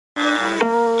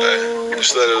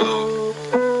Just let it loop.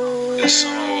 It's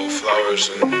some flowers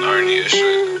and Narnia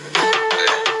shit.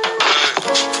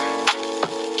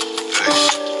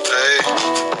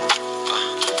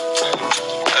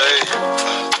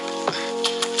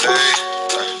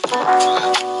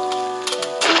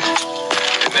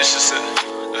 And this is it.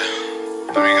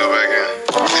 Let me go back in.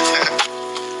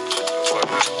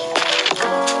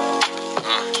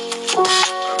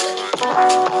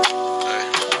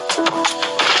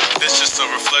 This just a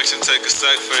reflection, take a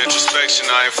sec for introspection.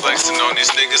 I ain't flexing on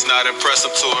these niggas, not impressive,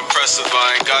 too impressive.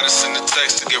 I ain't gotta send a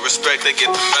text to get respect, they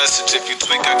get the message. If you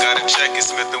tweak, I gotta check it.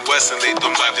 Smith and Wesson, lethal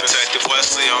weapon. Detective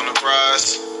Wesley on the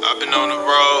rise. I've been on the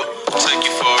road, take you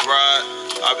for a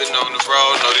ride. I've been on the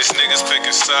road, know these niggas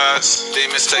picking sides.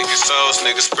 Demons taking souls,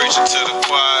 niggas preaching to the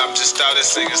choir. I'm just out here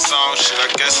singing songs, shit, I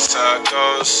guess it's how it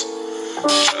goes.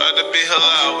 Try to be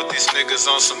halal with these niggas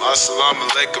on some assalamu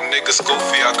alaikum. Niggas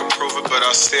goofy, I can prove it, but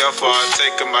I'll see how far I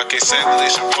take them. I can't stand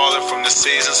deletion falling from the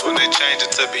seasons when they change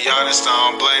it. To be honest, I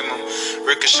don't blame them.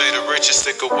 Ricochet the richest,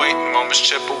 sick of waiting. Moments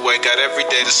chip away, got every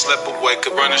day to slip away.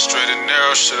 Could run it straight and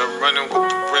narrow, shit, I'm running with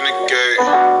the renegade.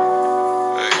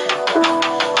 Hey.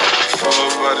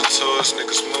 Followed by the tours,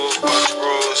 niggas move by the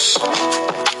rules.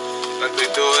 Like they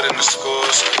do it in the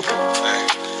schools. Hey.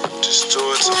 Just do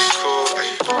it to be cool.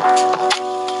 Hey.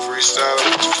 Freestyle,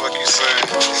 what the fuck you saying?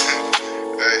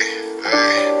 Hey,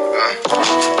 fam,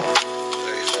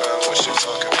 what you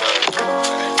talking about?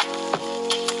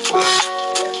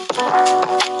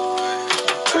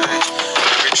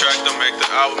 Every track don't make the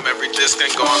album, every disc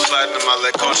ain't going platinum. I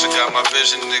let culture got my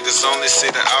vision, niggas only see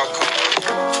the outcome.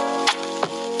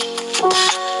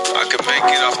 I could make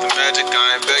it off the magic,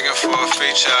 I ain't begging for a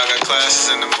feature. I got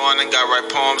classes in the morning, got write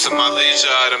poems in my leisure.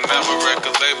 I done met with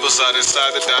record labels, I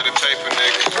decided dotted paper,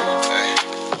 nigga. Hey,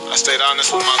 I stayed honest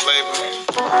with my label.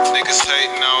 Niggas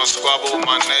hating, I don't squabble with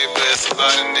my neighbors. A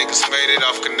lot of niggas made it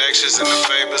off connections and the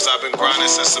favors. I've been grinding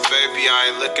since a baby, I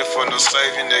ain't looking for no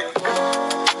savior, nigga.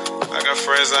 I got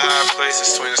friends at high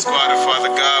places, twin squad and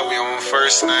Father God, we on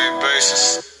first name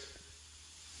basis.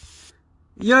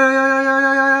 Yo.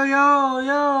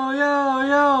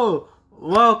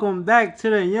 Welcome back to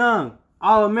the Young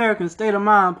All-American State of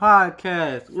Mind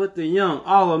podcast with the Young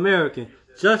All-American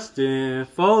Justin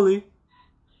Foley.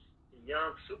 The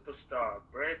young superstar,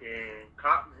 Brandon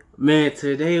Cotman. Man,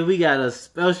 today we got a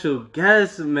special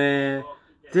guest, man.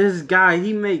 This guy,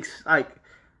 he makes,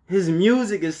 his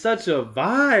music is such a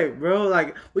vibe, bro.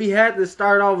 Like, we had to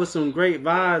start off with some great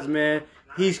vibes, man.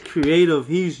 He's creative,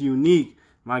 he's unique.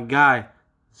 My guy,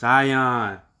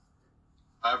 Zion.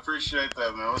 I appreciate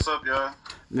that, man. What's up, y'all?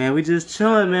 Man, we just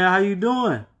chilling, man. How you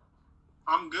doing?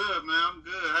 I'm good, man. I'm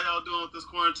good. How y'all doing with this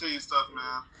quarantine stuff,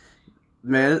 man?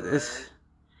 Man, it's...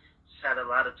 Just had a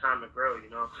lot of time to grow, you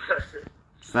know?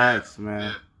 Facts, man.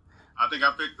 Yeah. I think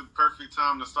I picked the perfect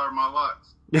time to start my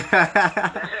locks. I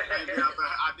ain't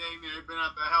been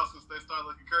out the house since they started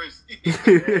looking crazy. Yeah,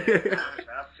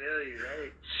 I feel you,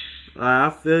 right? I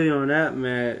feel you on that,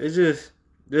 man. It's just,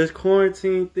 this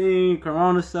quarantine thing,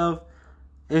 corona stuff,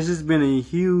 it's just been a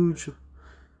huge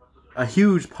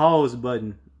pause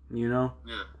button, you know?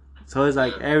 Yeah. So it's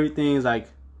like everything's like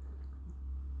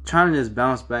trying to just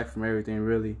bounce back from everything,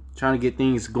 really. Trying to get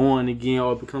things going again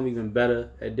or become even better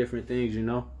at different things, you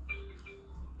know?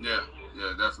 Yeah,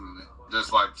 definitely.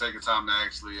 Just like taking time to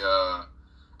actually, I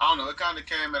don't know, it kind of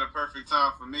came at a perfect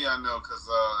time for me, I know, because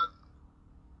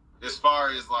as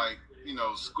far as like, you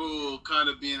know, school kind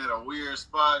of being at a weird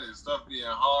spot and stuff being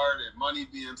hard and money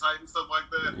being tight and stuff like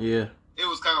that. Yeah. It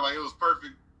was kind of like, it was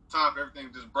perfect time for everything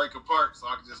to just break apart so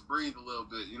I could just breathe a little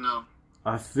bit, you know?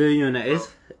 I feel you on that.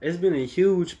 It's been a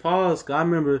huge pause. I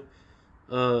remember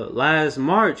last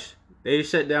March, they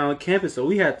shut down campus, so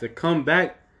we had to come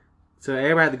back. So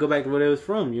everybody had to go back to where they was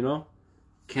from, you know?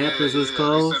 Campus was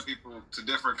closed. They sent people to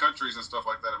different countries and stuff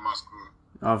like that at my school.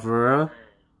 Oh, for real?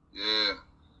 Yeah.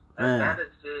 That is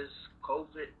this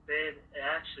COVID thing. It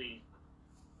actually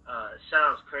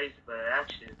sounds crazy, but it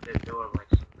actually has been doing like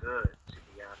some good, to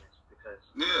be honest, because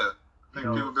I think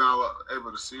people have been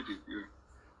able to see these views.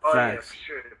 Oh Facts. yeah, for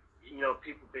sure. You know,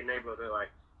 people been able to like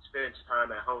spend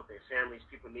time at home with their families.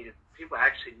 People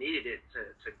actually needed it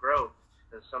to grow,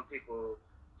 because some people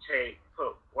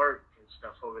put work and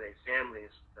stuff over their family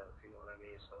and stuff. You know what I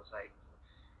mean? So it's like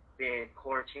being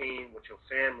quarantined with your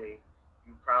family,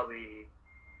 you probably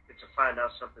get to find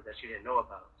out something that you didn't know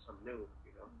about, something new.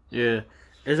 You know? Yeah.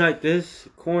 It's like this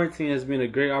quarantine has been a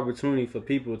great opportunity for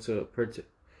people to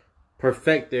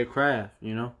perfect their craft,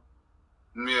 you know?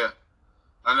 Yeah.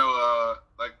 I know,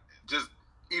 like, just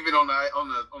even on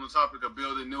the topic of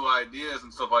building new ideas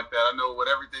and stuff like that, I know with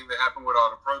everything that happened with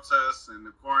all the protests and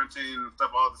the quarantine and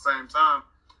stuff all at the same time,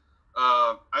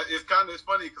 it's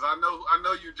funny because I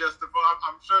know you, Justin.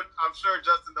 I'm sure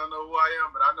Justin don't know who I am,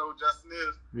 but I know who Justin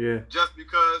is. Yeah. Just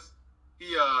because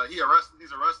he's a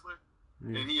wrestler,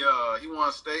 and he won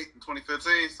state in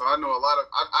 2015. So I know a lot of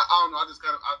I don't know. I just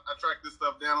I track this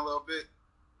stuff down a little bit.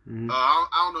 Mm-hmm. I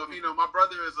don't know if you know. My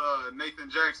brother is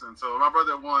Nathan Jackson. So my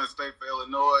brother won state for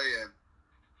Illinois, and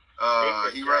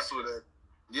he wrestled at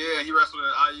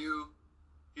IU.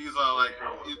 He's I'm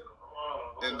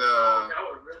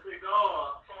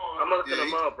looking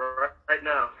him up right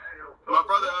now. My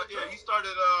brother, he started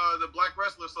the Black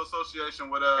Wrestlers Association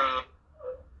with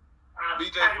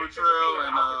BJ Futrell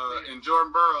and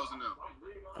Jordan Burroughs and them.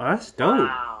 Oh, that's dope.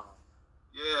 Wow.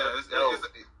 Yeah,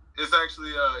 it's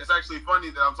actually funny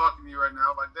that I'm talking to you right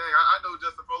now. I'm like, dang, I know who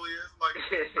Justin Foley is. Like,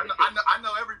 I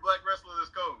know every black wrestler that's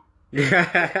cold.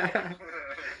 Yeah.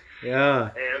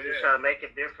 Yeah. And I'm just trying to make a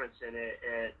difference in it.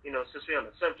 And since we're on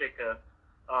the subject of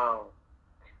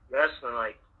wrestling,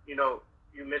 like, you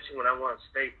mentioned when I won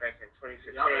state back in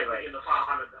 2015, like,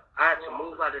 I had to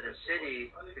move out of the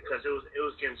city because it was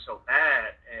getting so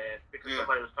bad, and because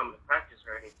nobody was coming to practice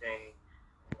or anything.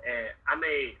 And I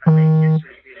made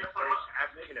history being the first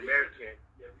African American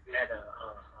at a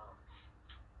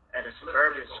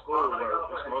suburban school where it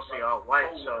was mostly all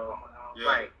white. So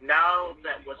like now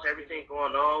that with everything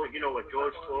going on, with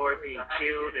George Floyd being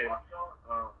killed and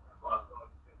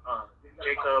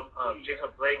Jacob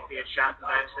Blake being shot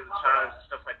back 7 times and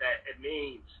stuff like that, it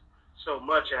means so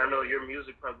much. And I know your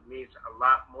music probably means a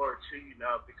lot more to you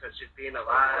now because just being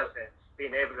alive and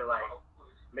being able to like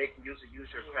make music,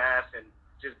 use your craft, and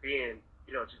just being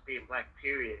black,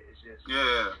 period, is just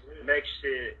makes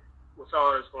it, with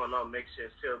all that's going on, makes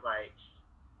it feel like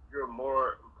you're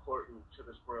more important to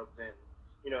this world than,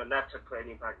 not to put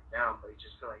anybody down, but you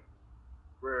just feel like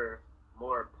we're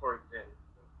more important than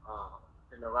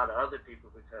a lot of other people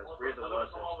because we're the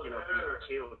ones that's, being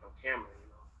killed on camera,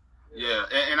 Yeah,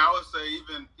 and I would say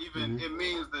even it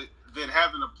means that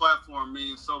having a platform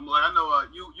means so much. Like, I know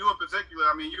you in particular.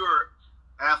 I mean, you were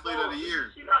Athlete of the Year,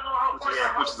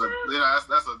 which is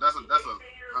that's a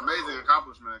amazing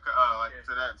accomplishment. Like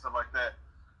to that and stuff like that.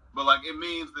 But like it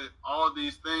means that all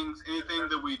these things, anything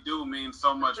that we do, means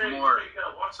so much more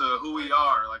to who we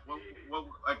are. Like what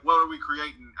are we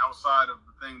creating outside of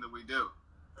the thing that we do?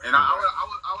 And I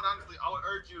would honestly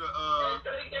urge you to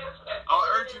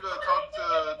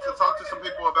talk to some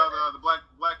people about the Black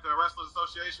Wrestlers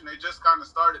Association. They just kind of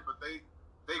started, but they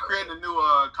created a new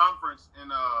conference in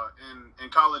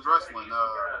college wrestling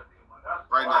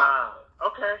right now.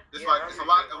 Okay. It's it's a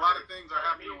lot of things are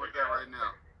happening with that right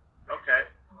now. Okay.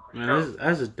 Man,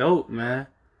 that's dope, man.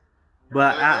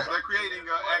 But they're creating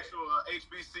an actual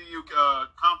HBCU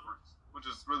conference, which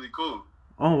is really cool.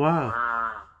 Oh wow.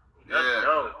 Wow. That's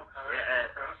dope. Yeah.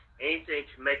 Anything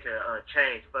to make a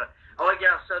change. But I want to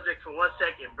get off subject for 1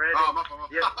 second, Brandon. Oh, my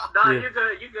fault. Yeah. No, you're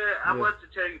good. You're good. I want to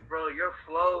tell you, bro, your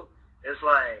flow is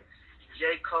like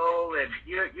J. Cole, and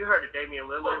you heard of Damian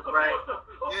Lillard, right?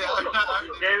 Yeah.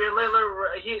 Damian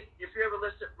Lillard, if you ever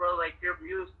listen, bro, like your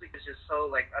music is just so,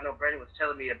 like, I know Brandon was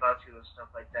telling me about you and stuff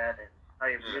like that, and how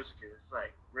your music is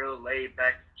like real laid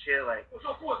back and chill. Like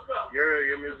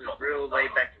your music is real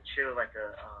laid back and chill, like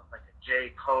a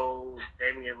J. Cole,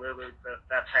 Damian Lillard,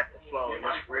 that type of flow. And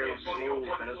it's real smooth,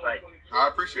 and it's like I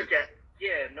appreciate that.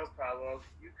 Yeah, no problem.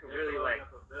 You can really like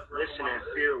listen and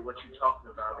feel what you're talking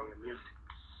about in your music.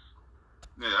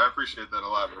 Yeah, I appreciate that a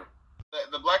lot, bro.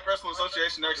 The Black Wrestling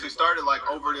Association actually started like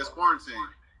over this quarantine.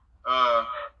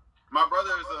 My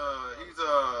brother he's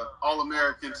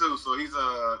All-American too, so he's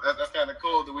that's kind of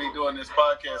cool that we doing this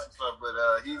podcast and stuff. But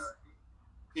he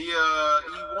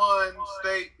won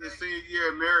state his senior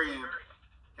year at Marion,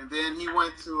 and then he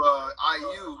went to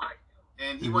IU,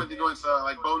 and he went to go into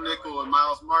like Bo Nickel and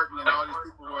Miles Martin and all these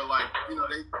people who are like,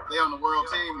 they on the world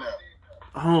team now.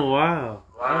 Oh wow.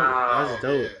 That's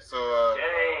dope. Yeah, so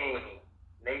dang,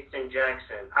 Nathan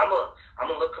Jackson. I'm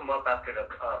gonna look him up after the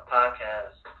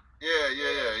podcast. Yeah.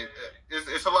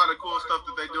 It's a lot of cool stuff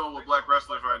that they're doing with black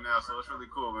wrestlers right now, so it's really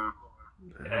cool, man.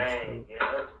 Dang,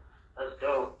 yeah, that's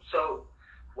dope. So,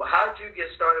 how did you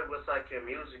get started with like your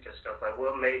music and stuff? Like,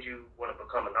 what made you want to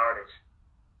become an artist?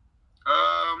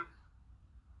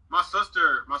 My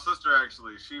sister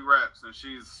actually, she raps, and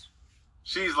she's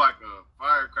like a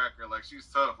firecracker. Like, she's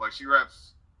tough. Like, she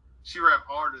raps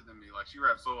harder than me. Like, she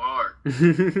raps so hard.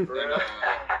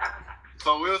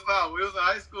 So we was in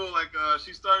high school. Like,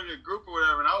 she started a group or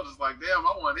whatever, and I was just like, damn,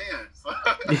 I want in. So,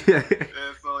 and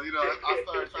so I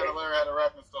started trying to learn how to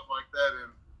rap and stuff like that.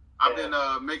 And I've been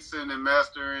mixing and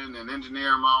mastering and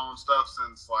engineering my own stuff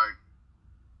since like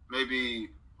maybe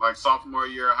like sophomore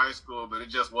year of high school, but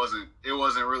it wasn't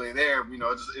really there. You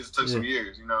know, it took some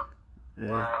years. You know.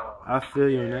 Yeah, I feel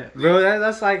you on that, bro.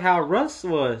 That's like how Russ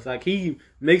was. Like he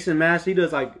mix and master. He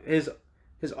does like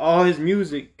all his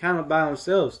music kind of by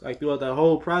himself, like throughout that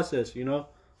whole process. You know.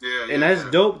 Yeah. And that's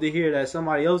dope to hear that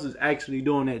somebody else is actually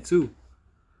doing that too.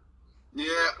 Yeah,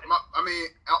 I mean,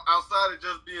 outside of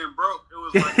just being broke, it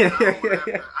was like I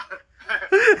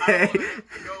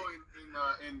don't want to go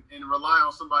and rely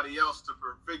on somebody else to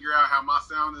figure out how my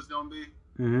sound is gonna be.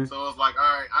 Mm-hmm. So it's like,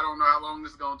 all right, I don't know how long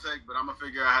this is gonna take, but I'm gonna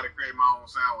figure out how to create my own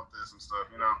sound with this and stuff,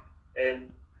 you know.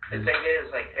 And the thing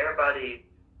is, like, everybody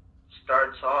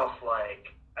starts off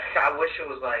like, I wish it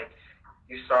was like,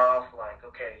 you start off like,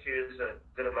 okay, here's a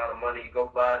good amount of money, you go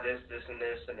buy this, and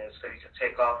this, so you can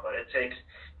take off. But it takes,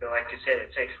 you know, like you said,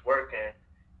 it takes work, and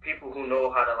people who know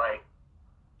how to, like,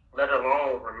 let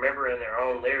alone remembering their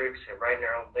own lyrics and writing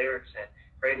their own lyrics and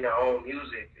creating their own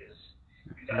music is,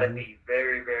 you gotta be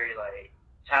very, very, like,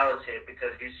 talented,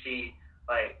 because you see,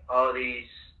 like, all these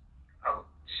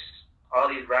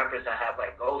rappers that have,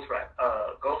 like,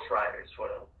 ghostwriters for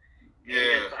them. Yeah.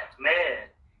 And it's like, man,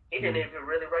 he didn't even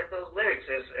really write those lyrics.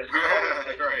 It's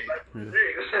right.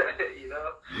 You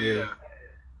know? Yeah.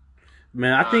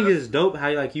 Man, I think it's dope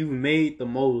how like you've made the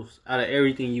most out of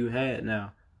everything you had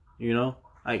now. You know,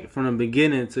 like from the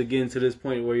beginning to getting to this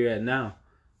point where you're at now.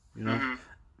 You know. Mm-hmm.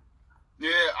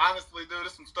 Yeah, honestly, dude,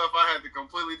 there's some stuff I had to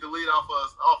completely delete off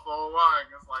online.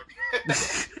 It's like,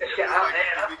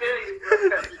 I feel you.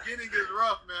 The beginning is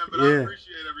rough, man, but I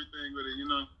appreciate everything with it. You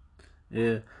know.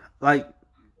 Yeah, like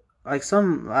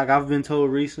I've been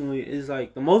told recently is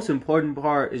like the most important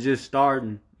part is just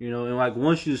starting, you know, and like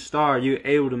once you start, you're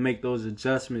able to make those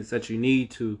adjustments that you need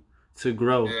to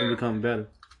grow and become better.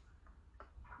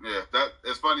 Yeah,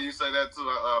 it's funny you say that too.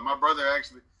 My brother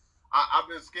actually, I've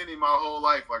been skinny my whole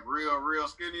life, like real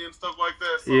skinny and stuff like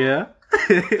that. So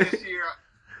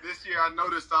this year I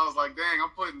noticed, I was like, dang, I'm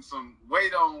putting some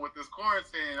weight on with this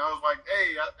quarantine. I was like,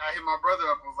 hey, I hit my brother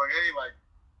up. I was like, hey, like,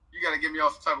 you got to give me all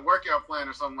some type of workout plan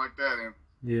or something like that. And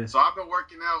so I've been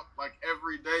working out like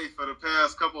every day for the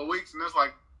past couple of weeks. And it's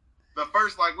like the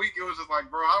first like week, it was just like,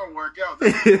 bro, I don't work out.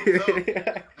 I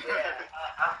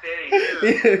feel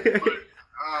you. But,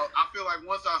 I feel like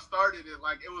once I started it,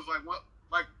 like it was like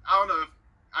I don't know.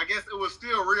 I guess it was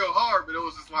still real hard, but it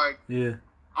was just like,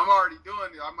 I'm already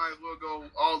doing it. I might as well go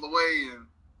all the way and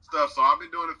stuff. So I've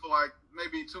been doing it for like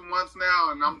maybe 2 months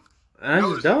now, and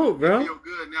that's dope, bro. I feel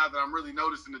good now that I'm really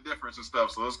noticing the difference and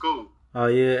stuff, so it's cool. Oh,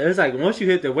 yeah. It's like once you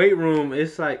hit the weight room,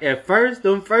 it's like at first,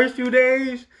 them first few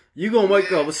days, you going to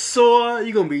wake up sore,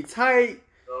 you going to be tight.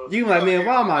 You like, man,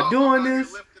 why am I doing this?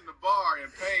 I'm lifting the bar in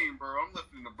pain, bro. I'm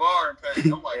lifting the bar in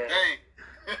pain. I'm like, dang.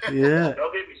 Yeah.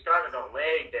 Don't get me started on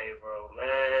leg day, bro,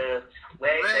 man.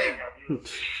 Leg day.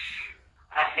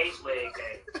 I hate leg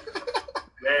day.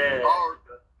 Man.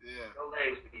 Your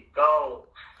legs be gone.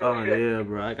 Oh yeah,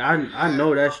 bro. Like I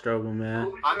know that struggle,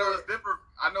 man. I know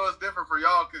it's different for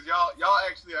y'all because y'all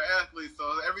actually are athletes, so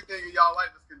everything in y'all life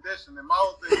is conditioned. And my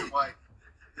whole thing is like,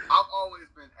 I've always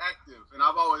been active, and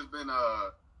I've always been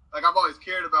like I've always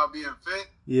cared about being fit.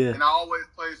 Yeah. And I always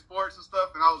played sports and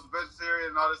stuff, and I was a vegetarian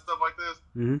and all this stuff like this.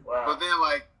 Mm-hmm. Wow. But then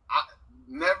like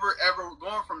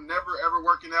going from never ever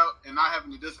working out and not having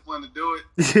the discipline to do it.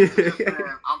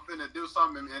 Man, I'm finna do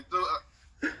something and do.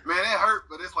 Man, it hurt,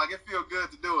 but it's like it feel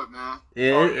good to do it, man.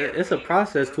 Yeah, it's a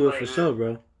process to it for sure,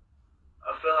 bro.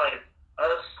 I feel like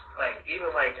us, like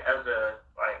even like as a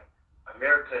like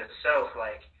America itself,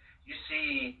 like you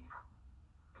see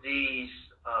these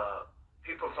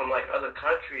people from like other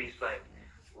countries like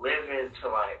living to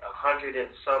like 100 and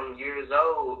some years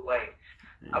old. Like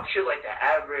I'm sure like the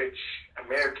average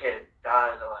American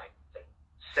dies at like the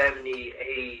 70,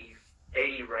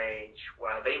 80 range,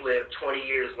 while they live 20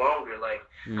 years longer. Like,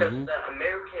 because the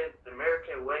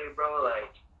American way, bro,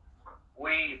 like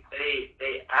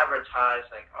they advertise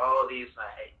like all these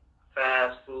like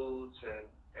fast foods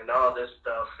and all this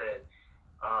stuff, and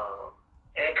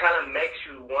it kind of makes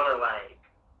you want to like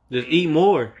just eat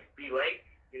more, be late.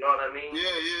 You know what I mean?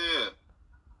 Yeah.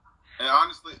 And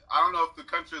honestly, I don't know if the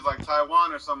country is like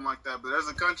Taiwan or something like that, but there's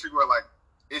a country where like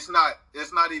it's not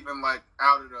even like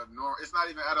out of the norm. It's not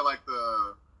even out of like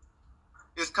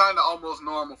it's kind of almost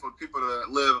normal for people to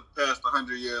live past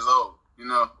 100 years old, you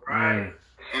know? Right.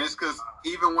 And it's because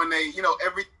even when they, you know,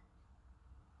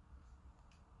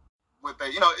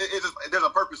 you know, it just, there's a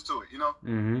purpose to it, you know?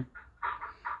 Mm-hmm.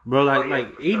 Bro,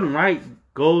 like eating right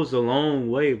goes a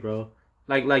long way, bro.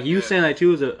 Like you saying that you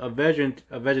was a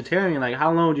vegetarian. Like,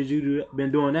 how long did you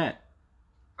been doing that?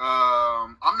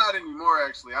 I'm not anymore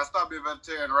actually. I stopped being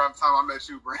vegetarian around the time I met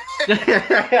you,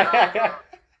 Brandon.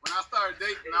 When I started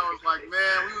dating, I was like,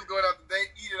 man, we was going out to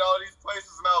date, eat at all these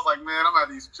places, and I was like, man, I'm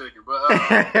gonna eat some chicken. But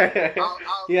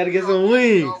you gotta get some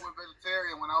wings. I went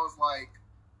vegetarian when I was like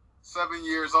 7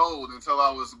 years old until I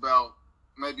was about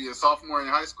maybe a sophomore in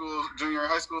high school, junior in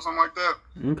high school, something like that.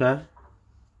 Okay.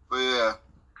 But yeah,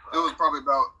 it was probably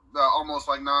about almost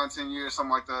like 9-10 years,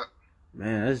 something like that.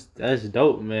 Man, that's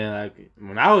dope, man. Like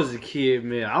when I was a kid,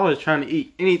 man, I was trying to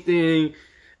eat anything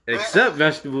except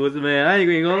vegetables, man. I ain't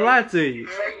even gonna lie to you.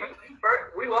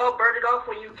 We all burned it off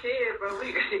when you kid, bro.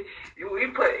 We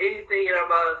put anything in our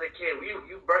mouth as a kid.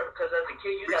 You burnt because as a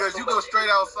kid you go straight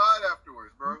outside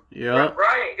afterwards, bro. Yeah.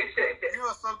 Right. You know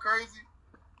what's so crazy?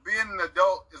 Being an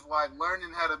adult is like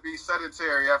learning how to be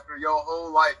sedentary after your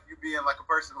whole life. You being like a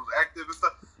person who's active and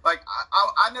stuff. Like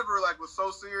I never like was so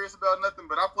serious about nothing,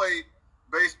 but I played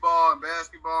baseball and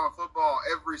basketball and football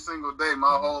every single day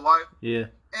my whole life. Yeah.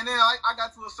 And then I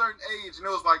got to a certain age, and it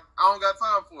was like, I don't got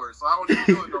time for it, so I don't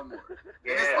even do it no more.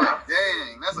 Yeah. And it's like,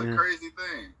 dang, that's a crazy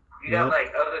thing. You got,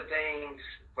 like, other things,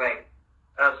 like,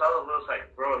 I saw those,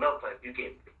 like, growing up, like, you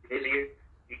get busier,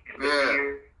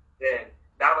 then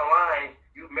down the line,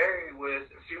 you married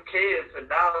with a few kids, and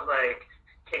now it's like,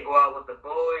 can't go out with the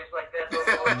boys like that no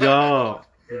more.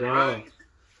 Dog.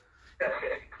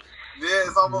 Yeah,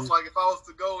 it's almost like if I was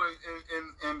to go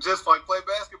and just like play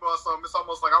basketball or something, it's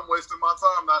almost like I'm wasting my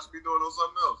time. I should be doing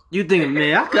something else. You thinking,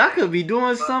 man, I could be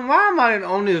doing something. Why am I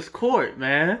on this court,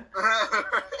 man?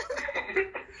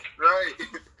 Right.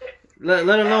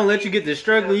 Let alone let you get the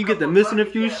struggling. You get the missing a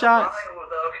few shots.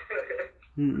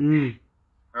 All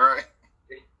right.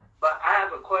 But I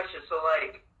have a question. So,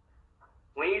 like,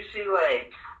 when you see,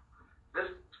 like, this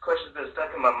question's been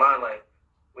stuck in my mind, like,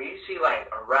 when you see,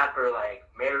 like, a rapper, like,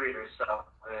 married or something,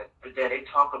 but then they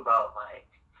talk about, like,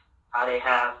 how they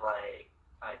have, like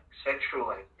sexual,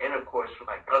 like, intercourse with,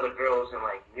 like, other girls and,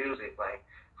 like, music, like,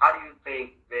 how do you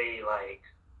think they, like,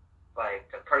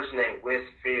 the person they with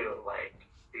feel? Like,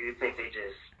 do you think they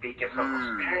just speaking from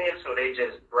experience, or they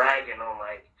just bragging on,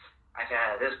 like, I can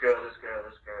have this girl, this girl,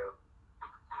 this girl?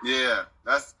 Yeah,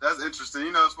 that's interesting.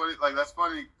 You know, it's funny. Like, that's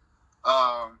funny.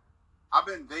 I've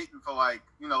been dating for like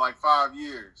 5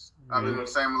 years. I've been in the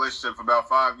same relationship for about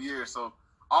 5 years. So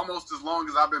almost as long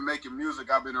as I've been making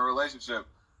music, I've been in a relationship.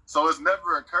 So it's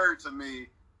never occurred to me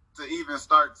to even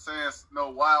start saying no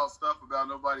wild stuff about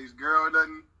nobody's girl or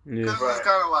nothing. Because it's just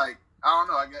kind of like, I don't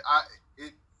know.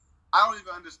 I don't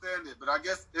even understand it, but I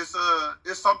guess it's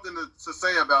something to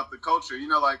say about the culture. You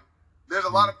know, like there's a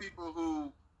lot of people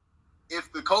who,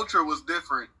 if the culture was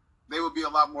different, they would be a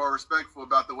lot more respectful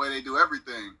about the way they do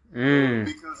everything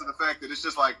because of the fact that it's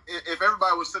just like, if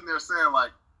everybody was sitting there saying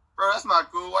like, bro, that's not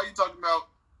cool. Why you talking about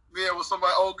being with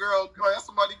somebody, old girl? Like, that's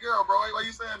somebody's girl, bro. Why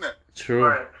you saying that? True.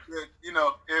 Right. You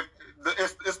know,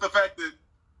 it's the fact that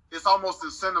it's almost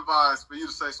incentivized for you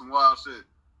to say some wild shit.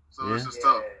 So it's just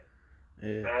tough.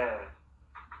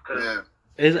 Yeah.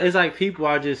 It's like people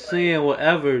are just saying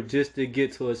whatever just to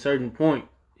get to a certain point.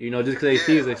 You know, just because they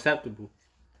see it's acceptable.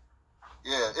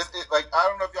 Yeah, it's like, I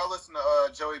don't know if y'all listen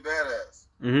to Joey Badass.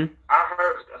 Mm-hmm. I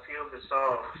heard a few of his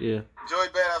songs. Yeah. Joey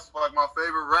Badass was like my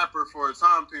favorite rapper for a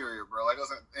time period, bro. Like, it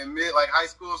was in high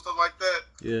school and stuff like that.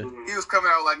 Yeah. He was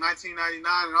coming out like 1999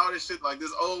 and all this shit, like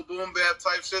this old boom bap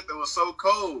type shit that was so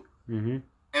cold. Mm-hmm.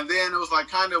 And then it was like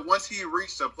kind of once he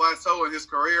reached a plateau in his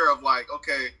career of like,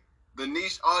 okay, the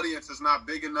niche audience is not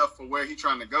big enough for where he's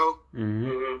trying to go.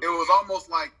 Mm-hmm. It was almost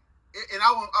like, and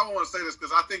I don't want to say this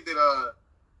because I think that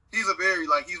he's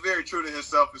very true to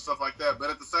himself and stuff like that. But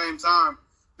at the same time,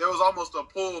 there was almost a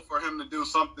pull for him to do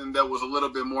something that was a little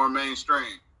bit more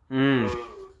mainstream.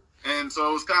 And so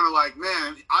it was kind of like,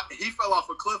 man, he fell off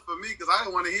a cliff for me because I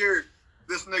didn't want to hear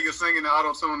this nigga singing the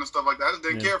auto-tune and stuff like that. I just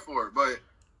didn't care for it. But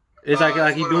it's like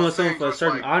he's doing something for a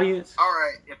certain audience. All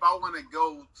right, if I want to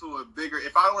go to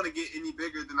if I want to get any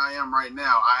bigger than I am right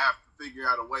now, I have to figure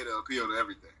out a way to appeal to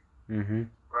everything. Mm-hmm.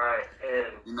 Right,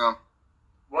 and you know,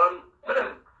 one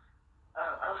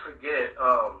I forget.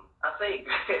 I think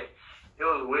it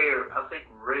was weird. I think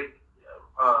Rick.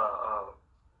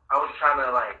 I was trying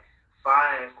to like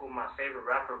find who my favorite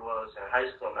rapper was in high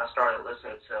school, and I started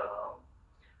listening to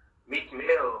Meek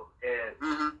Mill, and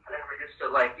I never used to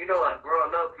like, you know, like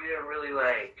growing up, you didn't really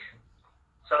like.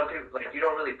 Some people like you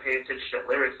don't really pay attention to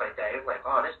lyrics like that. It's like,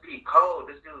 oh, this beat cold.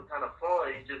 This dude kind of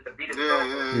fun. He's just the beat is cold.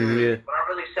 But I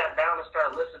really sat down and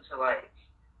started listening to like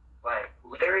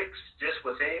lyrics just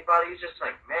with anybody. He's just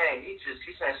like, man, he's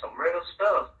saying some real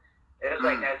stuff. And it's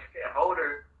like as you get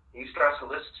older, and you start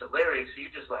to listen to lyrics, you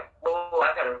just like, whoa,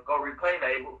 I gotta go replay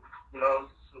that. You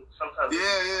know, sometimes.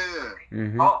 Yeah.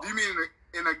 Do you mean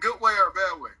in a good way or a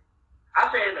bad way? I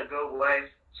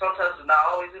sometimes it's not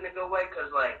always in a good way,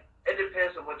 because, like, it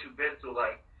depends on what you've been through.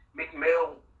 Like, Meek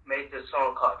Mill made this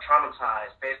song called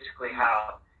Traumatized, basically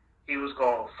how he was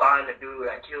going to find the dude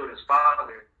that killed his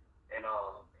father and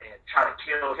try to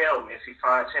kill him if he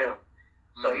finds him.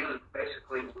 So he was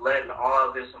basically letting all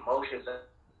of his emotions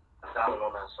out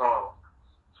on that song.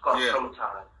 It's called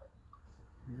Traumatized.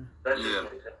 That's just an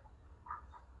example.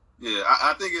 Yeah,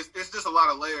 I think it's just a lot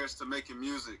of layers to making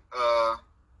music.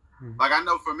 Like, I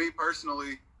know for me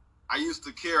personally, I used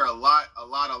to care a lot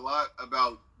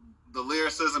about the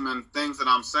lyricism and things that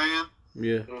I'm saying.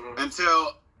 Yeah.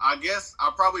 Until I guess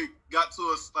I probably got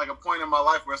to a point in my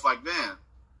life where it's like, man,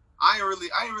 I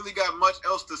ain't really got much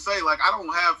else to say. Like, I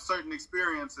don't have certain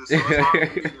experiences, so it's hard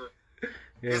for me to.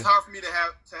 It's hard for me to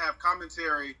have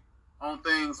commentary on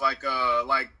things like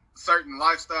certain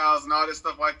lifestyles and all this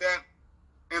stuff like that.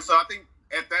 And so I think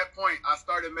at that point I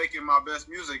started making my best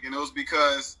music, and it was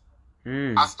because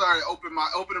I started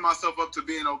opening myself up to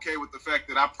being okay with the fact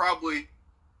that I probably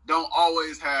don't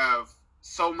always have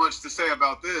so much to say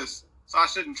about this, so I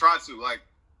shouldn't try to. Like,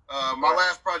 my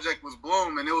last project was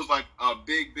Bloom, and it was like a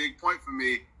big point for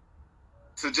me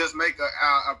to just make an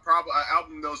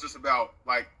album that was just about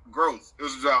like growth. It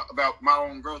was about my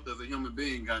own growth as a human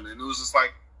being, kind of, and it was just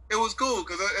like, it was cool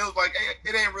because it was like,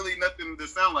 it ain't really nothing to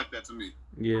sound like that to me.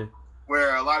 Yeah.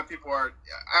 Where a lot of people are,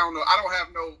 I don't know, I don't have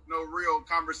no real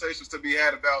conversations to be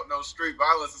had about no street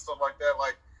violence and stuff like that.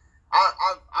 Like,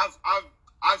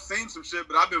 I've seen some shit,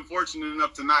 but I've been fortunate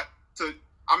enough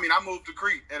I moved to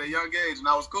Crete at a young age, and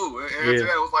I was cool. And after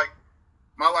that, it was like,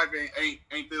 my life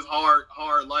ain't this hard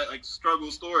like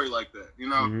struggle story like that, you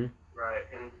know? Mm-hmm. Right,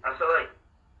 and I feel like,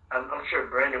 I'm sure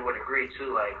Brandon would agree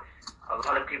too. Like, a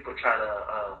lot of people try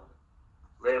to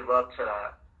live up to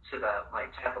that like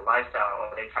type of lifestyle,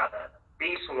 or they try to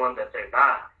be someone that they're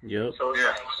not. Yep. So it's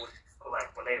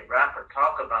like when they rap or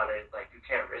talk about it, like, you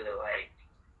can't really like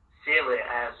feel it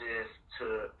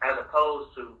as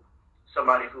opposed to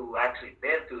somebody who actually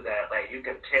been through that. Like, you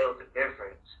can tell the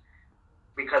difference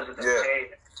because of the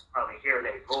pain, probably hearing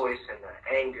their voice and the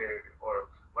anger or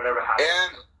whatever.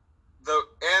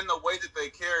 And the way that they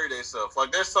carry themselves.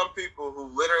 Like, there's some people who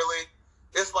literally,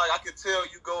 it's like I could tell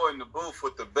you go in the booth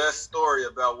with the best story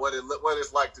about what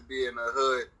it's like to be in a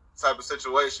hood type of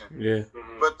situation. Yeah.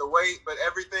 Mm-hmm. But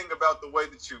everything about the way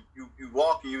that you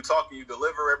walk and you talk and you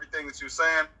deliver everything that you're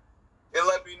saying, it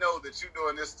let me know that you're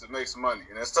doing this to make some money,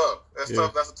 and it's tough. That's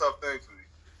tough. That's a tough thing for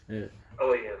me. Yeah.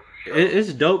 Oh yeah. Sure.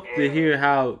 It's dope to hear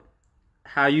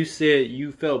how you said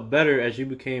you felt better as you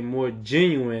became more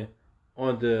genuine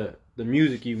on the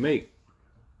music you make.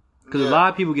 Because a lot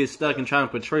of people get stuck in trying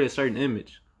to portray a certain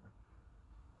image.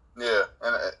 Yeah,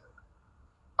 and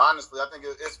honestly, I think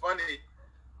it's funny.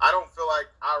 I don't feel like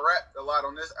I rapped a lot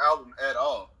on this album at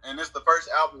all, and it's the first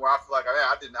album where I feel like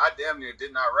I damn near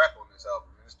did not rap on this album.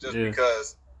 It's just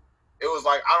because it was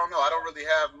like, I don't know, I don't really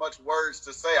have much words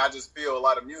to say. I just feel a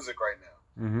lot of music right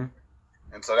now,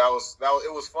 and so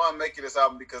it was fun making this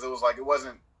album because it was like it was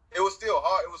still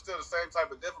hard. It was still the same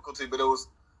type of difficulty, but it was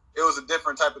a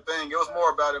different type of thing. It was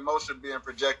more about emotion being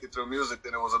projected through music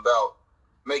than it was about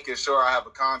making sure I have a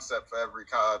concept for every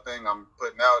thing I'm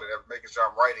putting out and making sure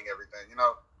I'm writing everything, you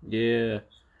know? Yeah.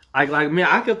 Like man,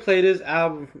 I could play this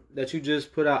album that you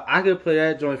just put out. I could play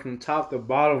that joint from top to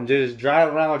bottom, just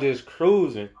driving around, just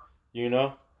cruising, you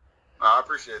know? I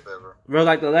appreciate that, bro. Bro,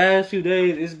 like the last few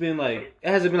days, it's been like, it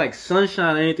hasn't been like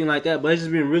sunshine or anything like that, but it's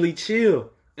just been really chill.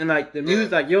 And like the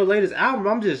music, like your latest album,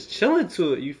 I'm just chilling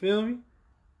to it, you feel me?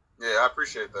 Yeah, I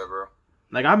appreciate that, bro.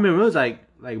 Like I remember it was like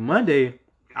Monday,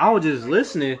 I was just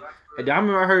listening, and I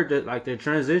remember I heard that like the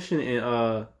transition in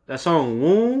that song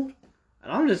 "Wound,"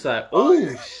 and I'm just like,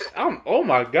 oh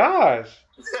my gosh,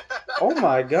 oh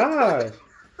my gosh,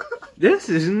 this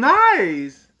is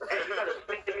nice.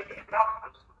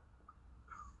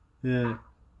 Yeah.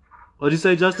 What'd you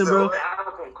say, Justin, bro? What's the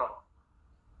album called?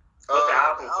 The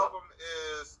album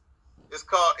it's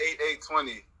called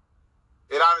 8820.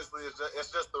 It honestly is it's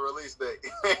just the release date.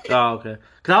 Oh, okay.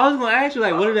 Cause I was gonna ask you,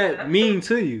 like, what did that mean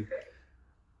to you?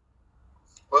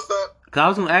 What's that? Cause I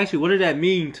was gonna ask you, what did that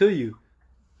mean to you?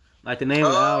 Like the name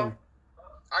of the album.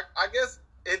 I guess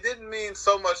it didn't mean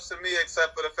so much to me,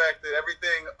 except for the fact that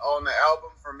everything on the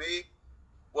album for me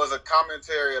was a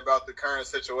commentary about the current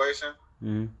situation.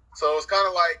 Mm-hmm. So it's kind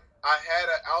of like I had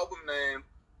an album name,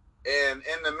 and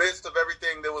in the midst of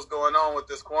everything that was going on with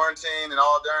this quarantine and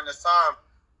all during this time,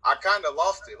 I kind of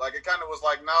lost it. Like, it kind of was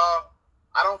like, nah,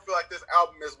 I don't feel like this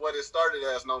album is what it started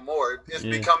as no more. It's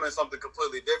becoming something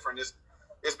completely different.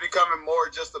 It's becoming more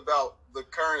just about the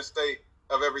current state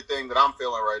of everything that I'm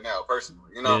feeling right now,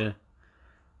 personally, you know? Yeah.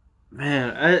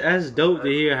 Man, that's dope to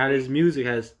hear how this music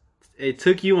has it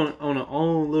took you on a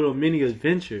own little mini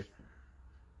adventure.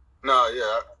 No,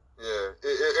 yeah.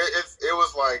 It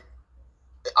was like,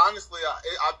 honestly,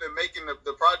 I've been making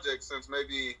the project since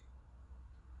maybe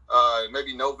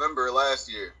November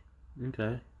last year.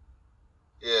 Okay.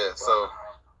 Yeah, so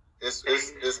it's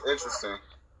interesting.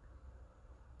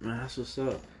 Man, that's what's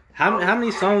up. How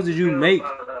many songs did you make?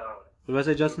 What did I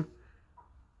say, Justin?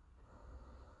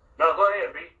 No, go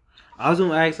ahead, B. I was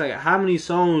gonna ask, like, how many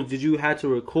songs did you have to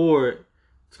record?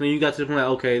 So when you got to the point, like,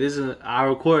 okay, I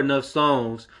record enough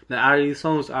songs. Now out of these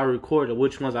songs I recorded,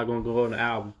 which ones are gonna go on the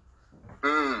album?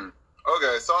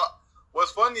 Okay, so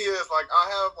what's funny is, like, I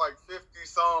have like 50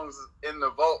 songs in the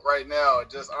vault right now,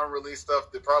 just unreleased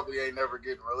stuff that probably ain't never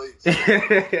getting released. But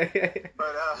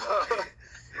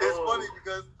it's funny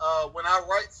because when I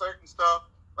write certain stuff,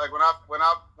 like when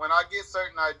I get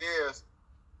certain ideas,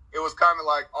 it was kind of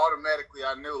like automatically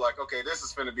I knew, like, okay, this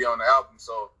is finna be on the album.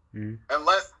 So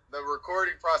unless the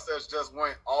recording process just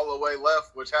went all the way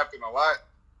left, which happened a lot,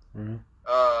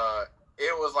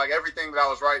 it was like everything that I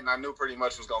was writing, I knew pretty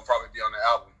much was gonna probably be on the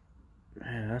album.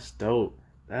 Man, that's dope.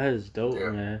 That is dope,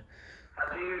 man.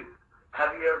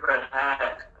 Have you ever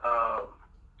had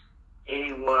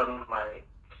anyone like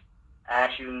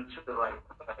ask you to like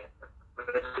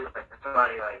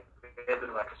somebody like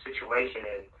in like a situation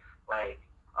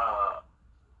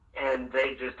and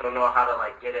they just don't know how to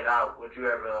like get it out? Would you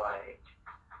ever like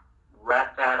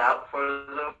rap that out for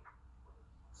them?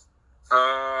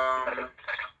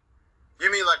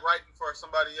 You mean like writing for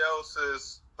somebody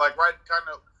else's, like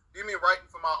you mean writing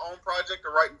for my own project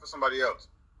or writing for somebody else?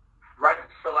 Writing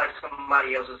for like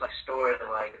somebody else's like story,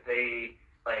 like they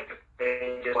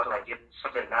just want to like get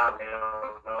something out, they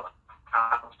don't know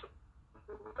how to.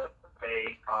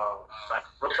 They like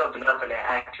wrote something up and they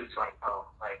ask you to like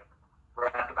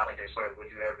rap about like their story.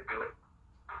 Would you ever do it?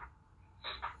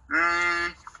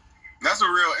 That's a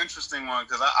real interesting one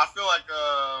because I feel like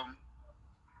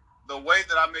the way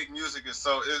that I make music is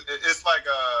so it's like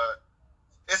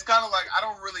it's kind of like I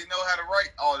don't really know how to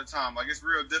write all the time. Like it's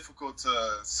real difficult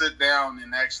to sit down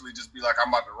and actually just be like I'm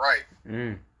about to write.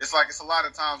 It's like it's a lot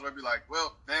of times where I be like,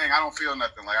 well, dang, I don't feel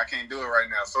nothing. Like I can't do it right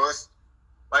now. So it's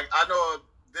like I know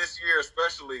this year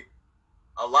especially,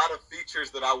 a lot of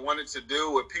features that I wanted to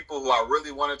do with people who I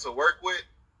really wanted to work with,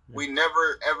 we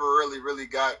never ever really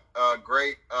got a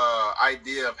great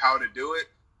idea of how to do it.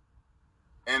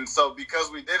 And so because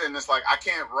we didn't, it's like I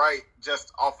can't write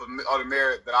just off of the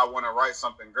merit that I want to write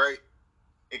something great.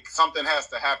 Something has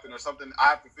to happen or something. I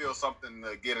have to feel something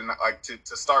to get in, like to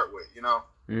start with, you know?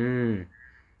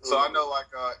 So I know, like,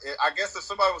 I guess if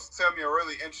somebody was to tell me a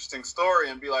really interesting story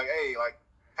and be like, hey, like,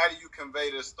 how do you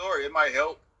convey this story? It might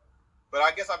help. But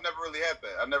I guess I've never really had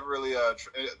that. I've never really,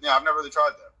 I've never really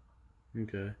tried that.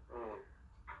 Okay.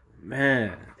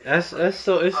 Man, it's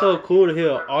so cool to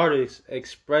hear an artist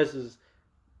expresses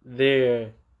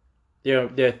their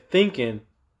thinking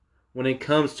when it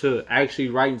comes to actually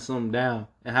writing something down,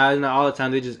 and how not all the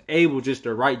time they're just able just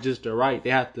to write.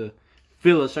 They have to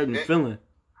feel a certain feeling.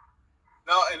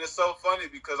 No, and it's so funny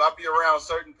because I be around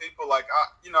certain people. Like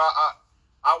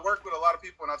I work with a lot of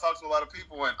people and I talk to a lot of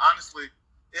people, and honestly,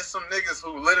 it's some niggas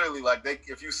who literally like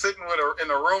if you sitting in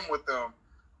a room with them,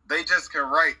 they just can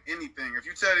write anything. If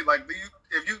you tell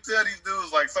these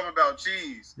dudes like something about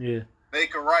cheese, they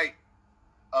can write.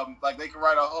 They can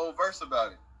write a whole verse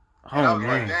about it. And I was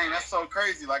like, dang, that's so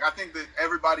crazy. Like, I think that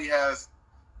everybody has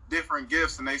different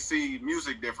gifts and they see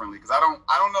music differently. Because I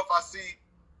don't know if I see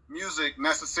music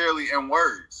necessarily in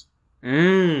words.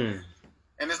 And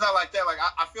it's not like that. Like,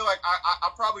 I feel like I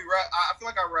probably rap. I feel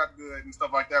like I rap good and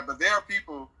stuff like that. But there are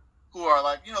people who are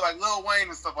like, like Lil Wayne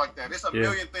and stuff like that. There's a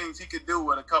million things he could do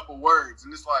with a couple words.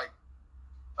 And it's like,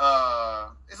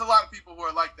 it's a lot of people who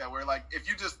are like that. Where, like, if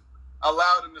you just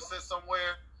allow them to sit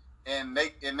somewhere and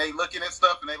they looking at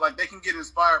stuff and they can get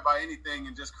inspired by anything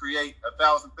and just create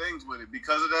 1,000 things with it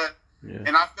because of that.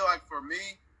 And I feel like for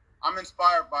me, I'm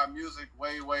inspired by music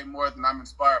way more than I'm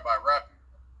inspired by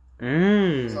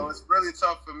rapping. So it's really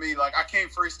tough for me. Like I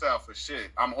can't freestyle for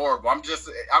shit. I'm horrible. I'm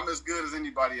as good as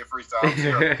anybody at freestyle. I'm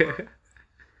terrible,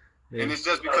 and it's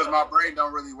just because my brain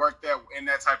don't really work in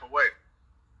that type of way.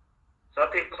 Some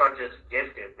people are just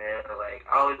gifted, man. Like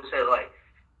I always say, like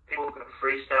people can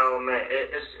freestyle, man.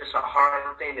 It's a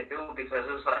hard thing to do because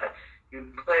it's like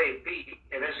you play a beat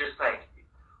and it's just like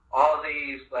all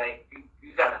these like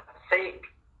you gotta think,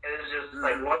 and it's just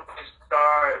like once you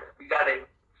start, you gotta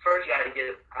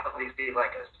get obviously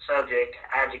like a subject,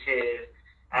 adjective,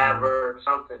 adverb,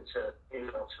 something to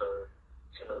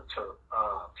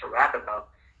rap about,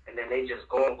 and then they just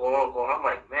go on. I'm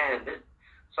like, man,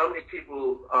 some of these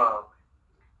people.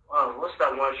 What's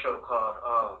that one show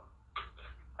called?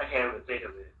 I can't even think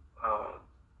of it. I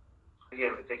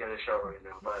can't even think of the show right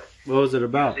now. But what was it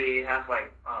about? You see, he has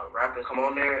like rappers come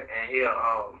on there and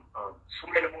he'll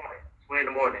swing in the morning. Swing in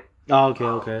the morning. Oh,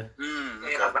 okay.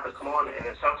 Yeah, rappers come on and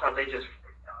then sometimes they just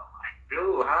like,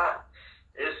 dude, how?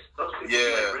 Those people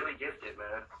are really gifted,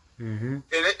 man. Mm-hmm. And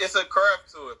it's a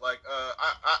craft to it. Like,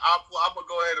 I'm gonna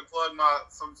go ahead and plug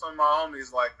some of my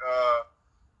homies. Like,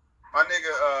 my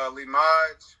nigga Lee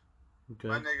Maj,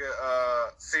 my nigga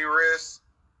C-Riz,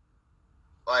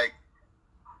 like,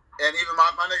 and even my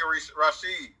nigga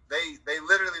Rashid. They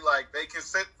literally like they can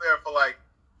sit there for like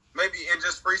maybe and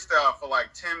just freestyle for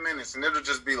like 10 minutes, and it'll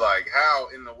just be like, how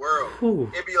in the world?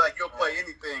 Ooh. It'd be like you'll play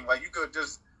anything. Like you could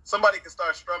just somebody could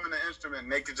start strumming an instrument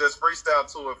and they could just freestyle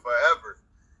to it forever.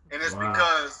 And it's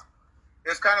because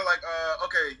it's kind of like,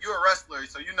 okay, you're a wrestler,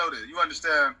 so you know this. You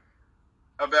understand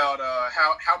about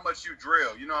how much you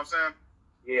drill. You know what I'm saying?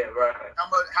 Yeah, right.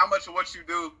 How much of what you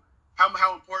do,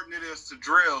 how important it is to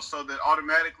drill, so that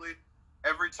automatically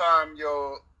every time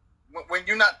when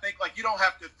you're not like you don't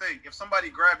have to think. If somebody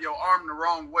grab your arm the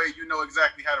wrong way, you know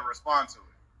exactly how to respond to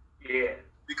it. Yeah.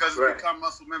 Because it's become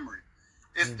muscle memory.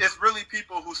 It's really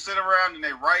people who sit around and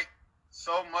they write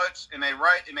so much, and they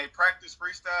write and they practice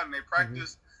freestyle and they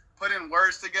practice putting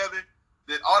words together,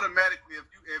 that automatically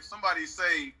if somebody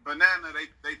say banana, they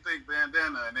think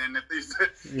bandana, and then if they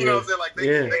you know what I'm saying, like they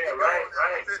can go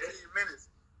 15 minutes,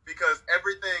 because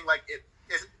everything like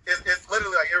it's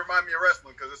literally like it reminds me of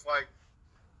wrestling, because it's like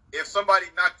if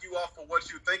somebody knocked you off of what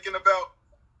you're thinking about,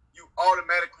 you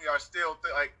automatically are still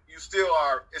it's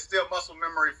still muscle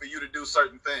memory for you to do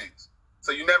certain things.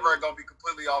 So you never are going to be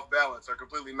completely off balance or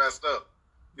completely messed up,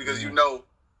 because you know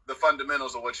the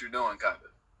fundamentals of what you're doing, kind of.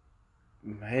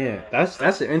 Man, that's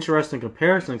an interesting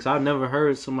comparison, because I've never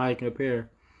heard somebody compare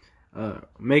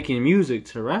making music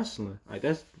to wrestling. Like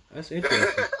that's interesting.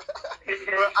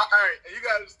 But, all right, you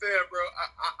gotta understand, bro.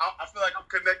 I feel like I'm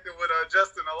connecting with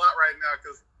Justin a lot right now,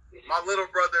 because my little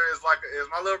brother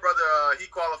he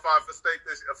qualified for state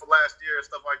for last year and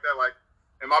stuff like that, like.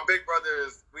 And my big brother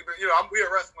we're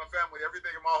a wrestling family. Everything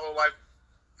in my whole life,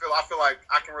 I feel like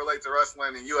I can relate to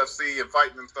wrestling and UFC and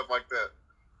fighting and stuff like that.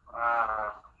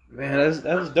 Man,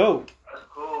 that's dope. That's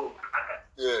cool.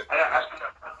 Yeah. I should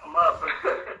come up.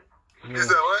 You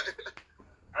said what?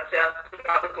 I said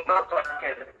I should come up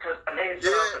because my name's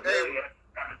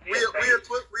we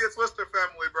a Twister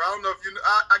family, bro. I don't know if you know.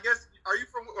 I guess, are you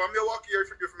from Milwaukee or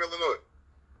you're from Illinois?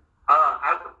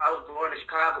 I was born in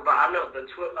Chicago, but I know the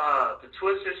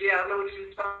Twisters. Yeah, I know what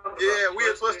you're talking about. Yeah, we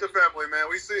a Twister family,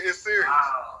 man. It's serious.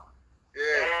 Wow.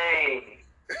 Yeah. Dang.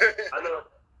 I know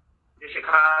in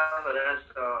Chicago.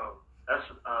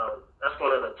 That's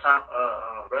one of the top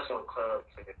wrestling clubs.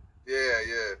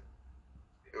 Yeah.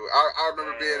 I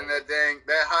remember being in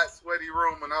that hot, sweaty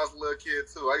room when I was a little kid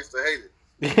too. I used to hate it.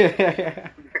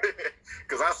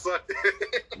 Because I sucked.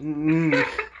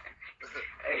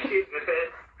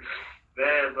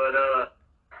 Man, but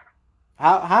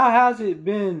how has it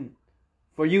been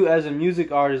for you as a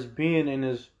music artist being in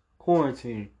this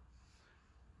quarantine?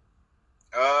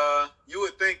 You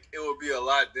would think it would be a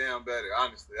lot damn better,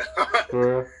 honestly.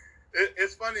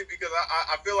 It's funny because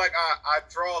I feel like I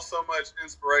draw so much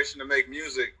inspiration to make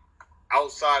music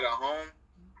outside of home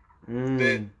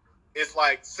that it's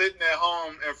like sitting at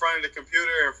home in front of the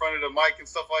computer, in front of the mic and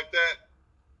stuff like that.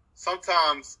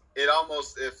 Sometimes it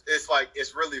almost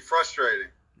it's really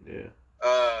frustrating. Yeah.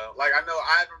 Like I know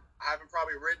I haven't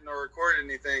probably written or recorded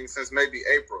anything since maybe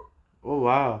April. Oh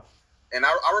wow. And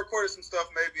I recorded some stuff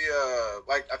maybe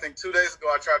like I think 2 days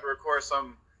ago I tried to record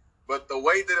something, but the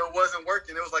way that it wasn't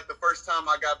working, it was like the first time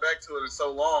I got back to it in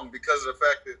so long, because of the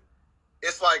fact that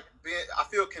it's like I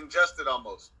feel congested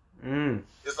almost.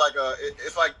 It's like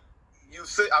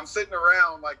I'm sitting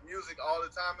around like music all the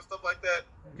time and stuff like that,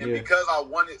 and because I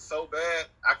want it so bad,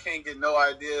 I can't get no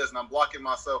ideas, and I'm blocking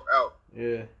myself out.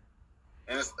 Yeah.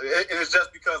 And it's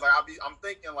just because like I'm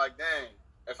thinking like, dang,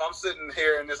 if I'm sitting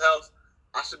here in this house,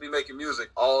 I should be making music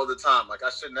all the time. Like I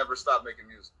should never stop making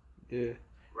music. Yeah.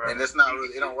 Right. And it's not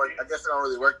really. It don't work. I guess it don't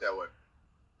really work that way.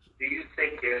 Do you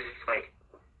think there's like,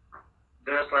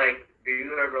 do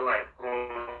you ever like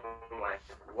like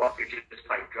walk or just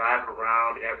like drive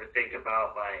around and ever think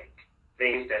about like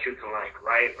things that you can like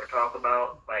write or talk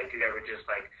about? Like, do you ever just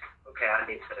like, okay, I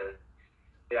need to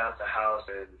get out the house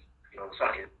and so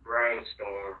I can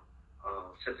brainstorm.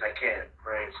 Since I can't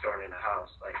brainstorm in the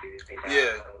house, like, do you think that?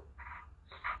 Yeah.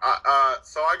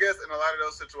 So I guess in a lot of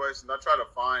those situations, I try to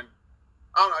find.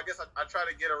 I don't know. I guess I try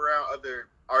to get around other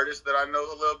artists that I know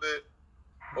a little bit,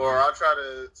 or I'll try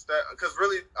to because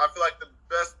really I feel like the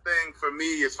best thing for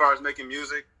me as far as making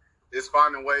music is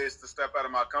finding ways to step out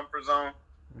of my comfort zone.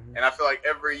 Mm-hmm. And I feel like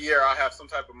every year I have some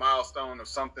type of milestone of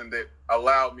something that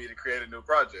allowed me to create a new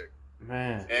project.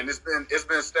 Man. And it's been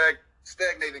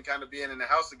stagnating kind of being in the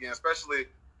house again, especially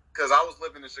because I was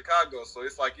living in Chicago. So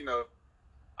it's like,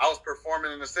 I was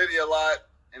performing in the city a lot,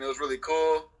 and it was really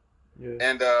cool. Yeah.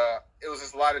 And it was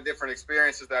just a lot of different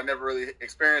experiences that I never really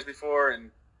experienced before.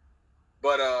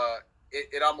 But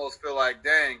it almost feel like,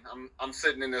 dang, I'm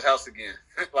sitting in this house again.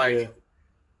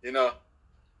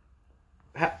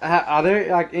 Are there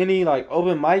like any like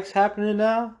open mics happening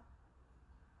now?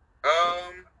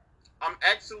 I'm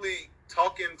actually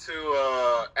talking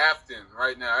to Afton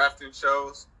right now. Afton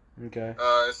shows. Okay.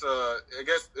 I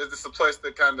guess it's a place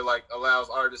that kind of like allows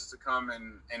artists to come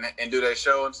and do their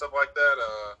show and stuff like that.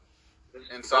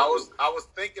 And so I was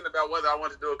thinking about whether I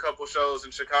want to do a couple shows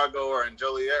in Chicago or in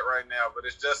Joliet right now, but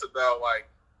it's just about like,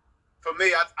 for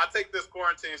me, I take this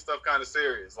quarantine stuff kind of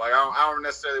serious. Like I don't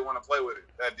necessarily want to play with it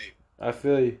that deep. I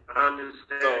feel you. I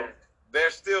understand. So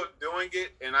they're still doing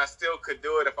it, and I still could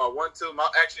do it if I want to. My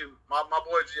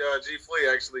boy G Flea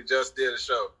actually just did a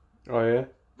show. Oh yeah.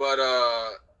 But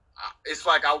it's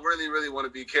like I really, really want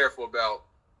to be careful about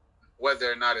whether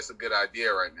or not it's a good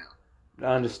idea right now.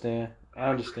 I understand.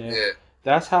 Yeah.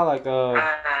 That's how like what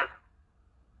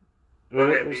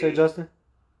you say, Justin?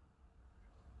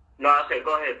 No, I said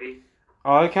go ahead, B.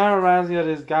 Oh, it kind of reminds me of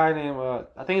this guy named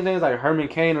I think his name is like Herman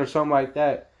Cain or something like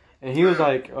that. And he was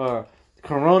like,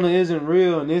 Corona isn't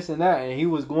real and this and that. And he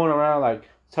was going around like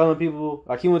telling people,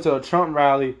 like he went to a Trump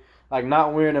rally, like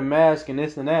not wearing a mask and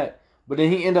this and that. But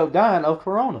then he ended up dying of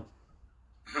Corona.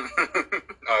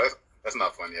 Oh, that's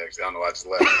not funny, actually. I don't know why I just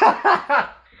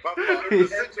laughed. The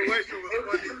situation was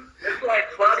funny. It's like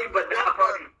funny, but not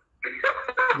funny.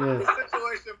 Yeah. The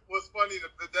situation was funny.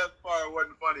 The death part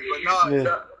wasn't funny. But no,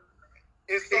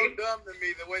 it's so dumb to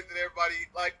me the way that everybody,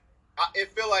 like,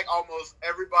 it feel like almost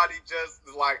everybody just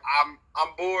is like, I'm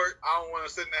bored. I don't want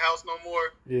to sit in the house no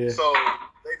more. Yeah. So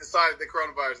they decided the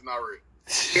coronavirus is not real.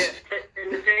 Yeah,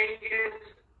 and the thing is,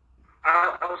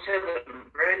 I was telling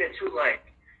Brandon too, like,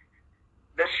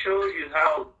 that shows you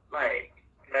how, like,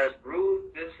 as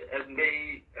rude as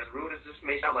this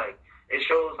may sound, like, it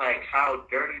shows like how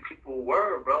dirty people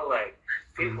were, bro. Like,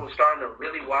 people starting to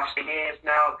really wash their hands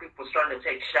now. People starting to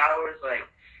take showers. Like,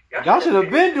 y'all should have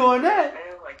been doing that.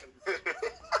 Man, like,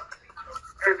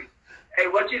 hey,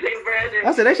 what you think, Brandon?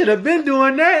 I said they should have been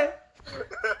doing that.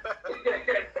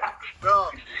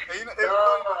 No,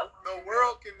 the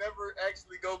world can never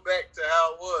actually go back to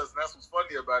how it was. And that's what's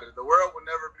funny about it. The world will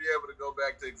never be able to go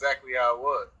back to exactly how it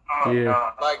was. Oh,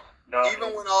 yeah.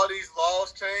 Even when all these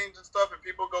laws change and stuff and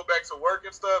people go back to work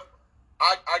and stuff,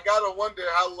 I gotta wonder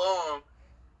how long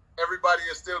everybody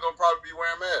is still gonna probably be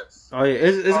wearing masks. Oh yeah,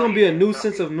 it's gonna be a new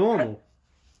sense of normal.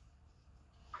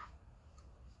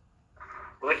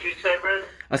 What you say, Brandon?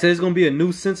 I said it's gonna be a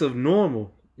new sense of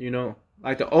normal. You know,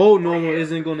 like the old normal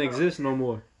isn't gonna exist no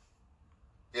more.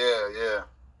 Yeah.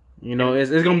 You know, it's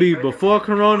gonna be before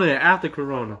Corona and after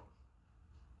Corona.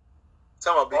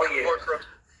 Talking about before Corona.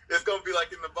 It's gonna be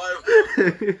like in the Bible.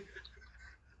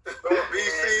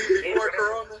 BC before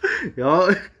Corona.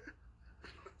 Y'all.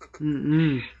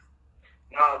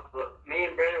 No, but me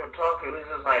and Brandon were talking. It was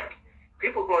just like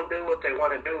people gonna do what they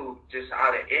want to do just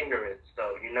out of ignorance,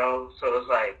 though. You know, so it's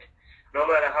like no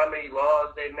matter how many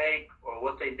laws they make or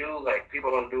what they do, like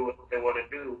people gonna do what they want to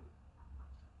do.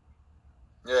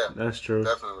 Yeah, that's true.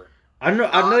 Definitely. I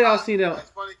know y'all seen that. It's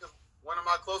funny because one of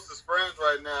my closest friends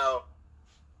right now,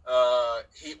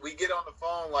 we get on the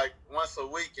phone like once a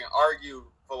week and argue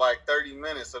for like 30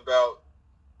 minutes about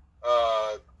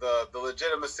the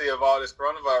legitimacy of all this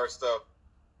coronavirus stuff.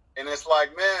 And it's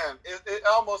like, man, it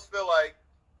almost feel like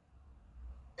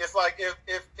it's like if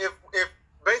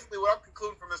basically what I'm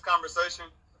concluding from this conversation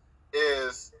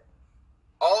is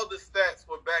all the stats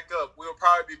would back up, we would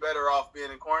probably be better off being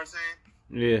in quarantine.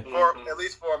 Yeah. For at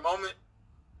least for a moment.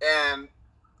 And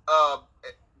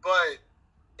but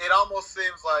it almost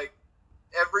seems like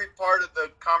every part of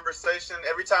the conversation,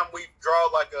 every time we draw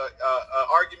like a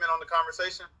argument on the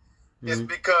conversation, it's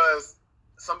because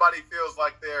somebody feels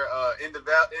like their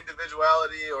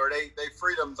individuality or they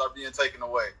freedoms are being taken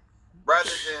away, rather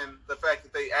than the fact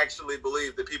that they actually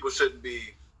believe that people shouldn't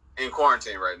be in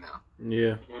quarantine right now.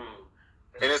 Yeah.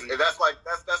 And that's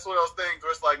one of those things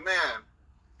where it's like, man,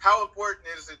 how important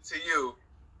is it to you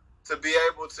to be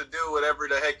able to do whatever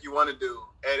the heck you want to do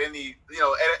at any,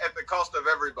 at the cost of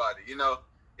everybody? You know,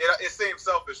 it seems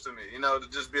selfish to me, to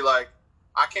just be like,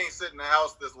 I can't sit in the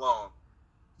house this long,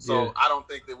 so I don't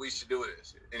think that we should do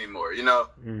this anymore.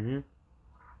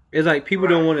 It's like people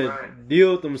don't want to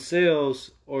deal with themselves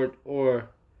or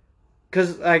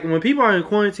Cause like when people are in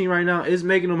quarantine right now, it's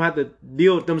making them have to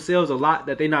deal with themselves a lot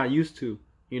that they're not used to.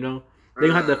 You know, they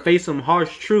have to face some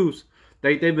harsh truths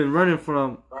they've been running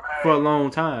from for a long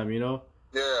time. You know.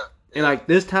 Yeah. And like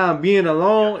this time being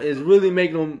alone is really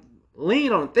making them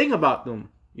lean on think about them.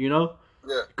 You know.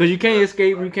 Yeah. Cause you can't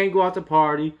escape, you can't go out to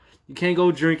party, you can't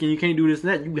go drinking, you can't do this and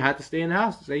that. You have to stay in the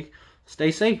house,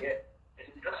 stay safe. Yeah.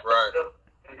 Right.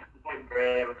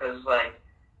 Because like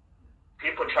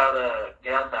people try to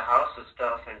get out the house and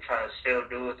stuff and try to still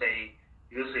do what they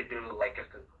usually do, like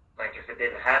if it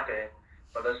didn't happen.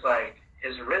 But it's like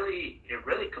it really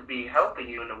could be helping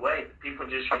you in a way. People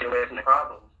just try to get away from the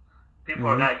problems. People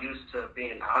are not used to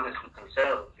being honest with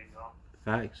themselves, you know.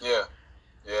 Facts. Yeah.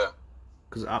 Yeah.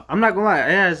 Cause I'm not gonna lie,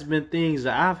 it has been things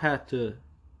that I've had to.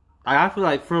 I feel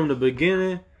like from the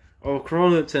beginning of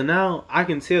Corona to now, I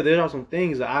can tell there are some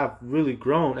things that I've really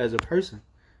grown as a person.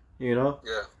 You know.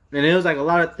 Yeah. And it was like a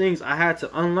lot of things I had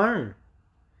to unlearn.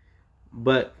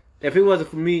 But if it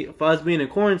wasn't for us being in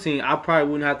quarantine, I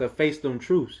probably wouldn't have to face them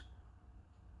truths.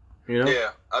 You know? Yeah,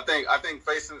 I think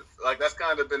facing, like, that's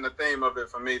kind of been the theme of it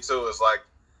for me too. It's like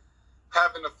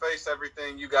having to face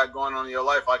everything you got going on in your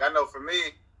life. Like, I know for me,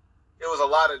 it was a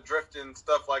lot of drifting,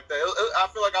 stuff like that. I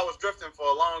feel like I was drifting for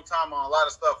a long time on a lot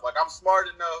of stuff. Like, I'm smart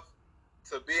enough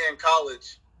to be in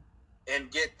college and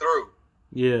get through.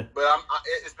 Yeah. But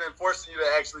it's been forcing you to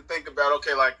actually think about,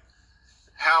 okay, like,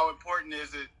 how important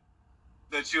is it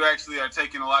that you actually are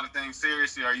taking a lot of things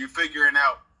seriously? Are you figuring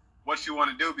out what you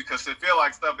want to do? Because I feel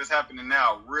like stuff is happening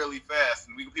now really fast,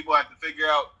 and people have to figure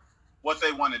out what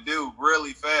they want to do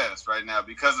really fast right now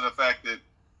because of the fact that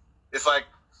it's like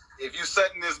if you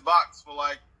sit in this box for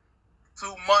like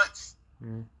 2 months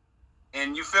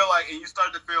and you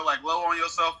start to feel like low on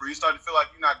yourself, or you start to feel like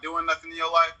you're not doing nothing in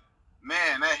your life,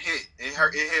 man, that hit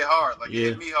hard. Like, it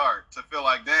hit me hard to feel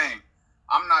like, dang,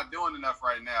 I'm not doing enough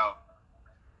right now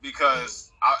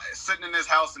because sitting in this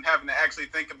house and having to actually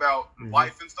think about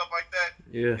life and stuff like that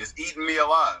is eating me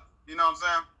alive. You know what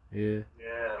I'm saying? Yeah.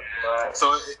 Yeah. Right.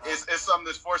 So it's something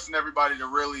that's forcing everybody to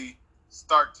really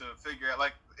start to figure out,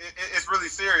 like, it's really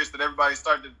serious that everybody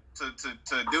start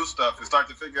to do stuff and start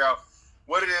to figure out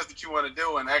what it is that you want to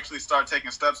do and actually start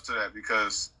taking steps to that,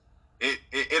 because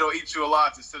it'll eat you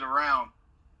alive to sit around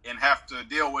and have to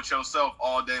deal with yourself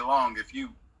all day long if you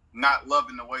not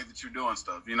loving the way that you're doing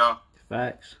stuff, you know?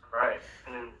 Facts. Right.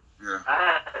 And Yeah.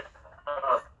 I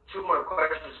had 2 more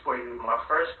questions for you. My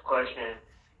first question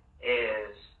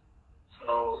is,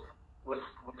 so with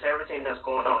everything that's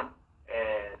going on,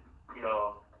 and you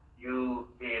know, you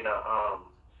being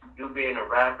a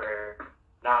rapper,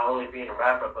 not only being a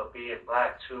rapper but being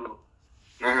black too,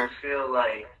 do you feel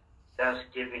like that's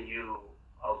giving you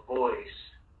a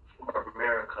voice for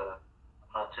America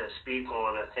to speak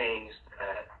on the things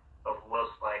of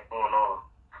what's like going on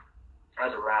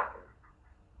as a rapper?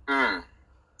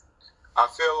 I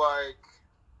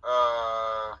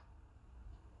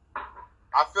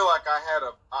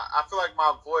feel like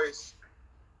my voice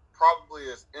probably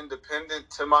is independent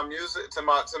to my music, to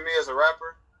me as a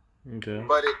rapper. Okay.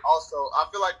 But it also, I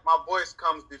feel like my voice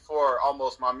comes before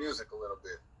almost my music a little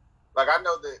bit. Like, I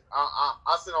know that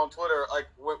I sit on Twitter, like,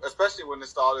 especially when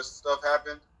all this stuff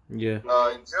happened. Yeah.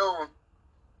 In June,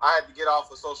 I had to get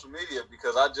off of social media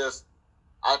because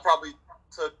I probably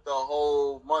took the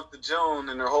whole month of June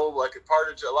and the whole, like,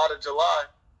 a lot of July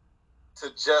to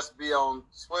just be on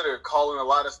Twitter, calling a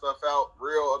lot of stuff out,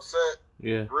 real upset.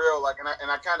 Yeah. Real, like, and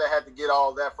I kind of had to get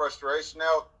all that frustration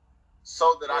out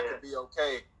so that I could be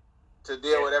okay to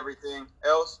deal with everything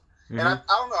else. And I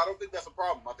don't know, I don't think that's a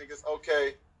problem. I think it's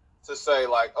okay to say,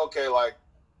 like, okay, like,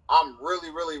 I'm really,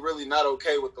 really, really not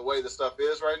okay with the way the stuff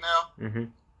is right now.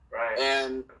 Right.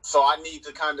 And so I need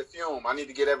to kind of fume. I need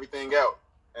to get everything out.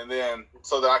 And then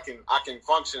so that I can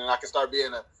function and I can start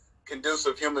being a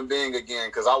conducive human being again.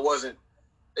 Because it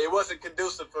wasn't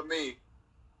conducive for me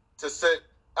to sit.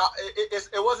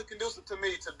 It wasn't conducive to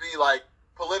me to be, like,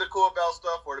 political about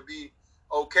stuff, or to be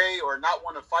okay, or not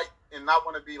want to fight and not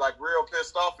want to be, like, real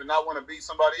pissed off and not want to beat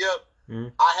somebody up.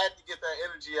 I had to get that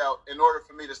energy out in order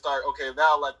for me to start, okay,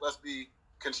 now, like, let's be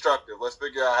constructive. Let's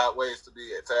figure out ways to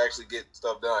actually get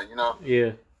stuff done, you know?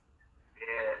 Yeah.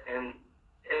 Yeah, and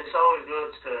it's always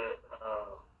good to,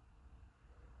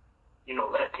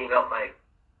 let things out. Like,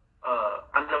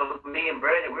 I know me and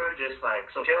Brandon, we were just, like,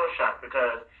 so shell-shocked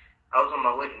because I was on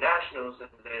my way to Nationals, and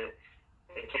then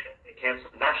they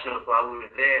canceled Nationals while we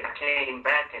were there, and I came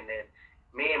back, and then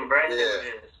me and Brandon were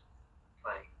just,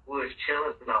 like, we was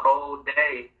chilling the whole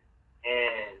day,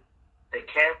 and the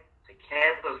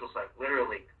campus was, like,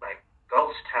 literally, like,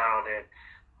 ghost town, and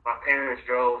my parents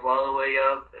drove all the way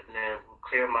up and then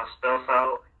cleared my stuff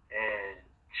out, and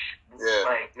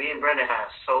like me and Brandon had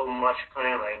so much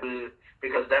planned, like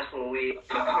because that's when we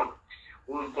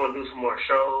was going to do some more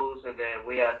shows, and then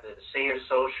we had the senior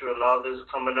social and all this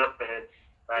coming up, and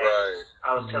like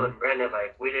I was telling Brandon,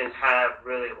 like we didn't have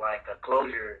really like a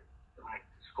closure like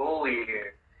school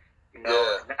year, you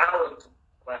know. And that was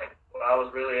like what I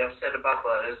was really upset about,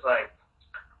 but it's like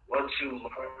once you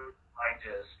learn like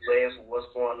just live what's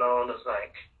going on, it's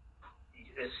like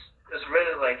it's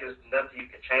really like there's nothing you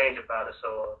can change about it.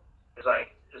 So it's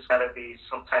like there's got to be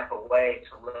some type of way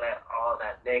to let all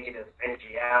that negative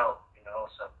energy out, you know.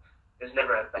 So it's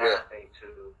never a bad thing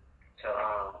to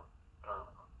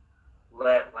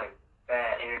let like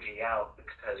bad energy out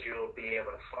because you'll be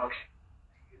able to function,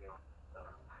 you know.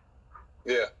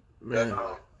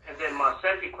 And then my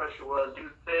second question was, do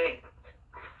you think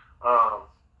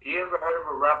you ever heard of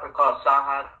a rapper called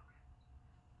Saha?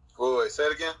 Wait, say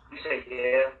it again? You said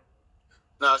yeah.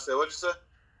 No, I said, what'd you say?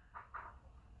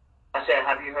 I said,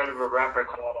 have you heard of a rapper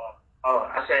called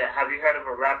have you heard of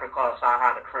a rapper called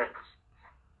Saha the Prince?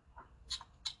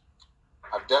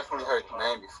 I've definitely heard the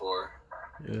name before.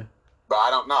 Yeah. But I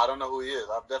don't know who he is.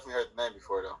 I've definitely heard the name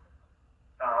before though.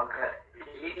 Okay.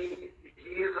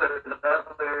 He's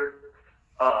another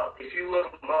if you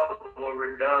look him up when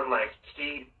we're done, like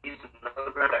he's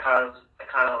another rapper that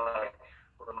kind of like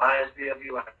reminds me of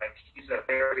you. Like he's a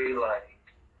very like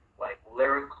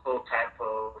lyrical type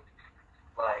of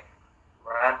like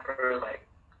rapper, like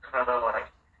kind of like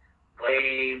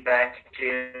laid back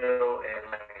chill,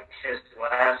 and like his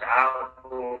last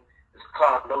album is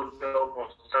called No Dope on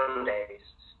Sundays,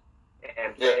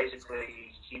 and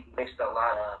basically he mixed a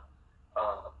lot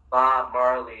of Bob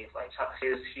Marley, like he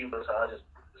was just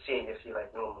seeing if he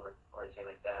like knew him or anything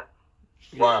like that.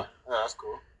 Wow, yeah, that's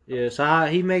cool. Yeah, so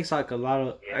he makes like a lot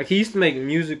of like he used to make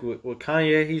music with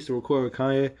Kanye. He used to record with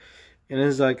Kanye, and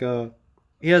it's like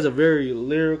he has a very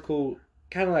lyrical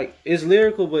kind of like it's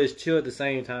lyrical but it's chill at the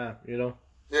same time, you know.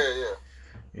 Yeah.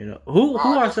 You know who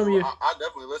are some of your? I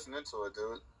definitely listen into it,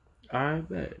 dude. All right,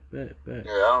 bet.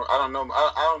 Yeah, I don't know.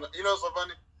 I don't. You know, so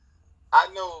funny. I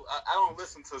know I don't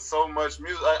listen to so much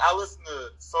music. I listen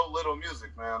to so little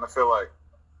music, man. I feel like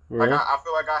I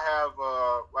feel like I have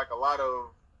like a lot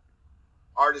of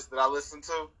artists that I listen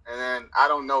to, and then I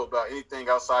don't know about anything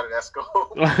outside of that scope.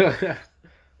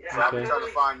 So I've been trying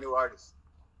to find new artists.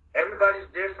 Everybody's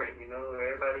different, you know.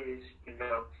 Everybody's, you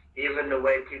know, even the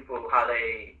way people how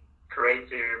they create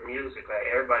their music, like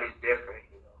everybody's different,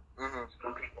 you know. Mm-hmm.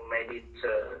 Some people may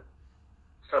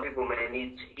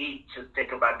need to eat to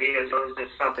think of ideas, or it's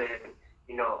just something,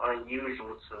 you know,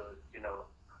 unusual to, you know.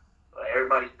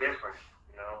 Everybody's different,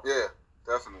 you know. Yeah,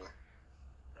 definitely.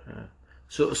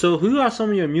 So who are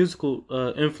some of your musical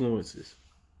influences?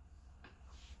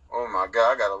 Oh my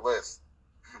God, I got a list.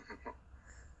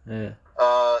 Yeah.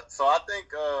 So I think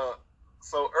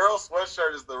so Earl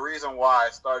Sweatshirt is the reason why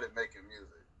I started making music.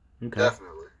 Okay.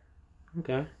 Definitely.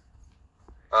 Okay.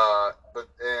 But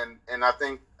and I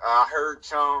think I heard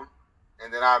Chum,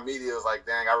 and then I immediately was like,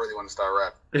 dang, I really want to start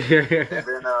rapping. And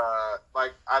then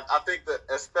like I think that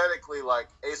aesthetically, like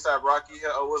A$AP Rocky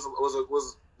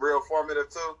was real formative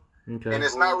too. Okay. And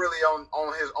it's not really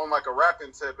on like a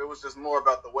rapping tip. It was just more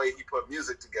about the way he put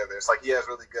music together. It's like he has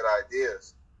really good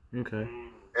ideas. Okay.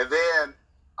 And then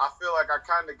I feel like I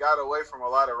kind of got away from a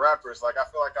lot of rappers. Like I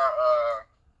feel like I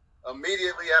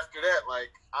immediately after that,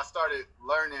 like I started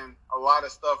learning a lot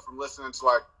of stuff from listening to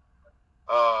like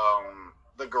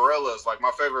the Gorillaz. Like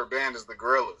my favorite band is the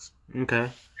Gorillaz. Okay.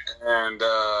 And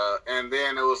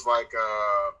then it was like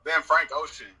then Frank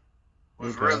Ocean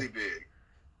was really big.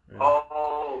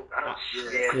 Oh,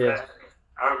 yeah.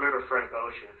 I remember Frank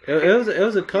Ocean. It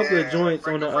was a couple of joints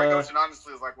Frank Ocean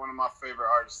honestly is like one of my favorite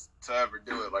artists to ever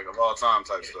do it, like of all time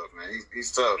type stuff, man.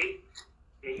 He's tough.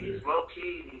 He's low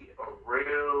key a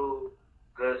real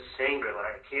good singer.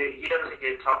 Like he doesn't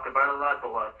get talked about a lot,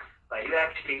 but like you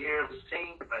actually hear him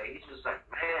sing, like he's just like,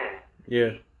 man.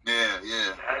 Yeah. Yeah.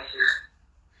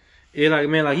 Yeah, like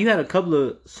man, like you had a couple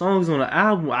of songs on the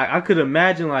album. I could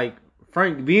imagine like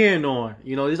Frank being on,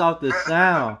 you know, just off the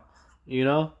sound, you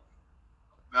know.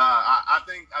 Nah, I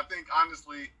think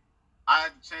honestly, I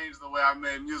had to change the way I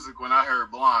made music when I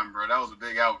heard Blonde, bro. That was a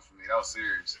big album for me. That was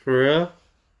serious. For real?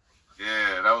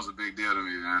 Yeah, that was a big deal to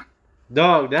me, man.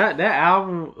 Dog, that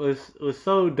album was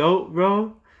so dope,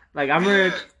 bro. Like I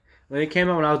remember when it came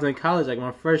out when I was in college, like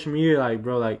my freshman year, like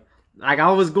bro, like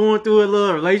I was going through a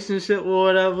little relationship or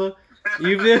whatever.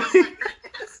 You feel me?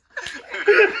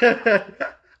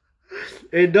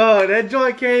 And dog, that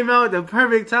joint came out at the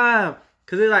perfect time.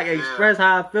 Cause it like expressed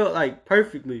how I felt like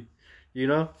perfectly, you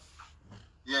know.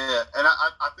 Yeah, and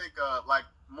I think like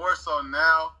more so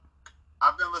now,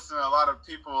 I've been listening to a lot of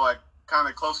people like kind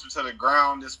of closer to the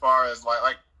ground as far as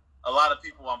like a lot of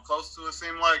people I'm close to. It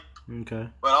seemed like. Okay.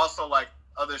 But also like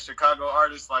other Chicago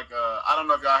artists, like I don't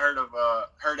know if y'all heard of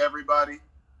Hurt Everybody.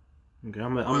 Okay,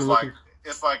 I'm looking. Like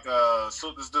it's like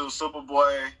this dude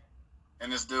Superboy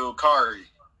and this dude Kari,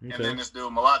 and then this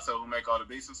dude Mulatto who make all the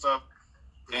beats and stuff.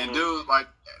 And dude, like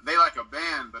they like a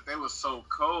band, but they was so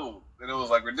cold that it was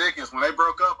like ridiculous. When they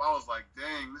broke up, I was like,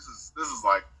 dang, this is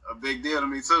like a big deal to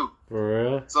me too. For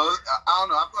real? So I don't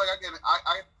know. I feel like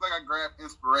I feel like I grab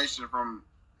inspiration from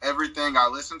everything I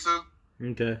listen to.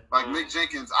 Okay. Like Mick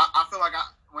Jenkins, I feel like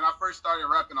when I first started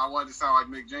rapping, I wanted to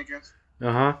sound like Mick Jenkins.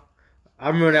 I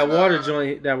remember that water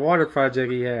joint, that water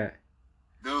project he had.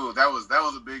 Dude, that was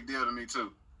a big deal to me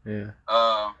too. Yeah.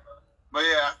 But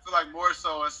yeah, I feel like more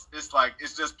so it's like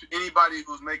it's just anybody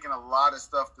who's making a lot of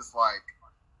stuff that's like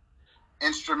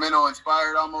instrumental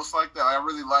inspired, almost like that. Like, I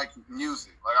really like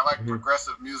music. Like I like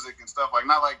progressive music and stuff. Like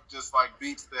not like just like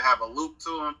beats that have a loop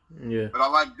to them. Yeah. But I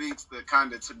like beats that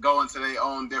kind of go into their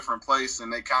own different place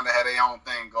and they kind of have their own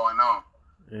thing going on.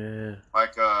 Yeah.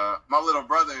 Like my little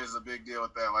brother is a big deal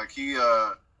with that. Like he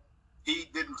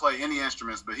didn't play any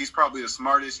instruments, but he's probably the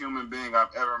smartest human being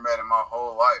I've ever met in my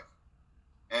whole life.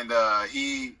 And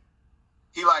he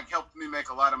like helped me make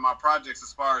a lot of my projects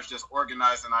as far as just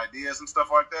organizing ideas and stuff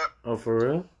like that. Oh, for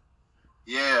real?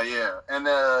 Yeah. And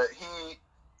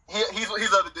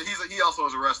he also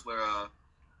is a wrestler.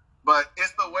 But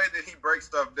it's the way that he breaks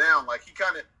stuff down. Like he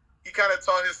kind of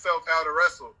taught himself how to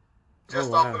wrestle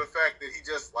just off of the fact that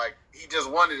he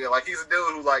just wanted it. Like he's a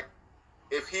dude who like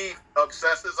if he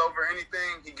obsesses over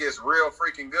anything, he gets real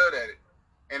freaking good at it.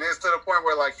 And it's to the point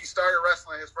where like he started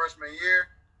wrestling his freshman year.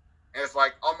 And it's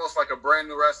like almost like a brand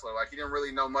new wrestler. Like he didn't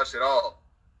really know much at all.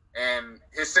 And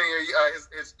his senior,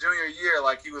 his junior year,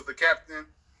 like he was the captain.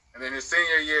 And then his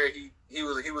senior year, he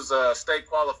was a state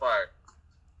qualifier.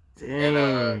 Dang.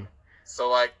 And so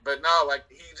like, but no, like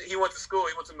he went to school.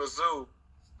 He went to Mizzou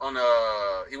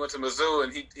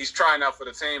and he's trying out for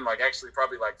the team. Like actually,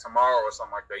 probably like tomorrow or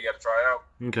something like that. He had to try out.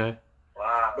 Okay.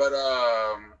 Wow. But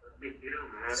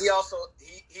he also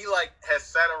he like has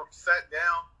sat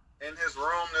down in his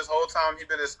room this whole time he's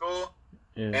been at school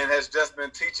and has just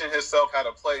been teaching himself how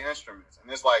to play instruments.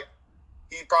 And it's like,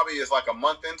 he probably is like a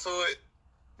month into it,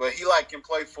 but he like can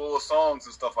play full songs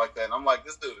and stuff like that. And I'm like,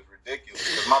 this dude is ridiculous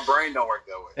because my brain don't work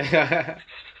that way.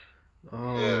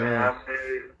 Man.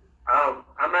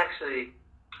 I'm actually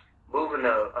moving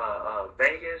to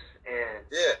Vegas, and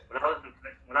when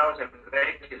I was in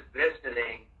Vegas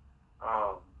visiting,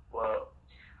 well,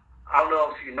 I don't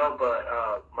know if you know, but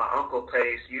my uncle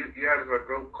plays. You heard of a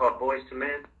group called Boys to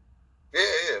Men?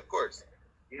 Yeah, of course.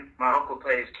 My uncle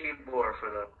plays keyboard for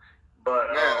them.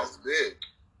 But that's big.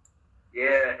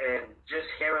 Yeah, and just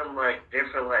hearing like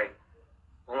different, like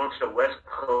going to the West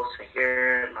Coast and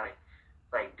hearing like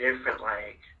different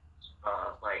like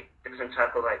different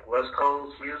type of like West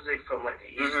Coast music from like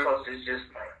the East Coast is just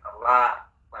like a lot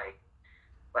like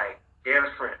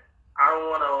different. I don't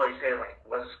want to always say like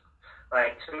West.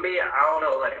 Like, to me, I don't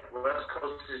know, like, West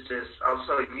Coast is just, I'm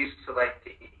so used to, like,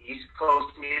 the East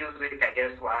Coast music, I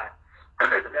guess why,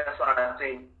 that's why I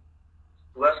think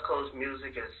West Coast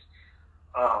music is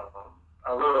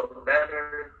a little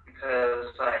better,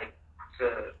 because, like,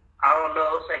 I don't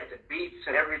know, it's like the beats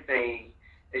and everything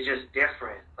is just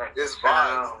different. Like, it's the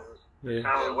sound of it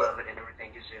and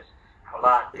everything is just a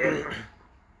lot different.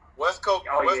 West Coast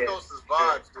is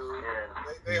vibes, dude.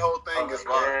 Yeah. They whole thing is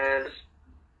vibes.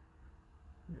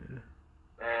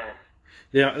 Man.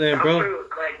 Yeah, bro.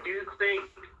 Like, do you think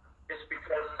it's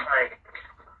because like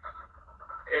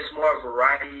it's more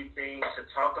variety things to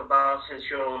talk about since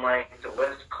you're on like the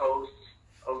West Coast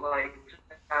of like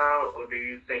town, or do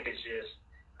you think it's just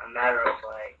a matter of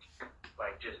like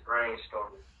just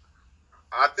brainstorming?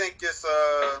 I think it's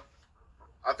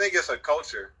a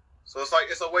culture. So it's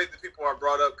like it's a way that people are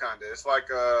brought up, kind of. It's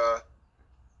like I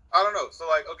don't know. So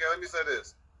like, okay, let me say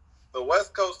this: the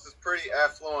West Coast is pretty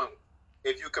affluent.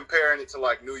 If you're comparing it to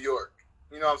like New York,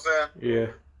 you know what I'm saying?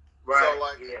 Yeah. Right. So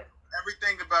like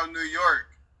everything about New York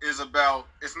is about.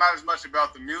 It's not as much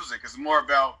about the music. It's more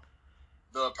about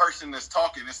the person that's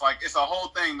talking. It's like it's a whole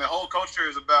thing. The whole culture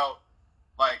is about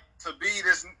like to be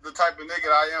the type of nigga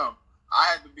I am. I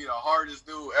had to be the hardest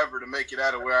dude ever to make it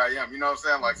out of where I am. You know what I'm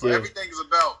saying? Like so everything is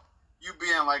about you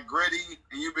being like gritty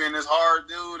and you being this hard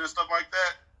dude and stuff like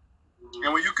that.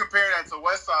 And when you compare that to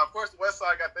West Side, of course the West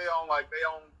Side got their own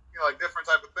you know, like different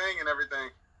type of thing and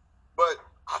everything. But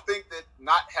I think that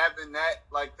not having that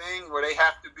like thing where they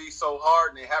have to be so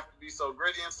hard and they have to be so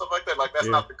gritty and stuff like that, like that's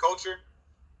not the culture.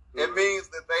 It means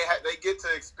that they get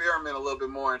to experiment a little bit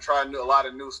more and try a lot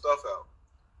of new stuff out.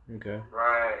 Okay.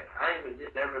 Right. I even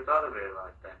never thought of it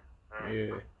like that. Right.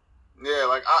 Yeah. Yeah,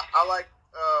 like I like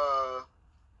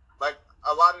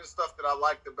a lot of the stuff that I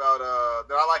like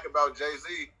about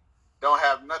Jay-Z don't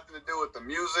have nothing to do with the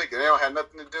music, and they don't have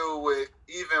nothing to do with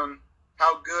even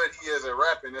how good he is at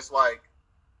rapping. It's like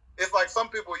some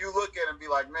people you look at and be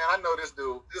like, man, I know this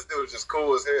dude is just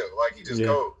cool as hell. Like he just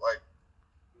cold. Like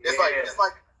it's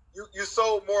like you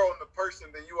sold more on the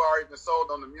person than you are even sold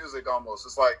on the music almost.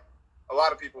 It's like a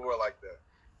lot of people who are like that.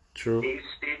 True. You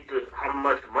see how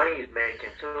much money he's making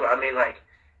too. I mean that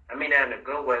in a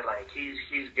good way. Like he's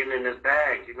getting in his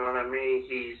bag. You know what I mean?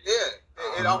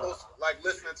 It almost like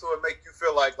listening to it make you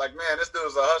feel like man, this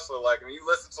dude's a hustler. Like when you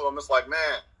listen to him, it's like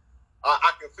man,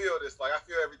 I can feel this. Like I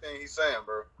feel everything he's saying,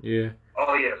 bro. Yeah.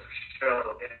 Oh yeah, for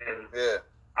sure. And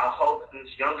I hope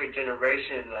this younger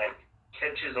generation like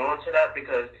catches on to that,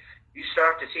 because you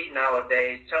start to see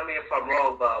nowadays. Tell me if I'm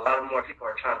wrong, but a lot more people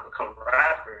are trying to become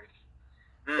rappers.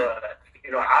 But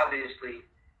obviously,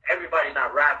 everybody's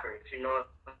not rappers. You know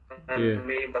what I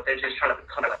mean? But they're just trying to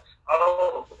become like,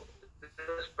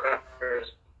 this rapper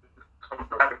is become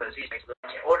a rapper because he makes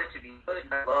in order to be good.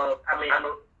 I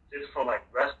know this from like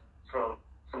from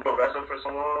wrestling for so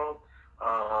long.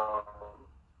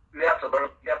 You have to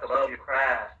love your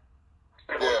craft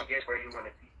in order to get where you want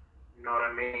to be. You know what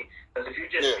I mean? Because if you're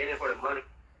just in it for the money,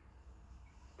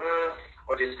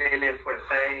 or just in it for the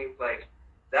fame, like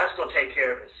that's gonna take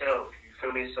care of itself. You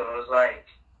feel me? So it's like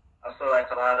I feel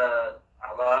like a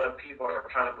lot of people are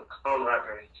trying to become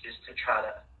rappers just to try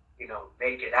to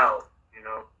make it out.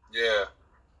 Yeah.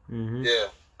 Mm-hmm. Yeah.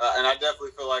 And I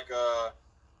definitely feel like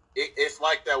it's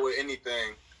like that with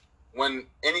anything.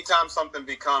 Anytime something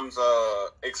becomes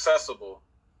accessible,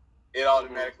 it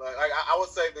automatically. Like I would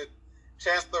say that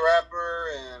Chance the Rapper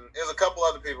and there's a couple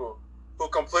other people who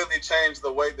completely changed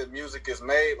the way that music is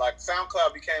made. Like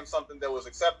SoundCloud became something that was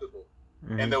acceptable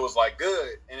and that was like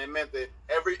good, and it meant that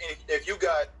if you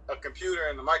got a computer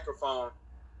and a microphone,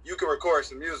 you can record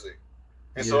some music.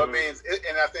 And so it means,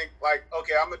 and I think like,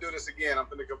 okay, I'm gonna do this again. I'm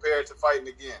gonna compare it to fighting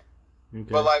again. Okay.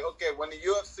 But like, okay, when the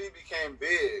UFC became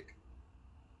big,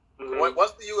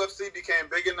 once the UFC became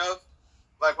big enough,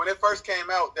 like when it first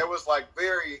came out, there was like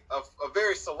a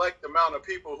very select amount of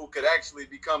people who could actually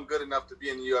become good enough to be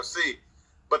in the UFC.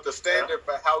 But the standard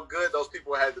for how good those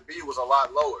people had to be was a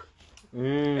lot lower.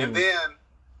 And then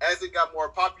as it got more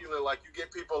popular, like you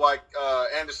get people like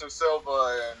Anderson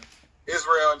Silva and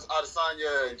Israel and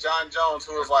Adesanya and John Jones,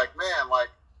 who was like, man, like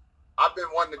I've been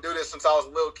wanting to do this since I was a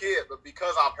little kid, but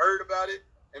because I've heard about it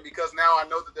and because now I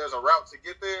know that there's a route to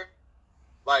get there,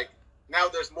 like now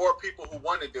there's more people who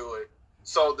want to do it.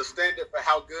 So the standard for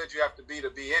how good you have to be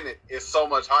in it is so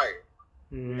much higher.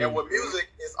 And with music,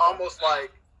 it's almost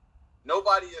like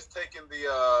nobody is taking the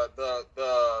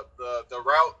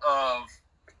route of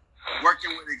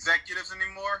working with executives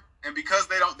anymore. And because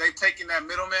they've taken that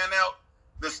middleman out,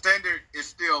 the standard is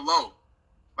still low.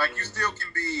 Like you still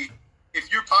can be,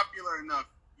 if you're popular enough,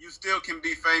 you still can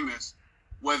be famous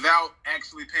without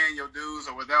actually paying your dues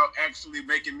or without actually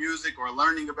making music or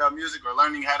learning about music or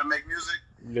learning how to make music.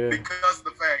 Yeah. Because of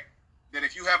the fact that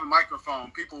if you have a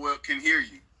microphone, people can hear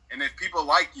you. And if people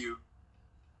like you,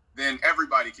 then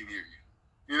everybody can hear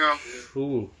you. You know?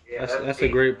 Ooh, that's a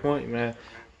great point, man.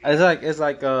 It's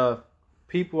like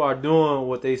people are doing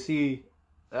what they see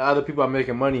other people are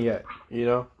making money at, you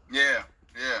know? Yeah.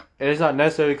 And it's not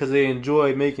necessarily because they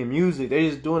enjoy making music. They're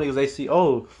just doing it because they see,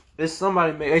 there's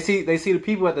somebody. They see the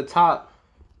people at the top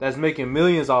that's making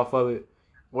millions off of it.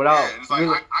 Without, it's like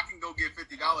I can go get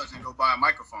 $50 and go buy a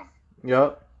microphone.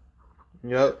 Yep.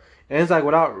 And it's like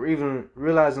without even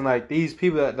realizing, like these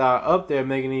people that are up there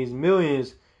making these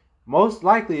millions, most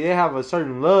likely they have a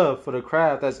certain love for the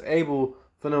craft that's able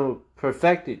for them to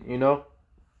perfect it. You know?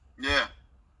 Yeah.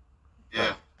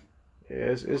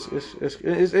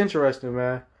 It's interesting,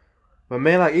 man. But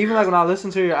man, like even like when I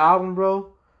listen to your album,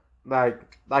 bro, like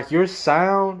your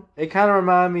sound, it kind of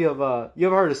remind me of you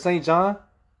ever heard of St. John?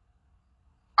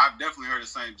 I've definitely heard of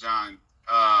St. John,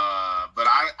 but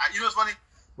I you know what's funny?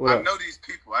 I know these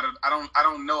people. I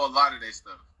don't know a lot of their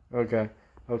stuff. Okay.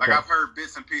 Like I've heard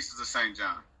bits and pieces of St.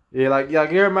 John. Yeah, like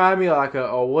you remind me of like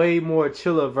a way more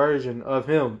chiller version of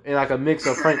him, and like a mix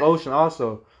of Frank Ocean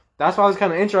also. That's why it's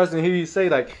kind of interesting to hear you say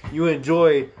like you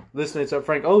enjoy listening to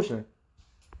Frank Ocean.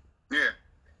 Yeah.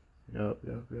 Yep.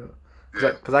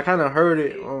 Because I kind of heard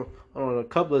it on a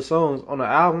couple of songs on the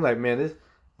album. Like, man,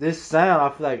 this sound, I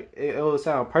feel like it would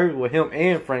sound perfect with him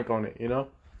and Frank on it, you know?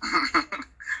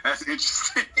 That's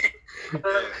interesting. 9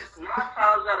 times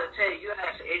out of 10, you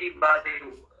ask anybody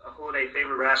who their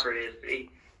favorite rapper is,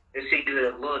 it's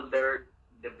either Lil Durk,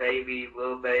 Lil Baby,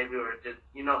 or just,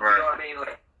 you know what I mean?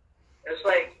 Like, it's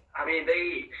like, I mean,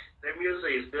 their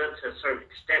music is good to a certain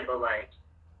extent, but like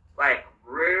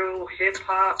real hip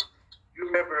hop. You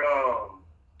remember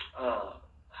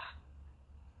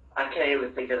I can't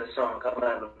even think of the song coming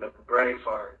out of the brain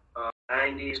fart.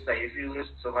 90s, like if you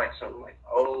listen to like some like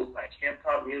old like hip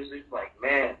hop music, like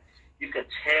man, you could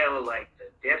tell like the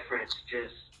difference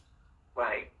just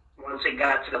like once it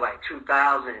got to the like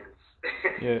 2000s.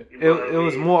 Yeah, it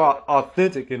was more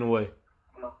authentic in a way.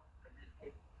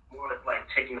 More like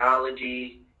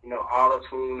technology,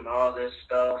 auto-tune and all this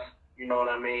stuff. You know what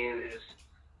I mean?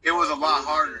 It was a lot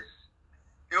harder.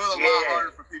 It was a lot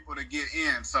harder for people to get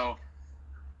in. So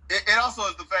it also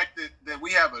is the fact that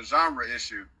we have a genre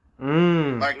issue.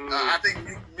 I think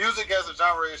music has a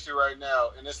genre issue right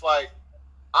now, and it's like,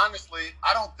 honestly,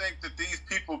 I don't think that these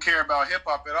people care about hip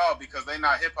hop at all because they're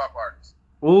not hip hop artists.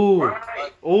 Ooh, I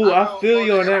feel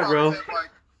you on that, bro. Like,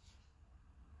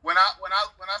 when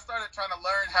I started trying to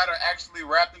learn how to actually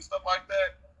rap and stuff like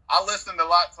that, I listened a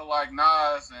lot to like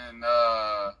Nas and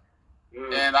I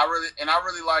really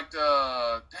liked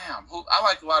I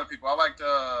liked a lot of people. I liked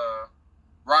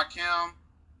Rakim.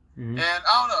 Mm-hmm. And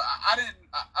I don't know.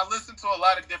 I listened to a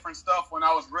lot of different stuff when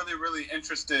I was really, really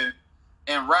interested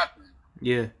in rapping.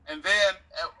 Yeah. And then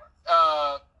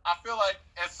I feel like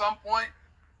at some point,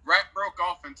 rap broke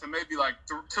off into maybe like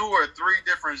 2 or 3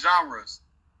 different genres.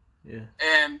 Yeah.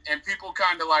 And people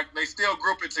kind of like, they still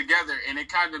group it together, and it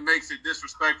kind of makes it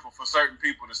disrespectful for certain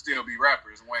people to still be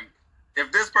rappers. When if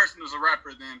this person is a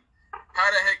rapper, then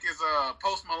how the heck is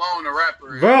Post Malone a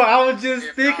rapper? Bro, I was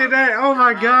just thinking that. Oh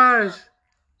my gosh.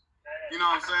 You know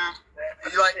what I'm saying?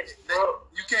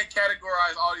 You can't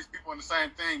categorize all these people in the same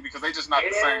thing because they just not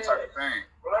the same type of thing.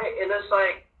 Right, and it's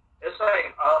like if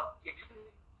you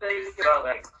think about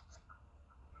like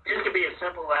it could be as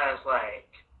simple as like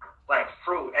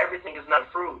fruit. Everything is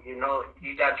not fruit, you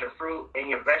got your fruit and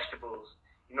your vegetables.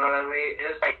 You know what I mean?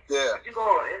 It's like if you go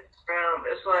on Instagram,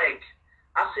 it's like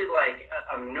I see like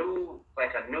a new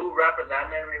rapper that I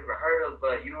never even heard of,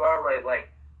 but you are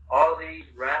like all these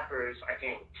rappers I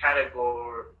can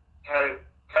categorize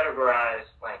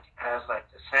like as like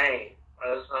the same.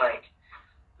 It's like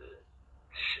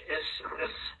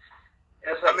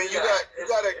it's like, I mean, you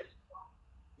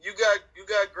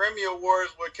got Grammy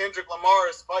Awards where Kendrick Lamar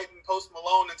is fighting Post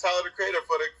Malone and Tyler the Creator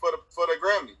for the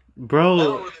Grammy. Bro, that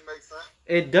don't really make sense.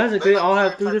 It doesn't. They all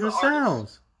have 3 different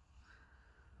sounds.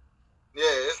 Yeah,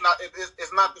 it's not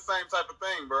the same type of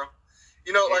thing, bro.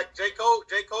 Like J. Cole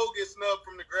gets snubbed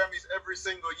from the Grammys every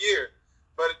single year.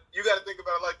 But you got to think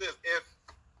about it like this: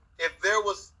 if there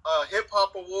was a hip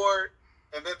hop award,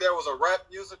 and then there was a rap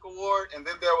music award, and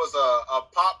then there was a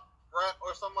pop rap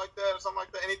or something like that,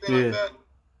 anything like that,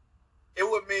 it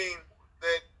would mean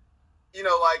that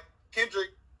like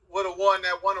Kendrick would have won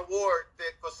that one award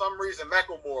that for some reason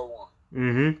Macklemore won.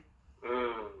 Mm-hmm.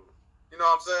 You know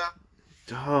what I'm saying?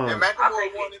 And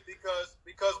Macklemore won it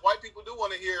because white people do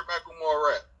want to hear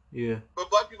Macklemore rap. Yeah. But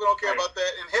black people don't care about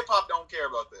that, and hip hop don't care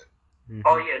about that. Mm-hmm.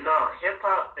 Oh yeah, no, hip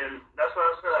hop, and that's what I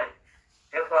was like.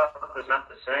 Hip hop is not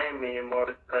the same anymore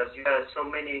because you have so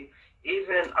many.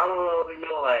 Even I don't know if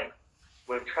like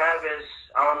with Travis.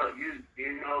 I don't know. Do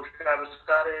you know who Travis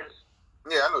Scott is?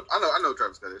 Yeah, I know who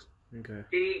Travis Scott is. Okay.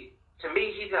 To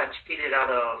me, he got cheated out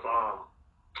of.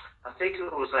 I think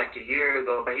it was like a year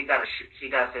ago, but he got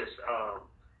this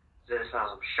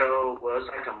show. Well, it's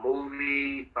like a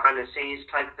movie behind the scenes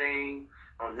type thing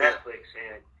on Netflix,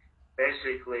 and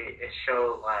basically it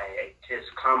showed like his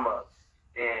come up,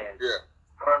 and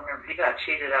I remember he got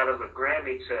cheated out of a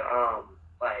Grammy to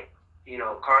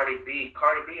Cardi B.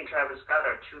 Cardi B and Travis Scott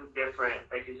are 2 different,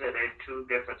 like you said, they're 2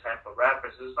 different type of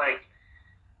rappers. It's like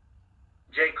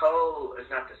J. Cole is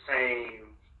not the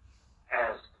same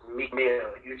as Meek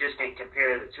Mill. You just can't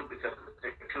compare the 2 because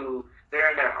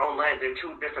they're in their own lane. They're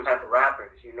 2 different type of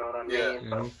rappers. You know what I mean? Yeah.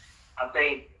 So I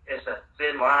think it's a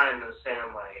thin line of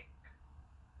saying like,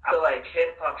 I feel like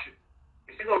hip hop should,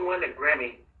 if you're gonna win a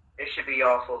Grammy, it should be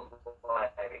off of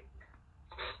like,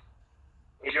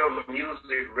 is your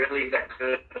music really that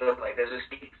good? Like, does it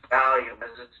speak value?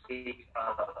 Does it speak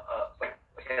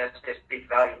speak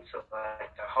value to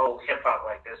like the whole hip hop?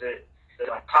 Like, does it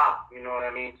like pop? You know what I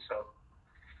mean? So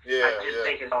I just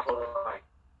think it's awful like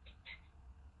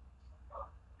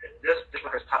this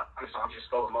record's top. I'm just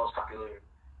go with the most popular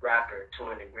rapper to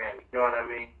win a Grammy. You know what I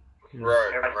mean?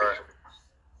 Right.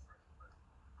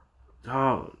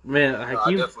 Oh man, like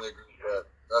I definitely agree with that.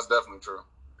 That's definitely true.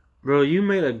 Bro, you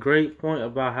made a great point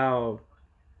about how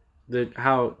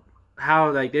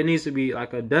like there needs to be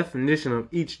like a definition of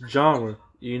each genre.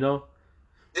 Yeah,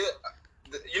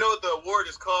 know what the award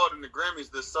is called in the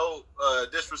Grammys that's so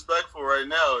disrespectful right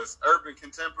now? It's Urban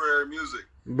Contemporary Music.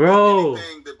 Bro.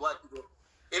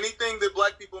 Anything that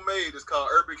black people made is called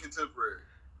Urban Contemporary.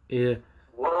 Yeah.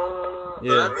 What?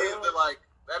 Yeah. So that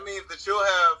means that you'll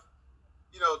have,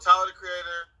 Tyler the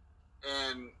Creator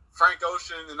and Frank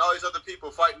Ocean and all these other people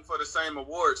fighting for the same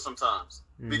awards sometimes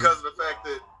because of the fact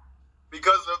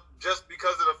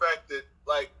that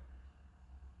like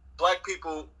black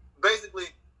people basically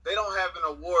they don't have an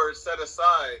award set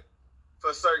aside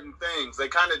for certain things. They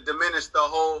kind of diminish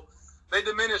they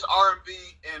diminish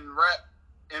R&B and rap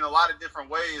in a lot of different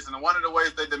ways, and one of the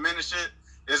ways they diminish it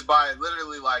is by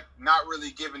literally like not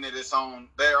really giving it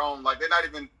their own like they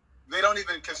don't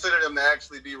even consider them to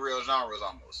actually be real genres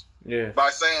almost. Yeah. By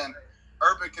saying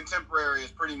urban contemporary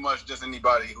is pretty much just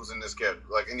anybody who's in this category,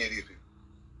 like any of these people.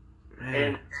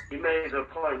 And you made a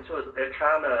point too. They're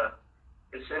trying to.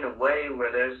 It's in a way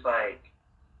where there's like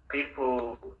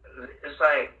people. It's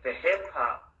like the hip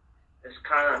hop is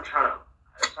kind of trying to.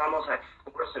 It's almost like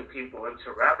forcing people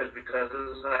into rappers because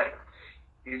it's like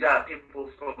you got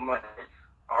people from like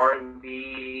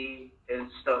R&B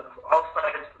and stuff, all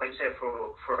fighting like you said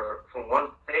for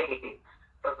one thing,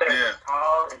 but they're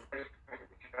all in different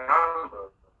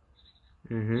genres.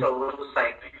 Mm-hmm. So it was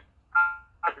like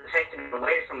taking it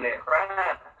away from their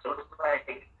craft. So it's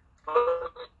like,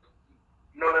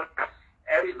 you know what I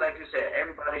mean? Like you said,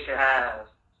 everybody should have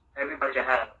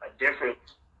a different.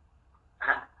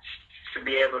 Should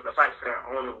be able to fight for their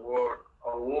own award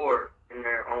in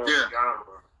their own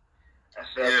genre.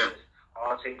 Instead of just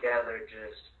all together,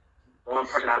 just one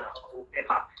person out of the whole hip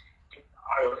hop.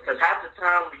 Because half the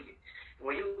time,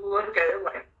 when you look at it,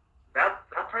 like that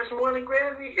person won a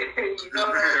Grammy, you know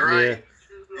what I mean? Right?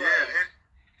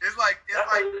 It's like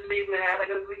didn't even have like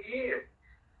a good year.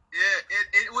 Yeah,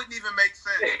 it wouldn't even make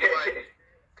sense. Like,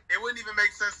 it wouldn't even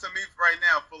make sense to me right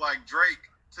now for like Drake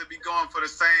to be going for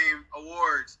the same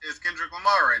awards as Kendrick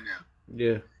Lamar right now.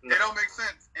 Yeah. It don't make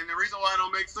sense. And the reason why it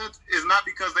don't make sense is not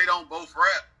because they don't both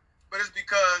rap, but it's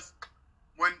because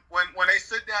when they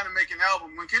sit down and make an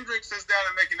album, when Kendrick sits down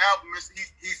and make an album,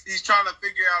 he's trying to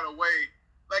figure out a way.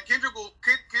 Like Kendrick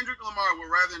Lamar would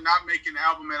rather not make an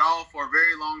album at all for a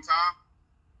very long time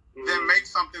than make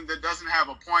something that doesn't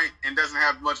have a point and doesn't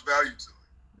have much value to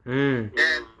it.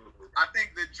 And I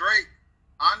think that Drake,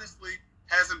 honestly,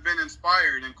 hasn't been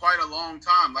inspired in quite a long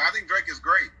time. Like, I think Drake is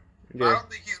great. But I don't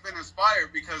think he's been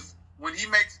inspired because when he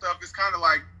makes stuff, it's kind of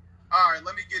like, all right,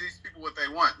 let me give these people what they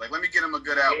want. Like, let me get them a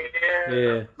good album.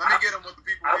 Yeah. Let me get them what the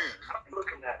people get. I'm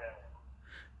looking at it.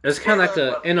 It's kind of like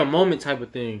the in a moment type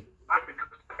of thing.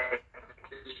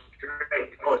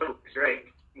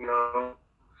 Drake, you know.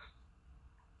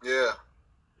 Yeah.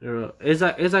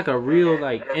 It's like a real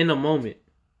like in a moment.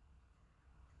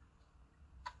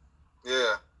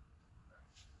 Yeah.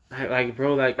 Like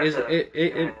bro, like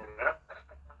it.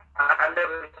 I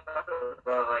never thought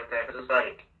about it like that. Cause it's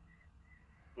like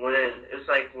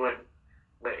when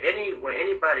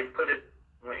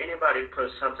anybody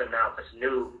puts something out that's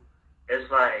new,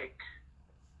 it's like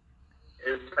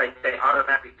they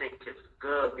automatically think it's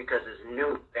good because it's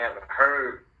new. They haven't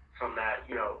heard from that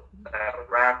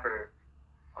rapper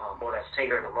or that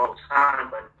singer in a long time.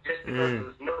 But just because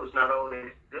it's new, it's not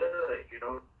always good, you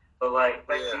know. But like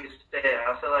you said,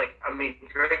 I feel like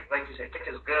Drake, like you said, Drake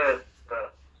is good,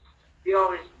 but he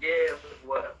always gives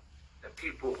what the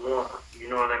people want. You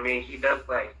know what I mean? He does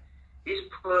he's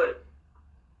put.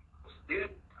 Do you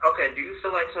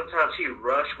feel like sometimes he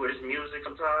rushed with his music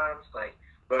sometimes? Like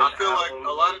I feel like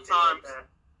a lot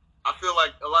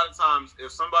of times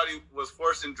if somebody was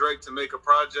forcing Drake to make a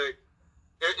project,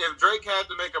 if Drake had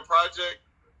to make a project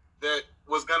that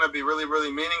was gonna be really,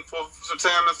 really meaningful for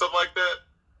Sam and stuff like that.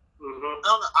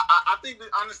 I think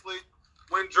that honestly,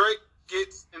 when Drake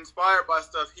gets inspired by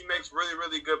stuff, he makes really,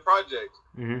 really good projects.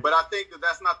 But I think that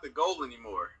that's not the goal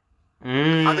anymore.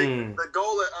 I think the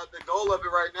goal of it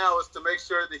right now is to make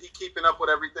sure that he's keeping up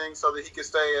with everything so that he can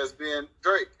stay as being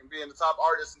Drake and being the top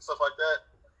artist and stuff like that,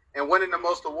 and winning the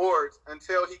most awards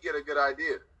until he get a good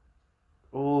idea.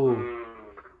 Ooh,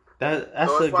 that's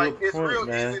so a good point, it's real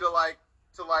easy to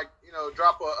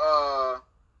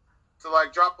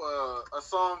drop a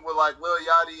song with like Lil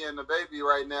Yachty and the Baby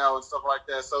right now and stuff like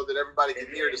that, so that everybody can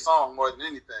hear the song more than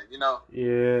anything, you know?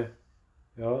 Yeah.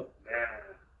 Yup.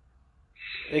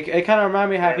 It kind of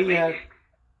reminds me how he had.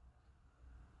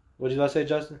 What did you say,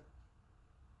 Justin?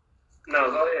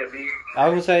 No, go ahead, B. I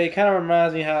was gonna say it kind of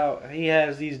reminds me how he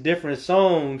has these different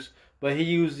songs, but he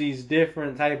used these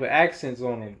different type of accents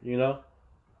on them. You know?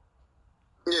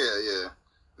 Yeah.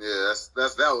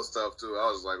 That was tough too.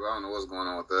 I was like, I don't know what's going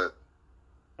on with that.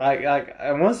 Like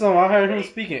one song I heard him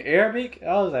speaking Arabic.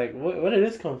 I was like, where did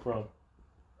this come from?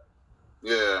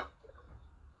 Yeah.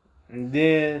 And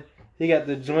then he got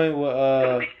the joint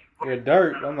with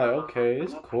Dirt. I'm like, okay,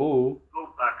 it's cool.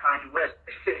 Kanye West.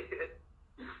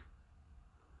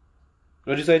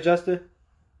 What'd you say, Justin?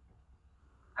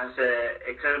 I said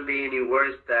it couldn't be any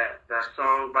worse. That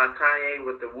song by Kanye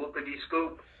with the whoopity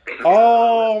scoop.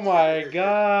 Oh my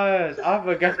gosh, I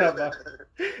forgot about.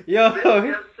 Yo,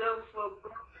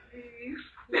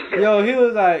 he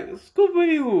was like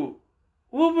scoopity whoop,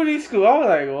 whoopity scoop. I was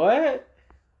like, what?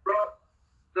 Bro,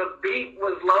 the beat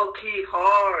was low key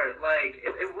hard. Like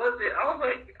it wasn't. I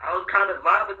was kind of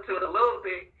vibing to it a little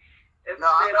bit. No,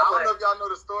 I don't know if y'all know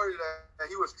the story that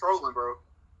he was trolling, bro.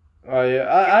 Oh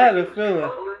yeah, I had a feeling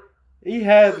he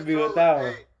had to be with that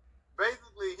one. Hey,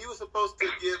 basically, he was supposed to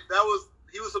give that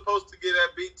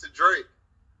beat to Drake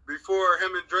before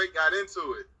him and Drake got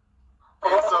into it.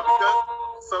 And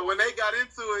so when they got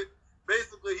into it,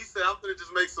 basically he said, I'm gonna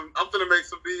make some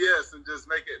BS and just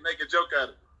make a joke out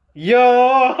of it.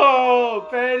 Yo,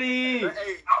 Petty.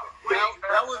 Hey,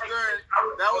 that was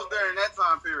during that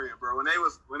time period, bro. When they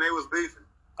was beefing.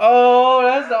 Oh,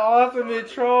 that's the ultimate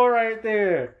troll right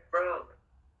there, bro.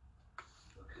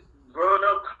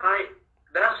 No, Kanye.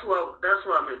 That's what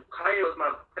I mean. Kanye was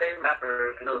my favorite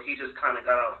rapper. You know, he just kind of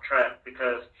got off track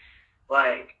because,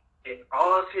 like,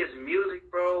 all of his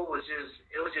music, bro, was just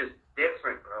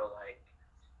different, bro. Like,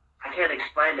 I can't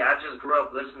explain it. I just grew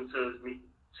up listening to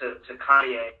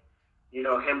Kanye. You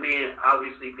know, him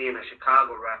obviously being a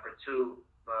Chicago rapper too,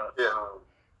 but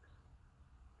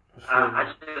I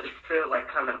just feel like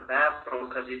kind of bad for him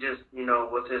because he just, you know,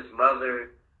 with his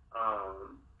mother,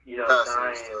 you know,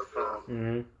 dying from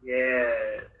and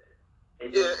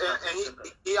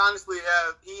he honestly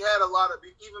had a lot of,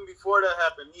 even before that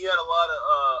happened, he had a lot of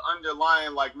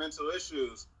underlying like mental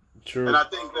issues. True. And I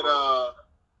think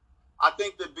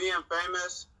that being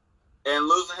famous and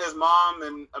losing his mom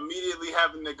and immediately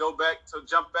having to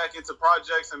jump back into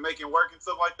projects and making work and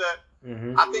stuff like that,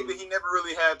 I think that he never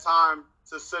really had time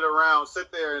to sit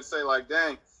there and say like,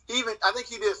 dang. I think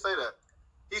he did say that.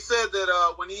 He said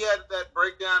that when he had that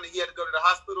breakdown and he had to go to the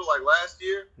hospital like last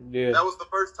year, that was the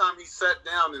first time he sat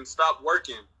down and stopped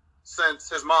working since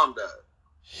his mom died.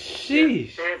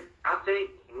 Sheesh. And I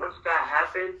think once that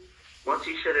happened, what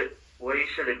he should have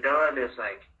done is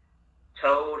like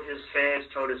told his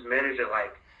manager,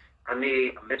 like, I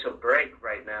need a mental break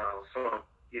right now from,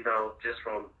 you know, just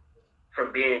from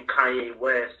being Kanye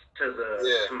West to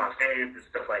my fans and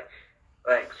stuff. Like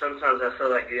sometimes I feel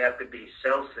like you have to be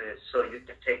selfish so you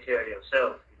can take care of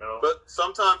yourself, you know. But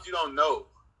sometimes you don't know.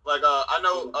 Like I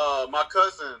know my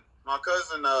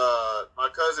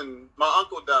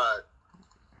uncle died,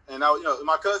 and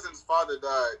my cousin's father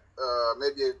died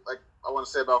maybe like I want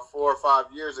to say about 4 or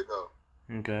 5 years ago.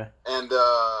 Okay. And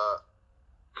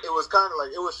it was kind of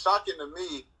like, it was shocking to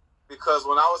me because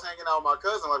when I was hanging out with my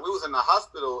cousin, like we was in the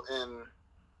hospital and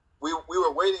we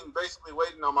were basically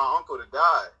waiting on my uncle to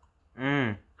die.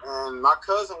 And my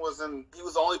cousin he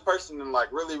was the only person in like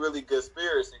really, really good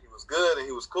spirits, and he was good and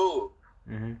he was cool.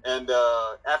 And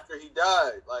after he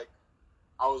died, like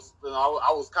I was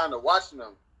kind of watching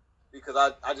him because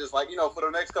I just like, you know, for the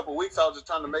next couple of weeks, I was just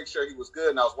trying to make sure he was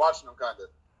good, and I was watching him kind of.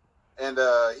 And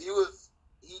it was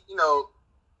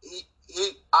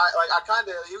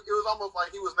almost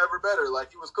like he was never better. Like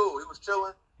he was cool, he was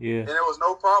chilling, and there was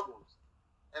no problems.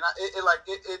 And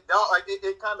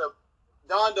it kind of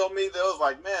dawned on me that it was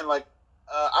like, man, like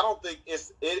I don't think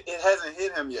it hasn't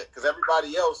hit him yet because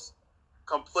everybody else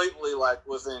completely like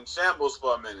was in shambles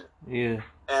for a minute. Yeah.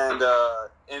 And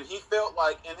he felt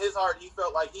like in his heart he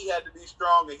felt like he had to be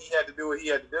strong and he had to do what he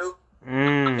had to do.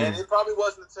 And it probably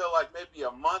wasn't until like maybe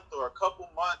a month or a couple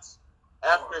months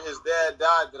after his dad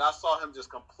died that I saw him just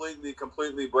completely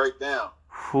break down.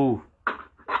 Whew.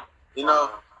 You know,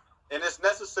 and it's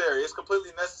necessary. It's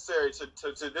completely necessary to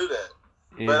do that.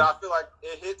 Yeah. But I feel like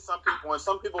it hits some people, and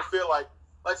some people feel like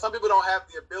some people don't have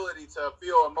the ability to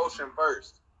feel emotion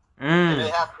first. And they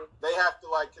have to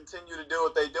like continue to do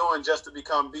what they're doing just to be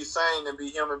sane and be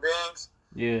human beings.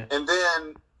 Yeah. And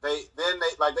then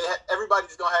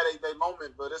everybody's gonna have their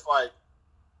moment, but it's like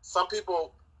some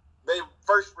people, their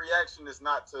first reaction is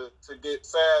not to get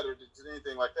sad or to do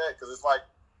anything like that, because it's like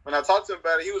when I talked to him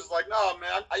about it, he was like, "No,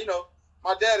 man,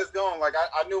 my dad is gone. Like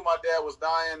I knew my dad was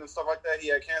dying and stuff like that. He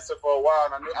had cancer for a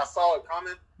while, and I saw it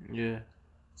coming. Yeah.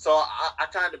 So I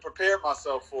kind of prepared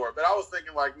myself for it. But I was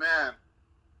thinking like, man,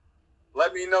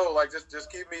 let me know. Like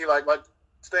just keep me like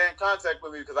stay in contact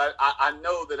with me, because I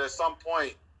know that at some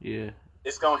point,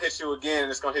 it's gonna hit you again,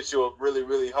 and it's gonna hit you really,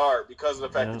 really hard because of the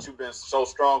fact that you've been so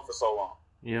strong for so long."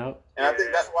 Yep. And I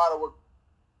think that's why the work.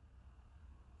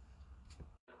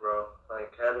 Bro,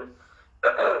 like having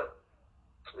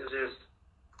it's just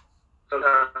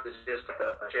sometimes it's just like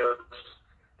a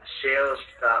shell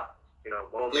shock,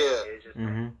 moment. Yeah. It's just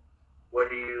what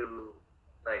do you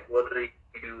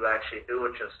actually do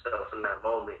with yourself in that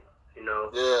moment?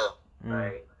 Yeah.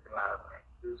 Like, do I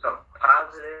do something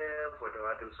positive or do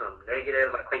I do something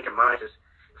negative? I think your mind just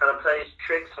kind of plays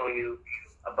tricks on you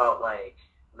about like,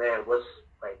 man, what's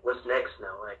next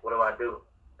now? Like, what do I do?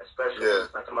 Especially when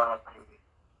it's like somebody,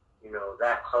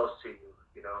 that close to you,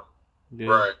 Yeah.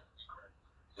 Right.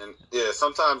 And yeah,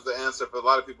 sometimes the answer for a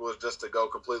lot of people is just to go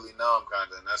completely numb,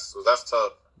 kind of, and that's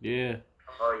tough. Yeah.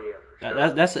 Oh yeah.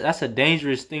 Sure. That's a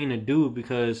dangerous thing to do,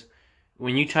 because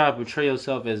when you try to portray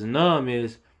yourself as numb,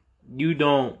 is you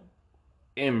don't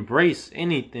embrace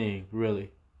anything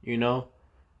really, and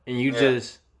you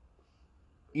just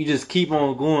keep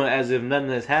on going as if nothing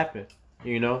has happened,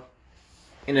 and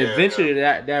eventually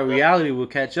that reality will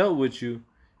catch up with you,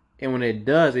 and when it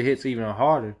does, it hits even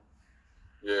harder.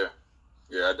 Yeah,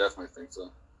 I definitely think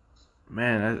so.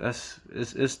 Man,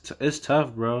 it's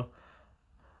tough, bro.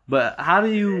 But how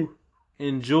do you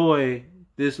enjoy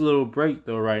this little break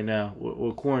though right now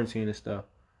with quarantine and stuff?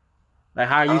 Like,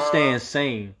 how are you staying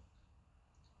sane?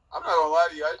 I'm not gonna lie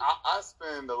to you. I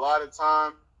spend a lot of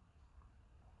time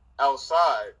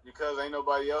outside because ain't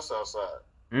nobody else outside.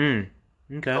 Okay.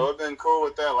 So it's been cool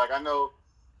with that. Like, I know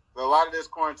a lot of this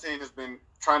quarantine has been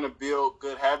trying to build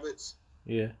good habits.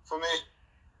 Yeah. For me.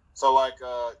 So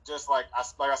just like I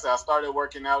said, I started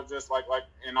working out just like,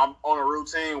 and I'm on a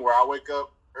routine where I wake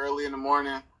up early in the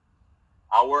morning.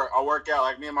 I work out.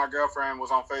 Like, me and my girlfriend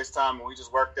was on FaceTime and we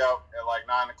just worked out at like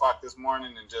 9:00 this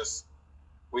morning and just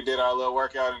we did our little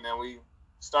workout and then we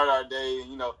start our day.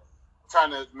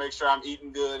 Trying to make sure I'm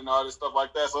eating good and all this stuff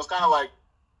like that. So it's kind of like,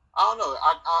 I don't know.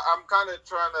 I'm kind of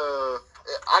trying to.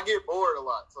 I get bored a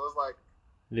lot, so it's like,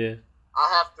 yeah, I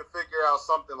have to figure out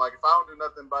something. Like, if I don't do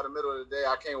nothing by the middle of the day,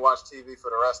 I can't watch TV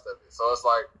for the rest of it. So it's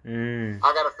like,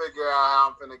 I got to figure out how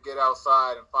I'm gonna get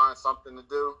outside and find something to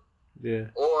do.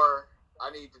 Yeah. Or I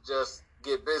need to just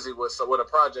get busy with a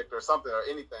project or something or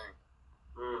anything.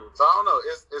 So I don't know.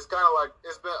 It's kind of like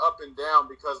it's been up and down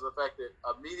because of the fact that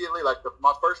immediately, like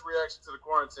my first reaction to the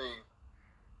quarantine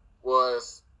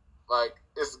was like,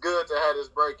 it's good to have this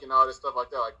break and all this stuff like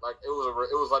that. Like it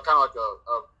was like kind of like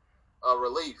a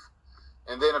relief,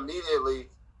 and then immediately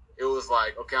it was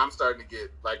like, okay, I'm starting to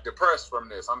get like depressed from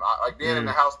this. I'm like being in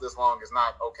the house this long is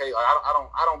not okay. Like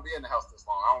I don't be in the house this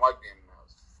long. I don't like being in the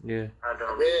house. Yeah. I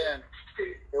don't. Then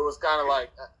it was kind of like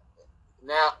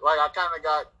now, like I kind of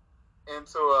got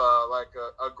into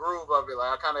a groove of it.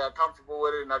 Like I kind of got comfortable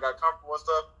with it, and I got comfortable with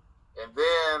stuff. And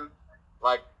then,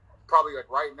 like probably like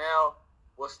right now,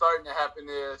 what's starting to happen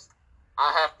is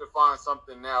I have to find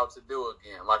something now to do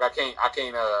again. Like I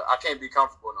can't be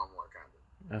comfortable no more, kind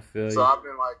of. I feel you. So I've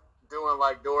been like doing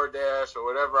like DoorDash or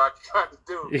whatever I can to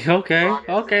do.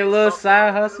 Okay, little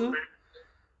side hustle.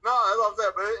 No, that's what I'm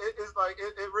saying. But it's like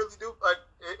it really do like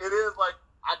it is like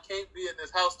I can't be in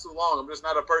this house too long. I'm just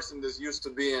not a person that's used to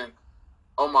being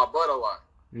on my butt a lot.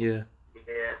 Yeah.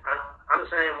 Yeah, I'm the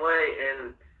same way,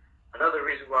 and another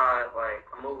reason why like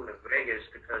I'm moving to Vegas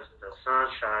because of the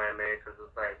sunshine, man. Because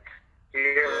it's like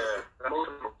here, I'm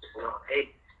moving to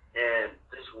 8, and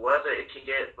this weather it can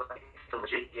get like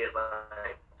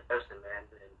depressing, man.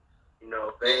 And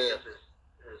Vegas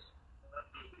is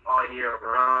all year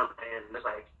round, and it's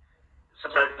like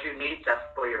sometimes you need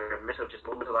that for your mental, just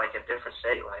moving to like a different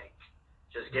state, like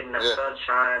just getting the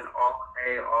sunshine all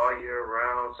day, all year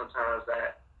round. Sometimes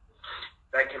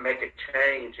that can make a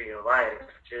change in your life.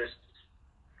 Just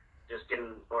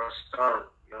getting more sun,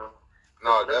 No,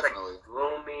 it's definitely. like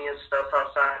gloomy and stuff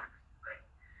outside. Like,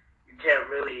 you can't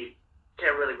really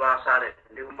go outside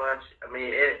and do much. I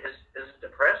mean, it's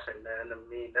depressing, man. I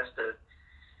mean, that's the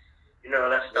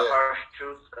harsh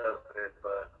truth of it.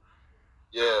 But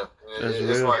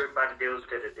it's like everybody deals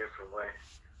with it a different way.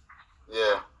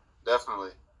 Yeah,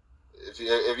 definitely.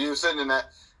 If you sitting in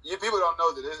that, people don't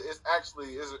know that it's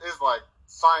actually like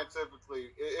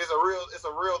scientifically it's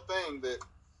a real thing that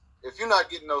if you're not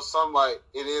getting no sunlight,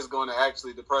 it is going to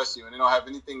actually depress you, and it don't have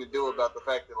anything to do about the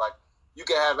fact that like you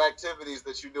can have activities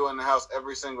that you do in the house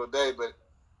every single day, but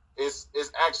it's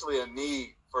actually a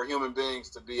need for human beings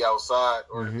to be outside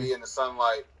or to be in the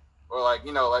sunlight, or like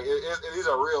these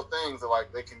are real things that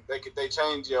like they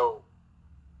change your.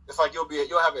 It's like you'll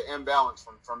have an imbalance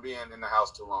from being in the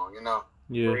house too long,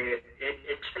 Yeah.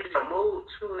 It changes your mood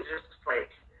too. It's just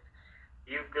like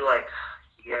you be like,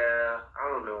 yeah, I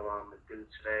don't know what I'm gonna do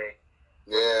today.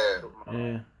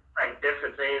 Yeah. Like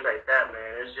different things like that,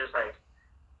 man. It's just like,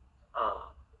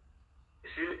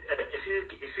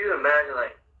 if you imagine,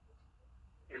 like,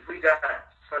 if we got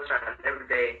sunshine every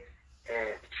day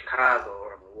in Chicago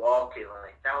or Milwaukee,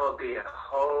 like, that would be a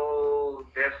whole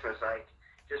difference. Like,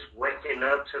 just waking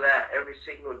up to that every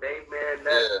single day, man,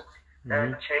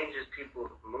 that changes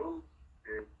people's mood.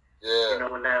 And, you know,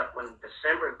 when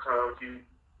December comes,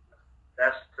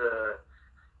 that's the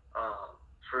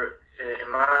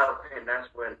in my opinion, that's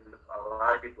when a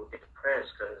lot of people get depressed,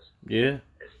 because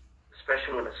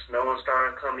especially when the snow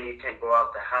starts coming, you can't go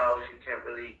out the house, you can't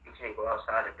go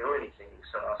outside and do anything.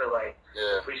 So I feel like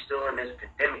if we're still in this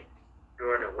pandemic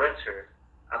during the winter,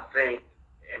 I think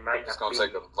it might it's not gonna be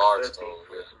take a large toll.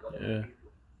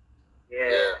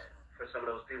 For some of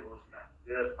those people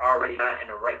who's already not in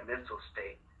the right mental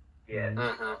state yet,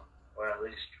 or at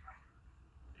least.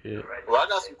 Yeah. Well, I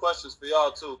got some questions for y'all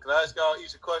too. Can I ask y'all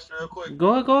each a question real quick?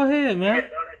 Go ahead, man.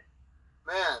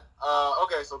 Man,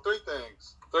 okay, so three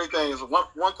things.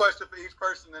 One question for each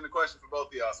person, then a question for both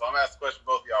of y'all. So I'm gonna ask the question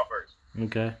for both of y'all first.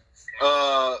 Okay.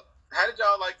 How did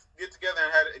y'all like get together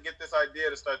and how to get this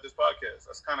idea to start this podcast?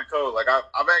 That's kind of cool. Like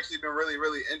I've actually been really,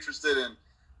 really interested in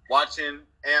watching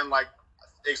and like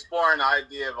exploring the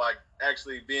idea of like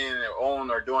actually being their own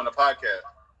or doing a podcast.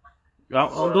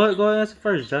 Go ahead answer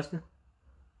first, Justin.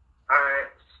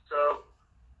 Alright, so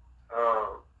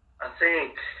I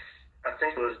think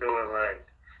it was doing like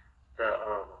the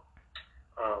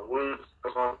we was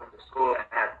going to school.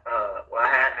 I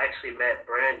had actually met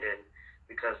Brandon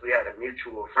because we had a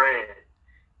mutual friend.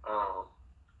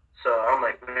 So I'm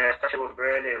like, man, I started with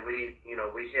Brandon. We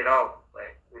hit off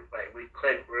we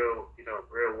clicked real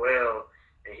well,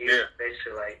 and he was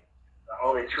basically like the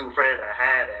only true friend I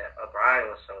had at Upper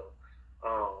Iowa.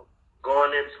 So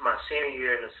going into my senior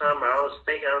year in the summer, I was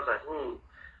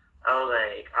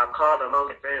like, I called him. I was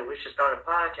like, man, we should start a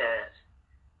podcast.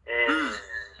 And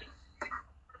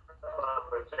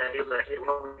he was like, hey, why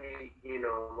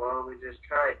don't we just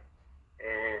try it?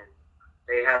 And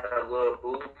they had a little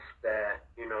booth that,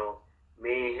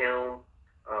 me and him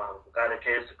got a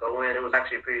chance to go in. It was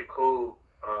actually pretty cool.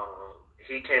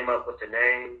 He came up with the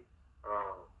name.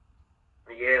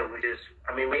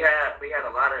 We had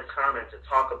a lot of time to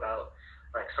talk about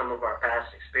like some of our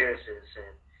past experiences,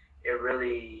 and it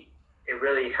really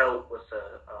helped with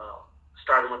the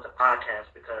starting with the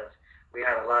podcast, because we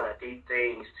had a lot of deep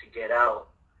things to get out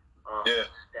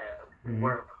that we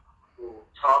weren't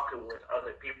talking with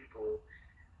other people,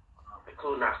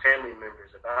 including our family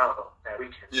members, about, that we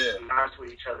can be honest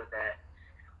with each other, that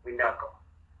we not going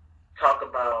to talk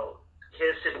about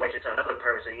his situation to another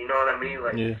person, you know what I mean?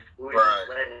 Like, we were just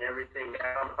letting everything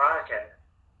out on the podcast.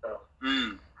 So,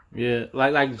 yeah,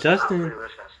 like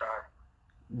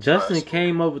Justin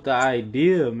came up with the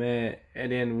idea, man,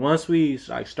 and then once we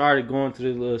like started going to the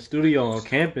little studio on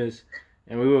campus,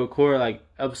 and we would record like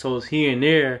episodes here and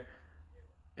there.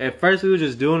 At first, we were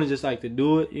just doing it just like to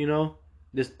do it,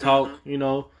 just talk,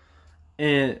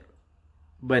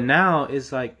 but now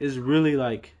it's like it's really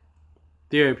like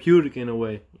therapeutic in a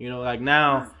way, like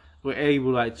now we're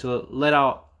able like to let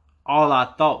out all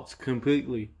our thoughts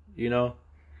completely,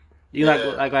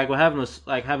 like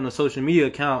having a social media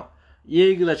account. Yeah,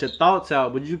 you can let your thoughts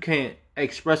out, but you can't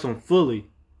express them fully,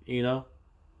 Yeah.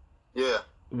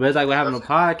 But it's like with having a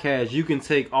podcast, you can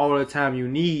take all the time you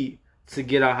need to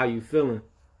get out how you feeling,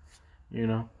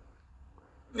 Yeah,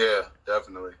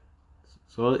 definitely.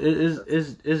 So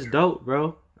it's dope,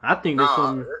 bro. I think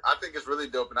I think it's really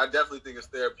dope, and I definitely think it's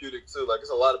therapeutic too. Like, it's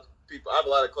a lot of people. I have a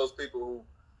lot of close people who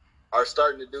are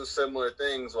starting to do similar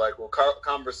things, like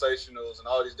conversationals and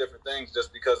all these different things,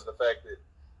 just because of the fact that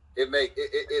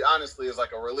it honestly is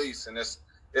like a release, and it's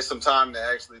some time to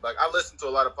actually, like, I listen to a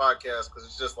lot of podcasts because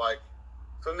it's just like,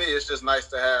 for me, it's just nice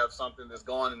to have something that's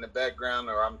going in the background,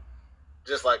 or I'm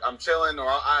just like, I'm chilling, or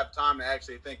I have time to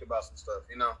actually think about some stuff,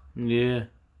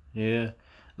 Yeah.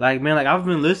 Like, man, like I've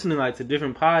been listening like to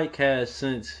different podcasts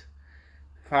since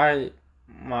probably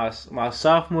my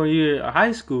sophomore year of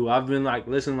high school. I've been like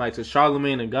listening like to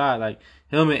Charlemagne the God, like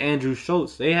him and Andrew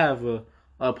Schultz. They have a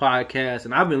podcast,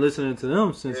 and I've been listening to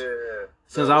them since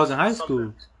I was in high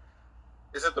school.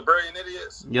 Is it the Brilliant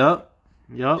Idiots? Yup.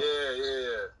 Yeah.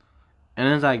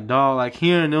 And it's like, dog, like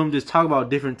hearing them just talk about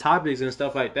different topics and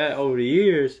stuff like that over the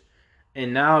years,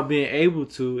 and now being able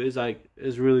to,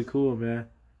 it's really cool, man.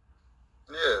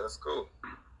 Yeah, that's cool.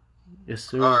 Yes,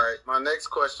 sir. All right, my next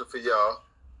question for y'all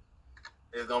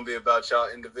is gonna be about y'all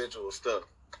individual stuff.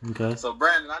 Okay. So,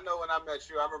 Brandon, I know when I met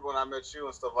you, I remember when I met you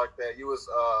and stuff like that. You were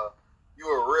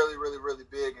really, really, really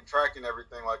big in track and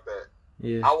everything like that.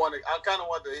 Yeah. I kind of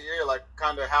want to hear like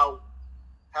kind of how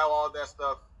all that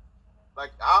stuff.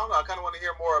 Like, I don't know. I kind of want to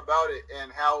hear more about it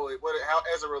and how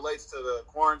as it relates to the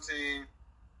quarantine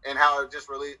and how it just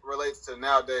relates to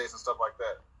nowadays and stuff like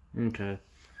that. Okay.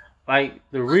 Like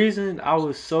the reason I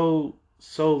was so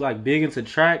like big into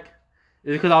track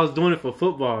is because I was doing it for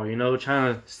football, you know,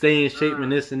 trying to stay in shape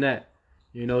and this and that.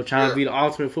 You know, trying to be the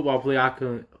ultimate football player I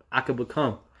could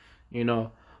become, you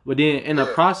know. But then in the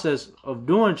process of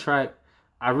doing track,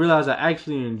 I realized I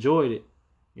actually enjoyed it,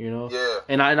 you know. Yeah.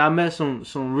 And I met some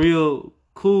real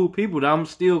cool people that I'm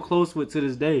still close with to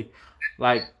this day,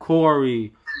 like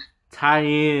Corey,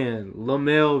 Tyann,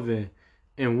 LaMelvin,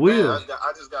 and Will. Yeah,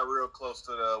 I just got real close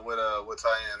to with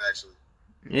Tyann actually.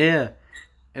 Yeah,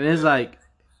 and it's like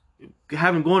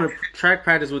having going to track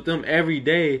practice with them every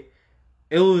day.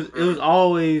 It was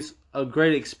always a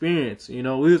great experience. You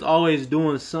know, we was always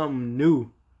doing something new.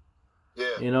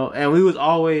 Yeah. You know, and we was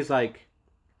always like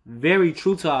very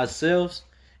true to ourselves,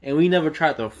 and we never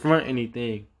tried to front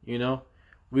anything. You know,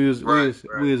 we was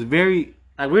very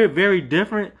like we're very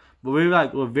different, but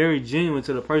we're very genuine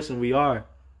to the person we are.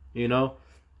 You know,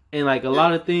 and like a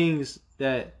lot of things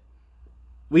that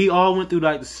we all went through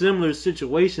like similar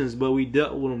situations, but we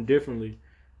dealt with them differently.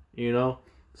 You know,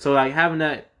 so like having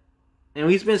that. And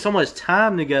we spend so much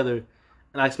time together, and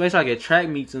like especially like at track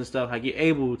meets and stuff. Like you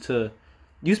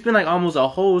spend like almost a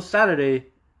whole Saturday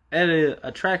at a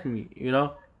track meet, you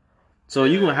know. So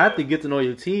you gonna have to get to know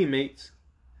your teammates,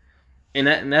 and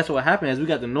that's what happened as we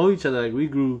got to know each other. Like we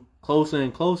grew closer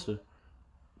and closer,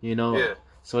 you know. Yeah.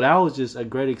 So that was just a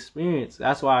great experience.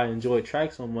 That's why I enjoy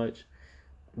track so much.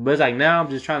 But it's like now I'm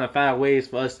just trying to find ways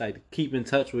for us like to keep in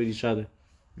touch with each other,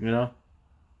 you know.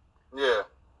 Yeah.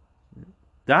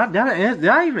 Did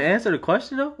I even answer the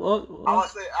question though? I was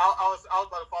about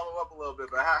to follow up a little bit,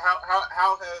 but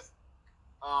how has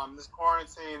this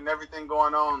quarantine and everything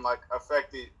going on like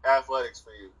affected athletics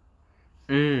for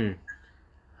you?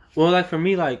 Well, like for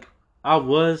me, like I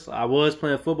was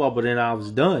playing football, but then I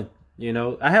was done. You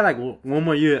know, I had like one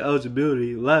more year of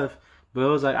eligibility left, but it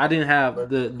was like I didn't have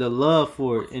the love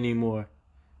for it anymore.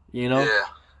 You know,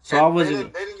 so and I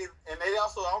wasn't. They didn't even, and they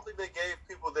also, I don't think they gave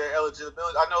people their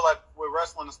eligibility. I know, like with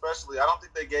wrestling especially, I don't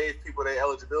think they gave people their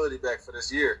eligibility back for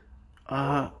this year.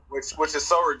 Which is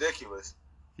so ridiculous.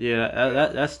 Yeah,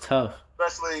 that's tough.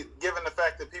 Especially given the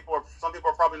fact that some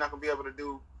people are probably not going to be able to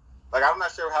do. Like, I'm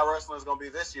not sure how wrestling is going to be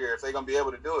this year, if they're going to be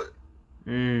able to do it.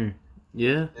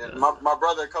 Yeah. My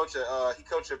brother he coaches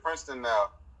at Princeton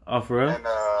now. Oh, for real? And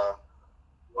wow,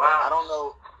 I don't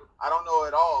know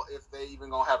at all if they even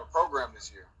going to have a program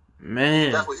this year.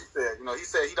 Man, that's what he said. You know, he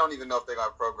said he don't even know if they got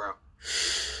a program.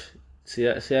 See,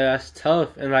 that's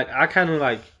tough. And like, I kind of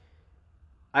like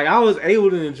I was able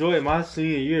to enjoy my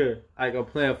senior year, like of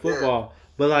playing football.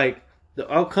 But like the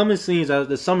upcoming seniors,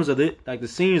 the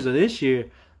seniors of this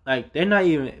year, like they're not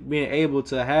even being able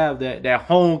to have that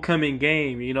homecoming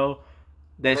game. You know,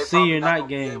 that senior night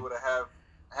game.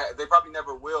 They probably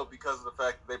never will because of the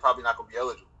fact that they probably not gonna be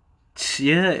eligible.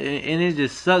 Yeah, and it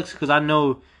just sucks because I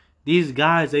know. These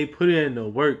guys, they put in the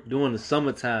work during the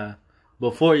summertime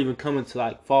before even coming to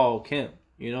like fall camp,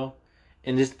 you know?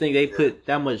 And just think they put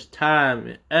that much time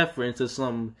and effort into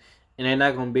something and they're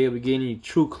not going to be able to get any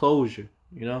true closure,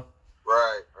 you know?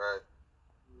 Right.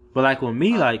 But like with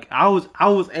me, like I was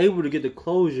able to get the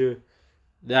closure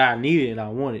that I needed and I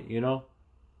wanted, you know?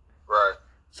 Right.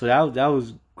 So that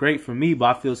was great for me,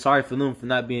 but I feel sorry for them for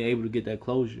not being able to get that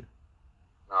closure.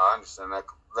 No, I understand that.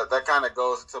 That kind of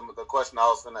goes into the question I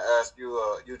was going to ask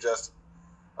you, Justin,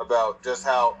 about just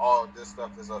how all this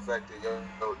stuff has affected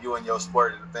you and your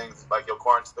sport and things like the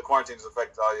quarantine has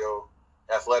affected all your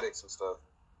athletics and stuff.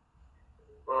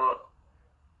 Well,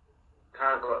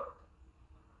 kind of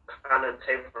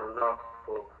tapering off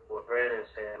what Brandon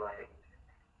said. Like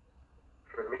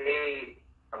for me,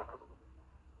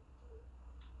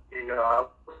 you know, I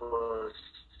was.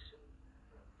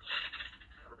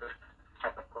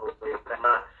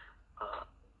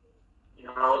 You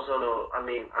know, I was on I'm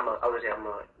a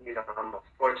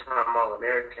four-time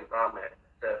All-American, but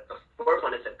the fourth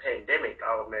one is a pandemic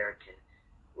All-American,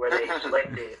 where they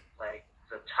selected like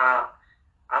the top.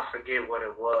 I forget what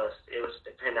it was. It was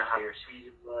depending on how your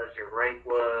season was, your rank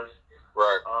was.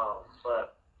 Right.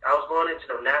 But I was going into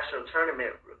the national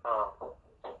tournament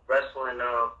wrestling.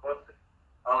 I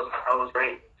was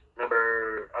ranked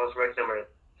number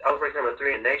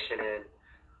 3 in the nation, and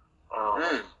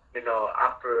you know,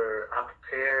 I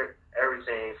prepared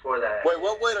everything for that. Wait,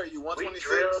 what weight are you? 126? We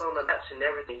drilled on the mats and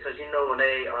everything because you know when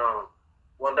they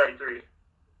 133.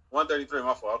 133,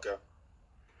 my fault. Okay.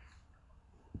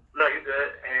 No, you're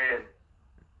good. And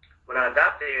when I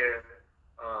got there,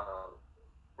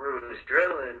 we was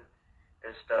drilling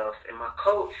and stuff, and my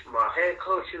head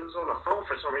coach, he was on the phone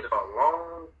for some reason for a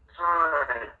long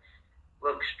time,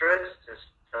 looked stressed and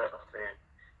stuff, and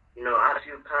you know, I had a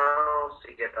few pounds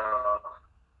to get off.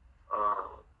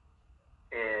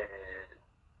 And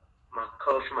my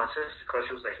sister coach,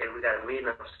 she was like, hey, we got a meeting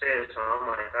upstairs. So I'm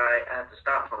like, all right, I have to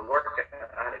stop from work.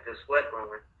 I had a good sweat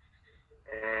going.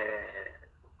 And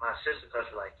my sister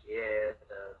coach was like, yeah,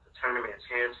 the tournament's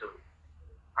canceled.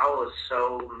 I was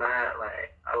so mad.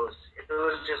 Like, it was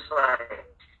just like,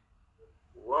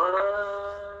 what?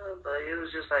 Like, it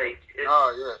was just like,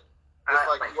 oh, yeah. I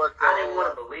didn't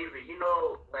want to believe it. You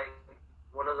know, like,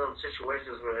 one of those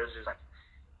situations where it's just like,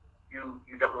 you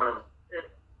don't want to,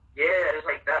 yeah, it's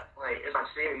like that. Like, it's my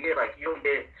senior year. Like, you don't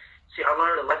get, see, I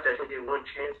learned in life that you don't get one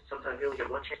chance. Sometimes you only get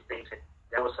one chance of things. And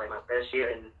that was, like, my best year.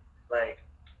 And, like,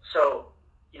 so,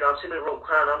 you know, I'm sitting in the room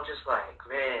crying. I'm just like,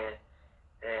 man.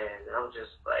 And I'm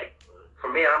just like, for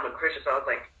me, I'm a Christian. So I was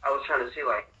like, I was trying to see,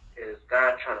 like, is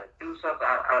God trying to do something?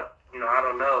 I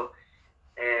don't know.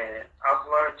 And I've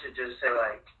learned to just say,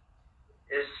 like,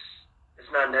 it's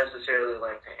not necessarily,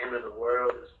 like, the end of the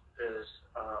world is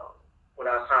what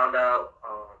I found out,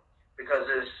 because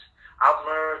I've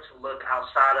learned to look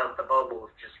outside of the bubble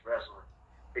of just wrestling,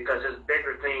 because there's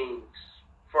bigger things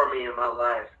for me in my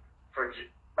life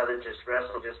rather just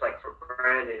wrestling. Just like for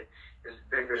Brandon, there's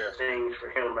bigger things for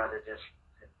him rather just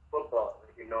football.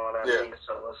 You know what I mean?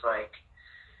 So it's like,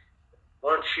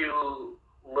 once you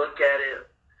look at it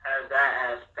as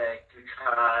that aspect,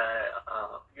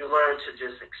 you learn to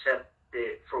just accept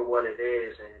it for what it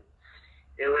is. And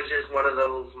it was just one of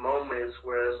those moments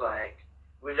where it's like,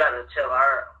 we got to tell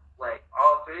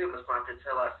all three of us want to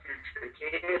tell our future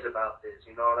kids about this.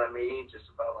 You know what I mean? Just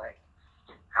about, like,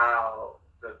 how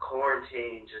the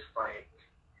quarantine just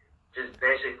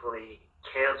basically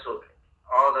canceled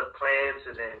all the plans.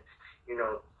 And then, you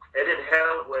know, it didn't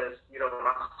help with, you know,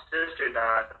 my sister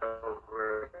died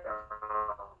over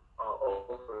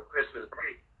Christmas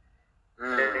break.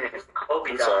 And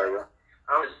Kobe died. Sorry, bro.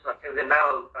 I was just like, and then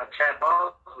now Chad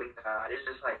Barkley died. It's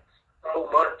just like so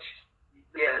much.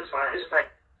 Yeah, it's fine. It's like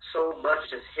so much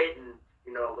just hitting,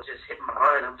 you know, was just hitting my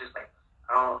mind. I'm just like,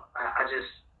 I just,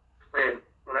 man,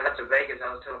 when I got to Vegas,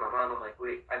 I was telling my mom, I'm like,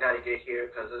 wait, I got to get here,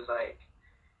 because it's like,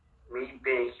 me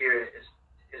being here is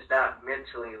not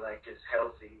mentally, like, it's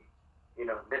healthy, you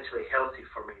know, mentally healthy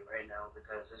for me right now,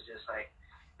 because it's just like,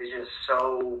 it's just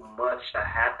so much that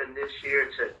happened this year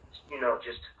to, you know,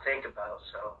 just to think about.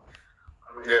 So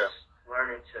I'm just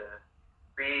learning to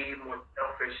be more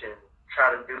selfish and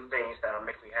try to do things that'll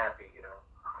make me happy, you know.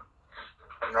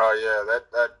 No, yeah,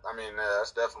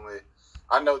 that's definitely.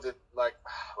 I know that, like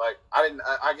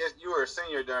I guess you were a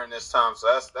senior during this time, so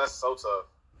that's so tough.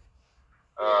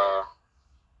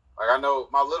 Like, I know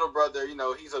my little brother, you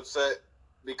know, he's upset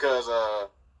because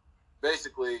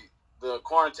basically the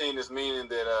quarantine is meaning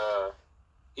that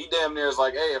he damn near is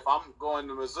like, hey, if I'm going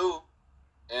to Mizzou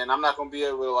and I'm not gonna be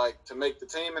able to, like, to make the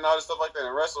team and all this stuff like that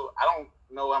and wrestle, I don't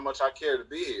know how much I care to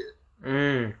be here.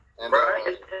 And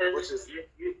right, which is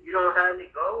you don't have any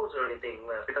goals or anything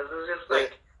left, because it's just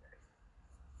like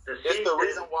it's the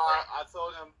reason why I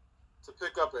told him to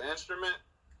pick up an instrument.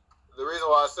 The reason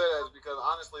why I said that is because,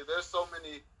 honestly, there's so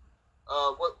many.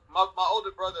 What my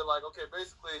older brother, like, okay,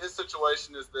 basically his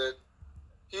situation is that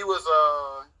he was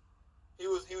a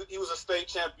state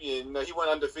champion. You know, he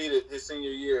went undefeated his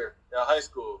senior year in high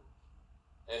school,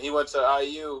 and he went to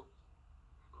IU,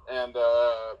 and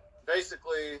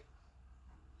basically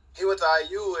he went to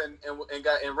IU and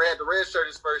ran the red shirt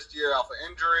his first year off an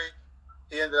injury.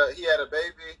 He had a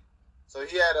baby, so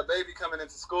he had a baby coming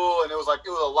into school, and it was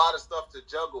a lot of stuff to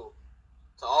juggle,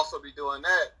 to also be doing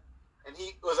that, and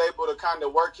he was able to kind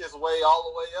of work his way all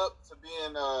the way up to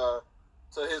being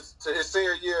to his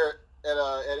senior year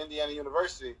at Indiana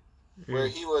University, where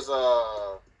he was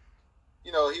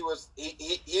he was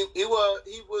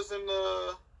in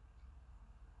the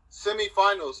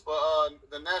semifinals for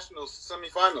the national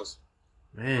semifinals.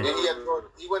 Man. And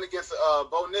he went against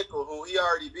Bo Nickel, who he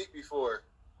already beat before.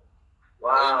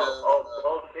 Wow. And,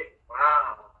 Bo Nickel.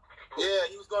 Wow. Yeah,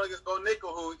 he was going against Bo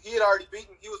Nickel, who he had already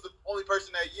beaten. He was the only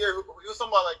person that year. He was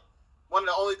somebody like one of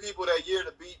the only people that year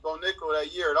to beat Bo Nickel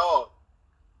that year at all.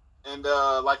 And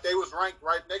like, they was ranked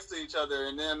right next to each other,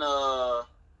 and then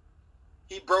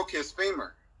he broke his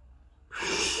femur.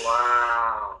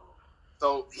 Wow.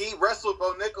 So he wrestled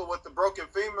Bo Nickel with the broken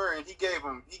femur, and he gave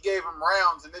him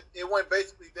rounds, and it went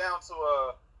basically down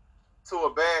to a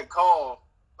bad call.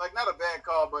 Like, not a bad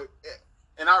call, but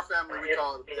in our family we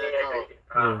call it a bad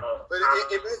call. But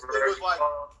it basically was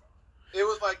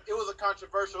like it was a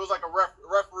controversial. It was like a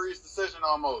referee's decision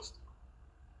almost.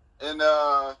 And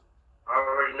I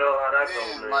already know how that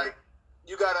goes, man. Like,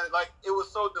 you gotta, like, it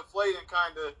was so deflating,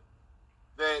 kind of,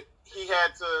 that he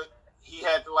had to, he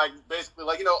had to like basically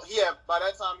like he had by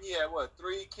that time he had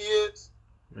 3 kids.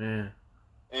 Man.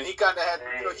 And he kind of had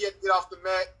he had to get off the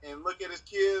mat and look at his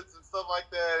kids and stuff like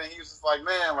that. And he was just like,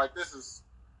 man, like this is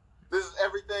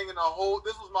everything in the whole.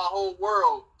 This was my whole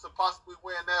world to possibly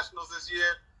win nationals this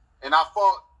year, and I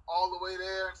fought all the way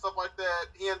there and stuff like that.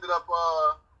 He ended up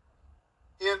I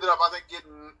think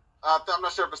getting. I'm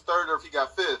not sure if it's 3rd or if he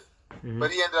got 5th,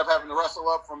 but he ended up having to wrestle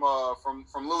up from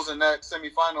losing that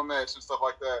semifinal match and stuff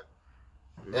like that.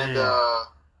 Man. And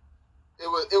it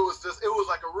was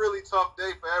like a really tough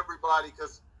day for everybody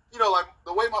because like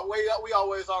the way we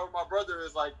always are with my brother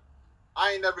is like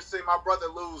I ain't never seen my brother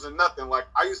lose in nothing. Like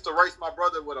I used to race my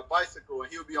brother with a bicycle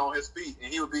and he would be on his feet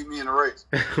and he would beat me in a race.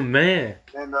 Man.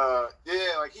 And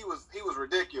like he was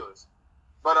ridiculous.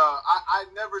 But I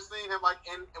never seen him like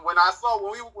and when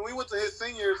we went to his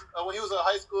seniors when he was a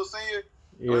high school senior,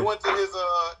 and we went to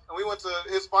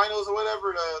his finals or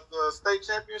whatever, the state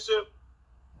championship.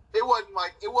 It wasn't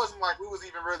like we was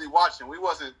even really watching. We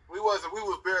was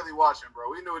barely watching, bro.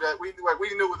 We knew what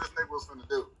this nigga was gonna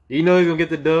do. You know he was gonna get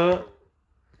the dub?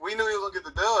 We knew he was gonna get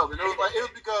the dub. And it was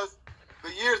because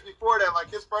the years before that, like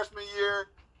his freshman year,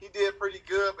 he did pretty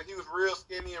good, but he was real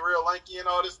skinny and real lanky and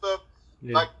all this stuff.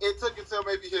 Yeah. Like it took until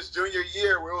maybe his junior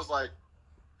year where it was like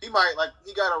he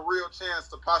got a real chance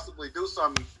to possibly do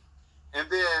something. And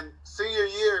then senior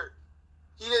year,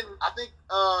 he didn't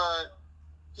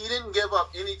give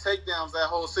up any takedowns that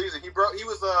whole season. He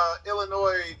was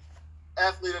Illinois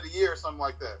Athlete of the Year or something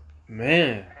like that.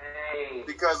 Man.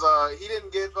 Because he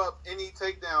didn't give up any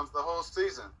takedowns the whole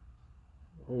season.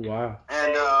 Oh wow.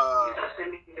 And you just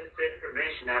send me this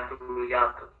information after we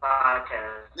got the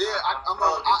podcast. Yeah, I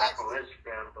on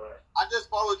Instagram, but I just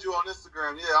followed you on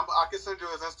Instagram. Yeah, I can send you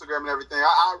his Instagram and everything.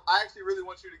 I actually really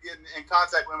want you to get in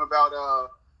contact with him about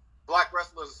Black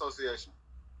Wrestlers Association.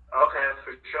 Okay,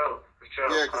 for sure.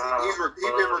 Yeah, because he's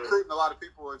been recruiting a lot of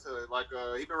people into it. Like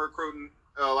he's been recruiting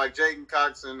like Jaden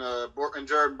Cox and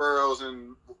Jordan Burroughs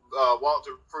and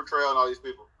Walter Fruitrail and all these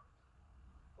people.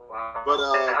 Wow. But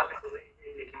I really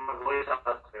need to get my voice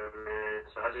out there, man.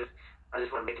 So I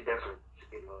just want to make a difference.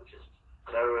 Just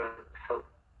whatever help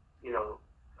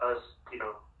us,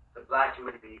 the Black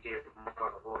community get more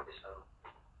of a voice. So.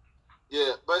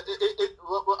 Yeah, but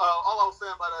all I was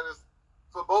saying about that is.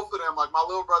 For both of them, like my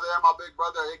little brother and my big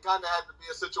brother, it kind of had to be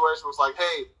a situation where it's like,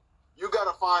 hey, you got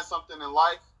to find something in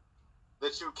life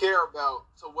that you care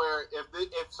about to where if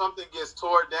something gets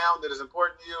torn down that is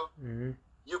important to you,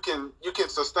 you can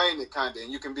sustain it kind of,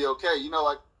 and you can be okay.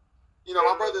 My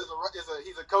brother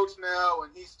he's a coach now,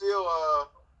 and he still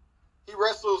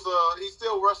wrestles. He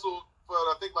still wrestled for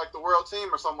I think like the world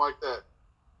team or something like that.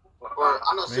 Or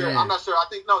I'm not sure. I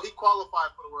think he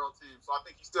qualified for the world team, so I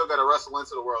think he still got to wrestle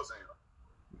into the world team.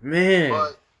 Man,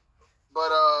 but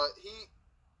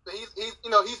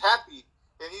he's happy,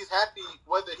 and he's happy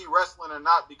whether he wrestling or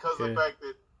not because of the fact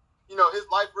that his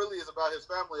life really is about his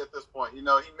family at this point. He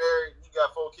married, he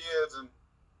got 4 kids, and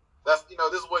that's this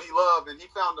is what he loved, and he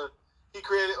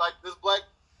created like this Black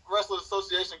Wrestlers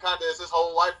Association kind of is his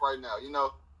whole life right now.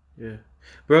 Yeah,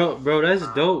 bro, that's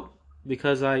dope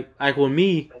because like with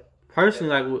me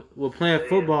personally, like with playing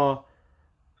football,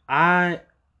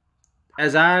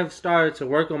 as I've started to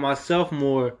work on myself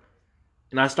more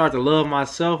and I start to love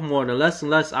myself more, the less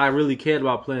and less I really cared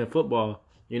about playing football,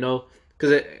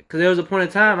 Because there was a point in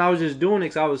time I was just doing it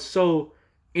because I was so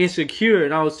insecure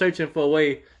and I was searching for a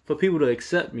way for people to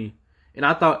accept me. And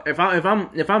I thought if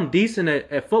I'm decent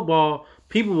at football,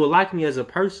 people will like me as a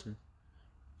person.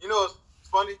 It's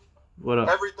funny? What up?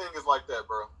 Everything is like that,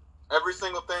 bro. Every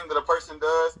single thing that a person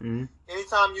does,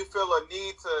 anytime you feel a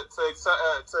need to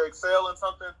excel in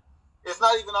something, it's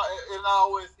not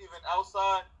always even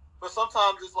outside, but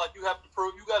sometimes it's like you got to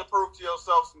prove to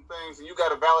yourself some things, and you got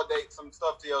to validate some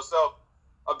stuff to yourself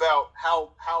about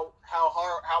how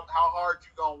hard you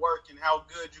gonna work and how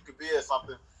good you could be at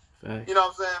something. Fact. You know what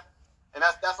I'm saying? And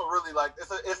that's a really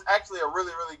it's actually a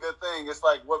really, really good thing. It's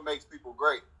like what makes people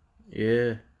great.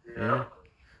 Yeah.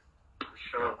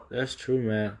 Sure. That's true,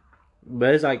 man.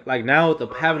 But it's like now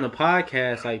with having a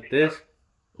podcast like this.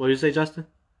 What did you say, Justin?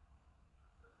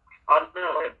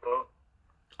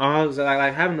 I was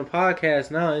like having a podcast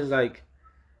now is like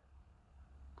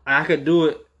I could do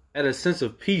it at a sense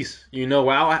of peace,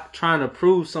 without trying to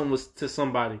prove something to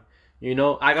somebody.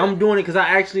 Like I'm doing it because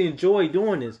I actually enjoy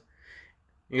doing this.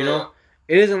 It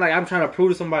isn't like I'm trying to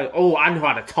prove to somebody, oh, I know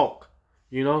how to talk.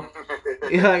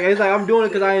 It's like I'm doing it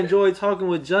because I enjoy talking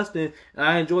with Justin and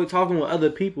I enjoy talking with other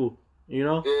people.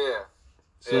 Yeah.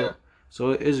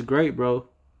 So it's great, bro.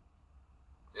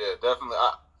 Yeah, definitely.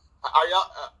 Are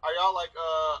y'all like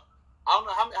I don't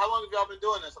know how long have y'all been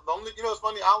doing this. The only, it's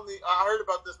funny. I heard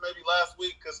about this maybe last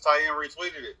week because Tyann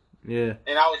retweeted it. Yeah.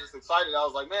 And I was just excited. I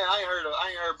was like, man, I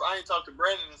ain't talked to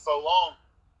Brandon in so long.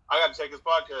 I got to check his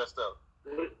podcast out.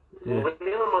 Yeah.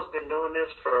 We almost been doing this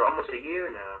for almost a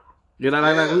year now.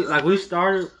 Yeah, we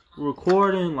started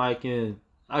recording like in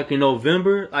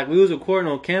November. Like we was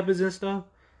recording on campus and stuff.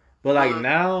 But like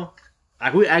now,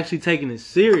 like we actually taking it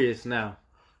serious now.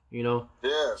 Yeah.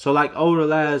 So like over the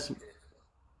last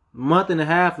month and a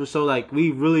half or so, like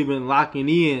we've really been locking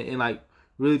in and like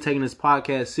really taking this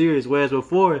podcast serious. Whereas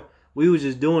before we was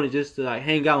just doing it just to like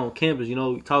hang out on campus,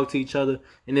 talk to each other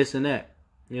and this and that,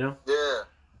 Yeah,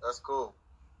 that's cool.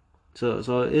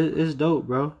 So it's dope,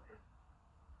 bro.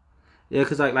 Yeah,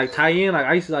 cause like Tyann, like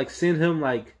I used to like send him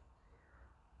like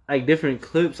different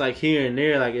clips like here and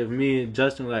there, like if me and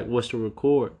Justin like was to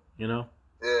record, Yeah.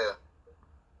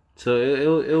 So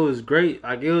it was great.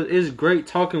 Like it's great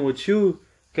talking with you,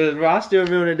 cause bro, I still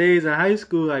remember the days in high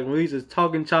school like when we used to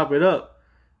talk and chop it up.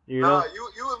 Nah, you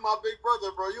was my big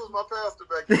brother, bro. You was my pastor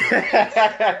back then.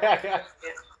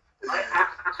 I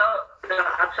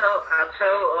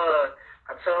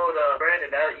told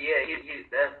Brandon that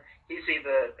he's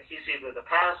either the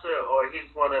pastor or he's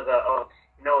one of the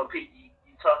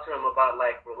you talk to him about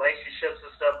like relationships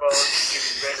and stuff, bro. He gives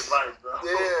you great advice, bro.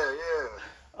 Yeah.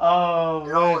 Oh It's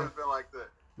man, always been like that,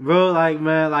 bro. Like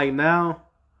man, like now.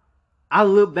 I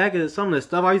look back at some of the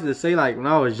stuff I used to say, like, when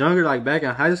I was younger, like, back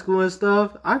in high school and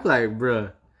stuff. I be like,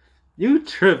 bruh, you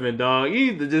tripping, dog.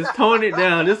 You need to just tone it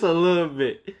down just a little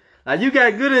bit. Like, you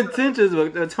got good intentions,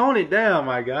 but tone it down,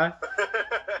 my guy.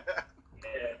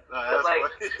 Yeah. That's like,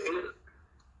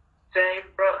 same,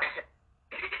 bro.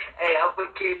 Hey, I'm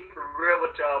gonna keep it real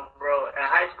with y'all, bro. In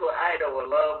high school, I didn't know what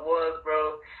love was,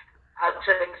 bro. I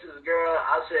texted this girl.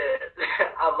 I said,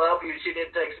 I love you. She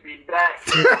didn't text me back.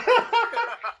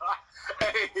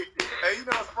 Hey, you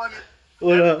know what's funny?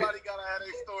 What Everybody gotta have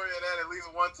a story of that at least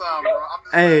one time, bro.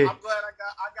 I'm glad I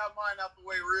got mine out the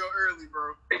way real early,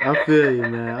 bro. I feel you,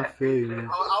 man.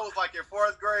 I was like in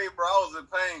 4th grade, bro. I was in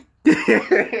pain.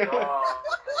 It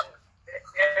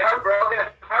hurt, bro.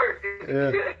 It hurt.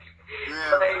 Yeah.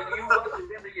 Like, you wasn't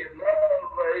really in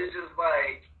love, but it's just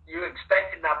like you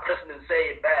expected that person to say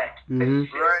it back.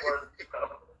 Mm-hmm. Right.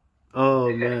 Oh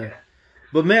man,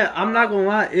 but man, I'm not gonna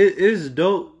lie. It's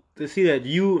dope to see that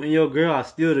you and your girl are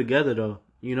still together, though.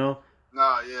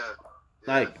 Nah, yeah.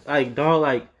 Like dog,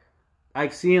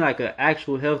 like seeing like an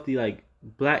actual healthy like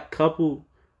black couple.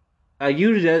 Like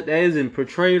usually that isn't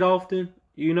portrayed often.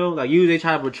 Like usually they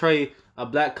try to portray a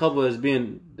black couple as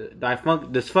being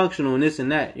dysfunctional and this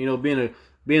and that.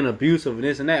 Being abusive and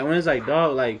this and that. When it's like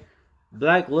dog, like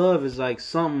black love is like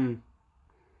something.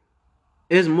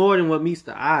 It's more than what meets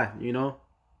the eye.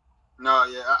 No,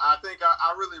 yeah, I think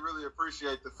I really, really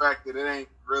appreciate the fact that it ain't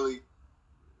really.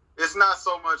 It's not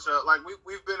so much like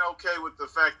we've been okay with the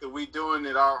fact that we doing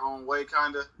it our own way,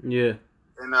 kind of. Yeah.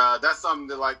 And that's something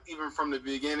that, like, even from the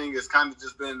beginning, it's kind of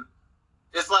just been.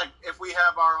 It's like if we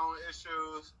have our own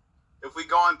issues, if we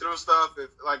going through stuff, if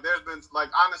like there's been like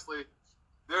honestly,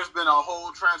 there's been a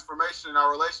whole transformation in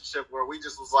our relationship where we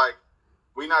just was like,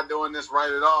 we not doing this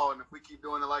right at all, and if we keep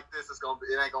doing it like this, it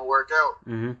ain't gonna work out.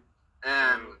 Mm-hmm.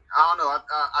 And I don't know.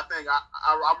 I think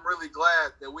I'm really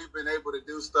glad that we've been able to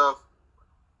do stuff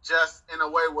just in a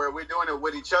way where we're doing it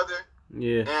with each other.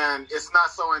 Yeah. And it's not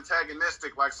so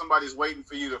antagonistic, like somebody's waiting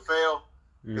for you to fail.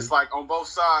 Mm-hmm. It's like on both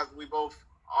sides, we both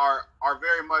are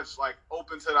very much like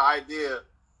open to the idea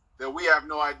that we have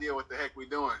no idea what the heck we're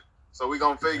doing. So we're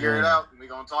gonna figure it out, and we're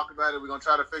gonna talk about it. We're gonna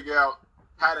try to figure out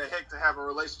how the heck to have a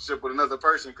relationship with another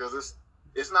person, because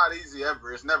it's not easy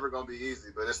ever. It's never gonna be easy,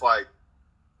 but it's like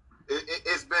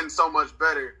it's been so much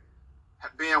better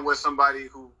being with somebody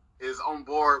who is on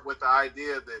board with the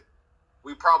idea that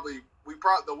we probably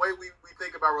the way we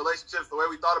think about relationships, the way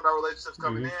we thought about relationships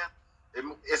coming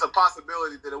in, it's a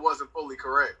possibility that it wasn't fully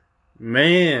correct.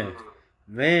 Man,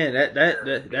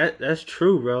 that's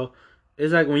true, bro.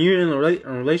 It's like when you're in a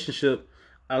relationship,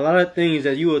 a lot of things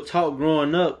that you were taught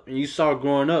growing up and you saw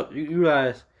growing up, you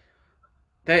realize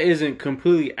that isn't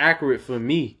completely accurate for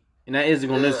me, and that isn't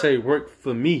gonna necessarily work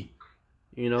for me.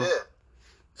 Yeah.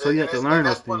 So you have to learn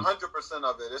those things. 100%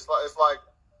 of it. It's like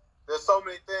there's so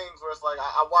many things where it's like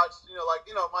I watch,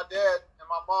 my dad and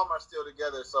my mom are still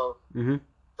together, so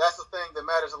that's the thing that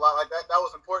matters a lot. Like that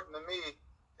was important to me,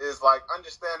 is like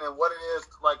understanding what it is,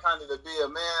 like kind of to be a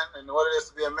man and what it is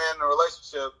to be a man in a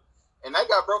relationship, and that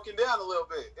got broken down a little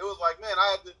bit. It was like, man,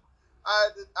 I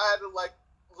had to like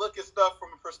look at stuff from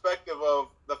a perspective of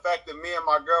the fact that me and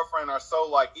my girlfriend are so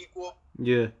like equal.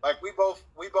 Yeah. Like we both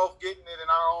getting it in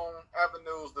our own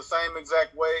avenues the same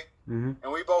exact way,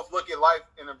 and we both look at life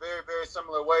in a very, very very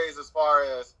similar ways as far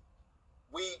as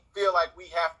we feel like we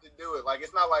have to do it. Like,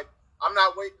 it's not like I'm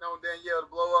not waiting on Danielle to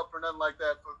blow up or nothing like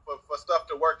that for stuff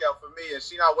to work out for me, and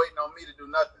she not waiting on me to do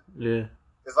nothing. Yeah.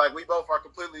 It's like we both are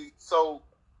completely so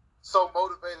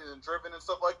motivated and driven and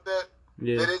stuff like that.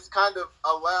 Yeah. That it's kind of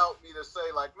allowed me to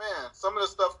say, like, man, some of the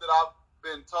stuff that I've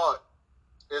been taught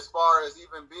as far as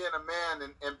even being a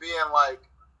man and being like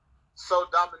so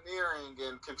domineering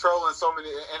and controlling so many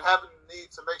and having the need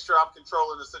to make sure I'm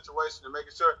controlling the situation and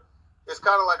making sure it's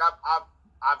kind of like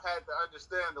I've had to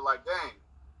understand that, like, dang,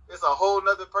 it's a whole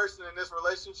nother person in this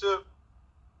relationship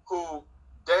who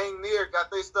dang near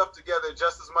got their stuff together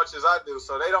just as much as I do,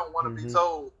 so they don't want to be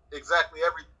told exactly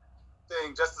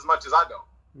everything just as much as I don't.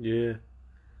 Yeah.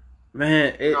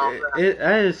 Man,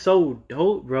 that is so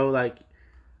dope, bro. Like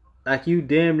you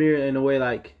damn near in a way,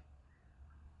 like,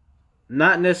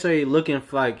 not necessarily looking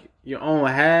for like your own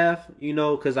half, you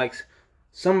know, because like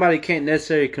somebody can't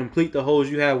necessarily complete the holes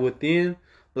you have within,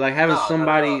 but like having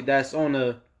somebody that's on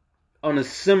a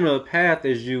similar path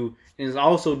as you and is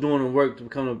also doing the work to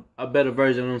become a better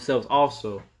version of themselves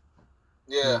also.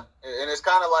 Yeah, and it's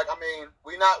kind of like, I mean,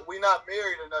 we not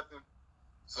married or nothing.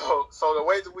 So the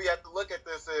way that we have to look at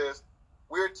this is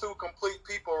we're two complete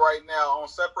people right now on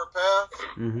separate paths.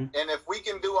 Mm-hmm. And if we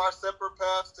can do our separate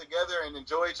paths together and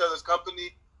enjoy each other's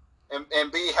company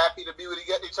and be happy to be with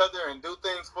each other and do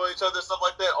things for each other, stuff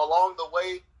like that, along the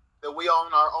way that we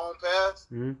on our own paths,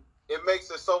 it makes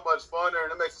it so much funner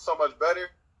and it makes it so much better.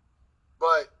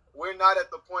 But we're not at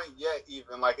the point yet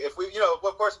even. Like, if we, you know,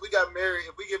 of course, we got married.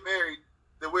 If we get married,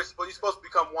 then you're supposed to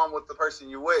become one with the person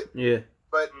you're with. Yeah.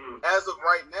 But as of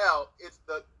right now,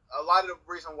 a lot of the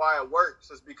reason why it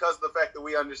works is because of the fact that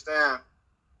we understand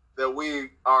that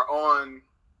we are on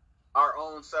our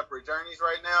own separate journeys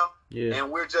right now. Yeah. And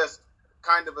we're just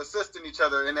kind of assisting each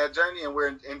other in that journey, and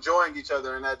we're enjoying each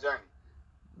other in that journey.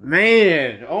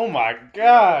 Man, oh my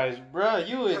gosh, bro,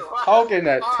 you is talking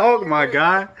that talk, my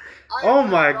guy. Oh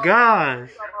my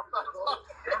gosh.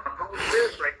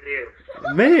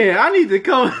 Man, I need to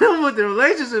come in with the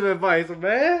relationship advice,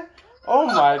 man. Oh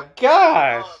my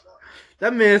gosh.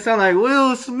 That man sound like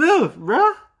Will Smith,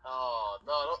 bro. Oh,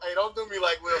 no. Hey, don't do me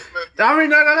like Will Smith. I mean,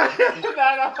 no.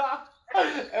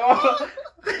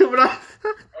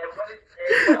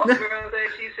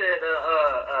 She said,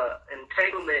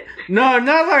 entanglement. No,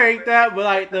 not like that, but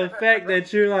like the fact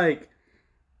that you're like,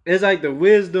 it's like the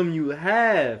wisdom you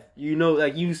have, you know,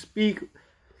 like you speak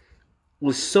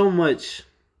with so much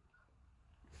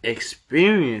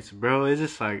experience, bro. It's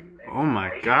just like, oh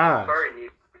my god.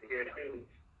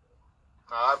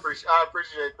 I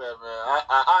appreciate that, man.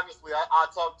 I honestly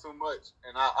talk too much,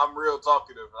 and I'm real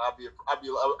talkative, and I'll be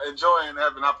enjoying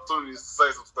having opportunities to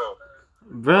say some stuff.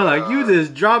 Bro, like you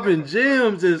just dropping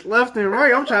gems just left and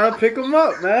right. I'm trying to pick them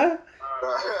up, man.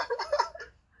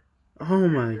 Oh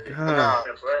my god.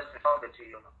 It's a blessing talking to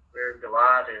you. Learned a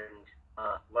lot and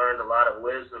learned a lot of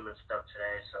wisdom and stuff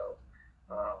today. So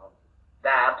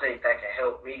I think that can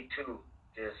help me too,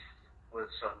 just with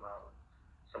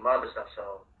some other stuff.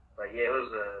 So, but yeah, it was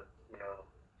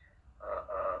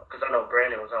because I know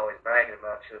Brandon was always bragging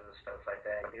about you and stuff like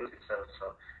that, music stuff.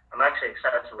 So I'm actually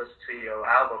excited to listen to your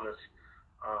album,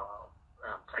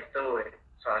 play through it,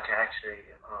 so I can actually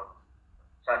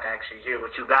hear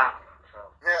what you got. So.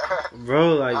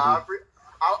 Bro, like I'm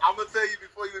gonna tell you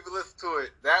before you even listen to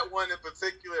it. That one in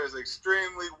particular is an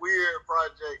extremely weird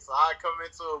project, so I come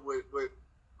into it with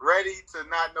ready to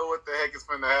not know what the heck is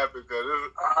going to happen, because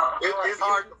it's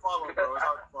hard to follow, bro. It's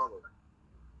hard to follow.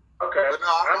 Okay. But no,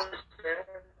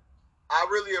 I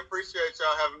really appreciate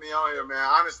y'all having me on here, man.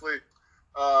 Honestly,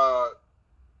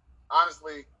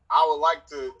 I would like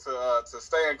to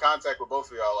stay in contact with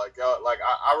both of y'all.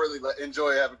 I really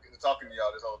enjoy talking to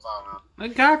y'all this whole time,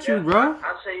 man. I got you, bro.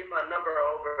 I'll send you my number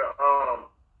over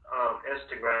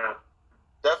Instagram.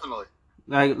 Definitely.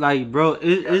 Like, bro,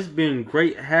 it's been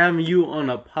great having you on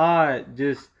a pod.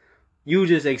 Just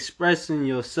expressing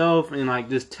yourself and like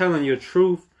just telling your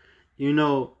truth, you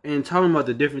know, and talking about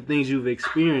the different things you've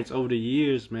experienced over the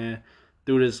years, man,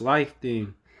 through this life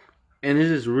thing. And it's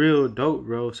just real dope,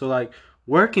 bro. So like,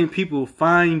 where can people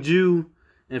find you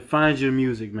and find your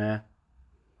music, man?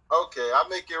 Okay, I'll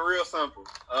make it real simple.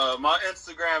 My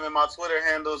Instagram and my Twitter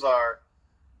handles are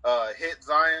Hit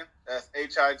Zion. That's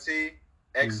HITXION.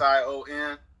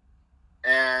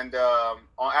 And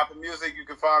on Apple Music, you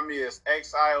can find me as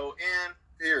XION,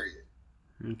 period.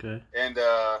 Okay. And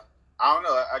I don't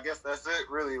know. I guess that's it,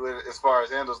 really, as far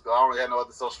as handles go. I don't really have no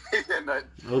other social media. Nothing.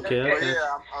 Okay. But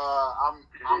yeah,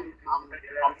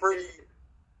 I'm pretty.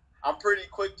 I'm pretty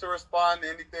quick to respond to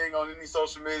anything on any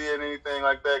social media and anything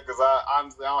like that because I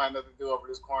honestly I don't have nothing to do over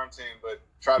this quarantine, but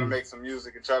try to make some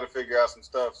music and try to figure out some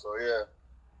stuff. So yeah.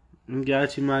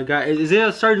 Got you, my guy. Is there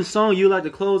a certain song you like to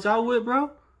close out with,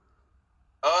 bro?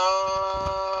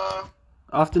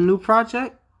 Off the new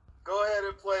project? Go ahead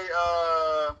and play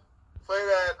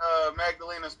that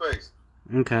Magdalena Space.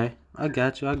 Okay, I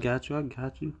got you. I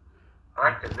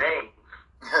like the name.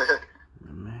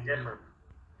 Different.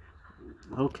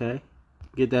 Okay.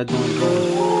 Get that joint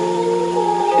going.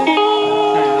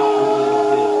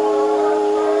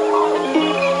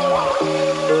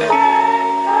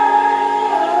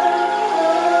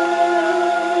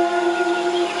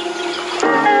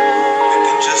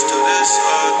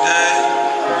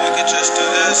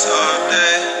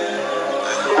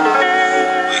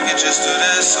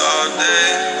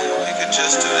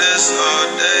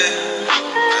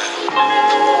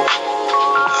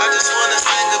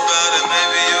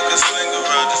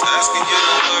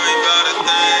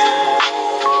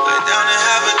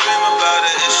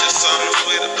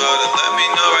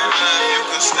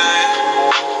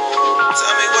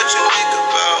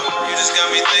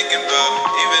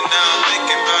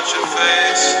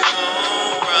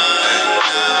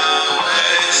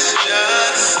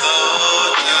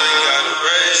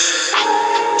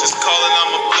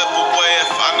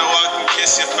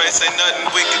 Ain't nothing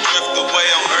we can drift away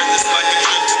on Earth. It's like a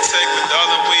trip to take, but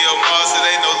darling, we on Mars. It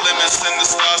ain't no limits in the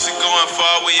stars. We going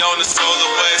far. We on the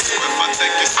solar way. So if I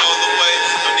take your soul away,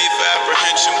 no need for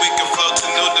apprehension. We can float to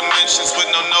new dimensions with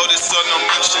no notice or no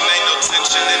mention. Ain't no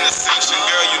tension in ascension,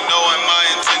 girl. You know I'm my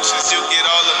intentions. You get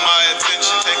all of my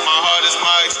attention. Take my heart as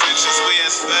my extensions. We in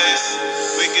space.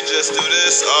 We could just do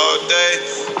this all day.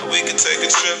 We could take a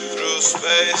trip through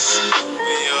space.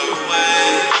 We on the way.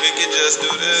 We could just do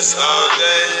this all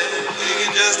day. We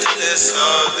can just do this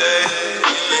all day.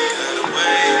 You ain't gotta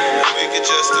wait. We can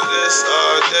just do this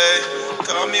all day.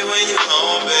 Call me when you're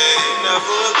home, babe.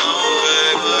 Never alone,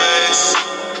 babe. Place.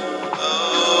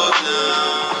 Oh, no.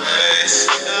 Race.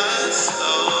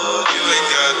 You ain't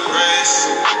gotta race.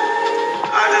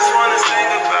 I just wanna sing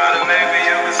about it. Maybe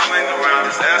you can swing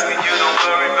around. Just asking you, don't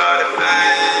worry about it,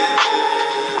 babe.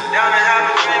 Down and have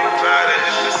a dream about it.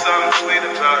 If there's something sweet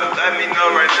about it, let me know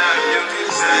right now if you can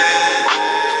stay.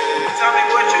 Tell me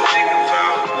what you think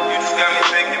about. You just got me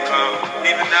thinking about.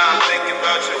 Even now I'm thinking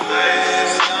about your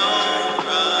face. Don't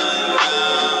run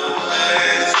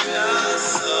away.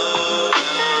 Just slow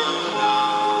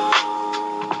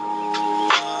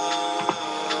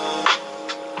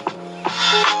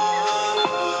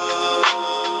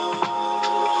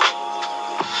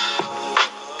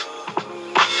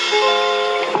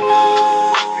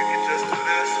We can just do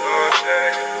this all day.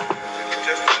 We can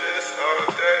just do this all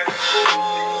day.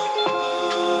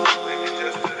 We can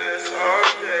just do this all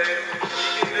day. We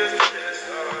can just do this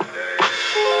all day.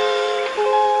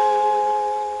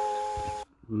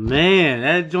 Man,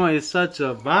 that joint is such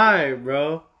a vibe,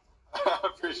 bro. I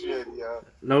appreciate it, y'all.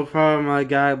 No problem, my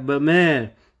guy. But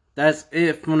man, that's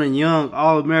it from the Young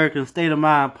All-American State of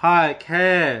Mind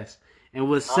podcast. And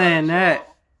with saying that,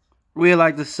 we'd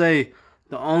like to say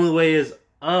the only way is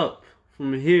up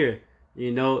from here,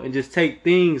 you know, and just take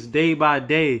things day by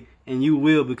day, and you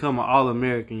will become an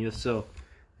All-American yourself.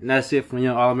 And that's it from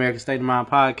Young All-American State of Mind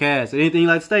podcast. Anything you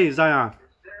like to say, Zion?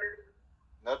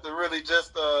 Nothing really,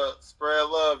 just spread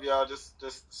love, y'all.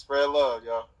 Just spread love,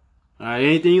 y'all. All right,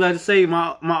 anything you like to say,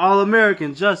 my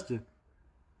All-American, Justin?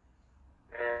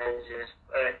 And just,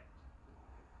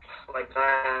 like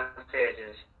Zion said,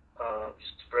 just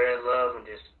spread love and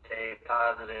just stay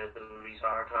positive through these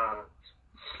hard times.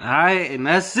 All right, and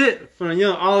that's it from the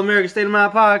Young All-American State of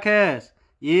Mind podcast.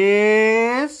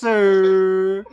 Yes, sir.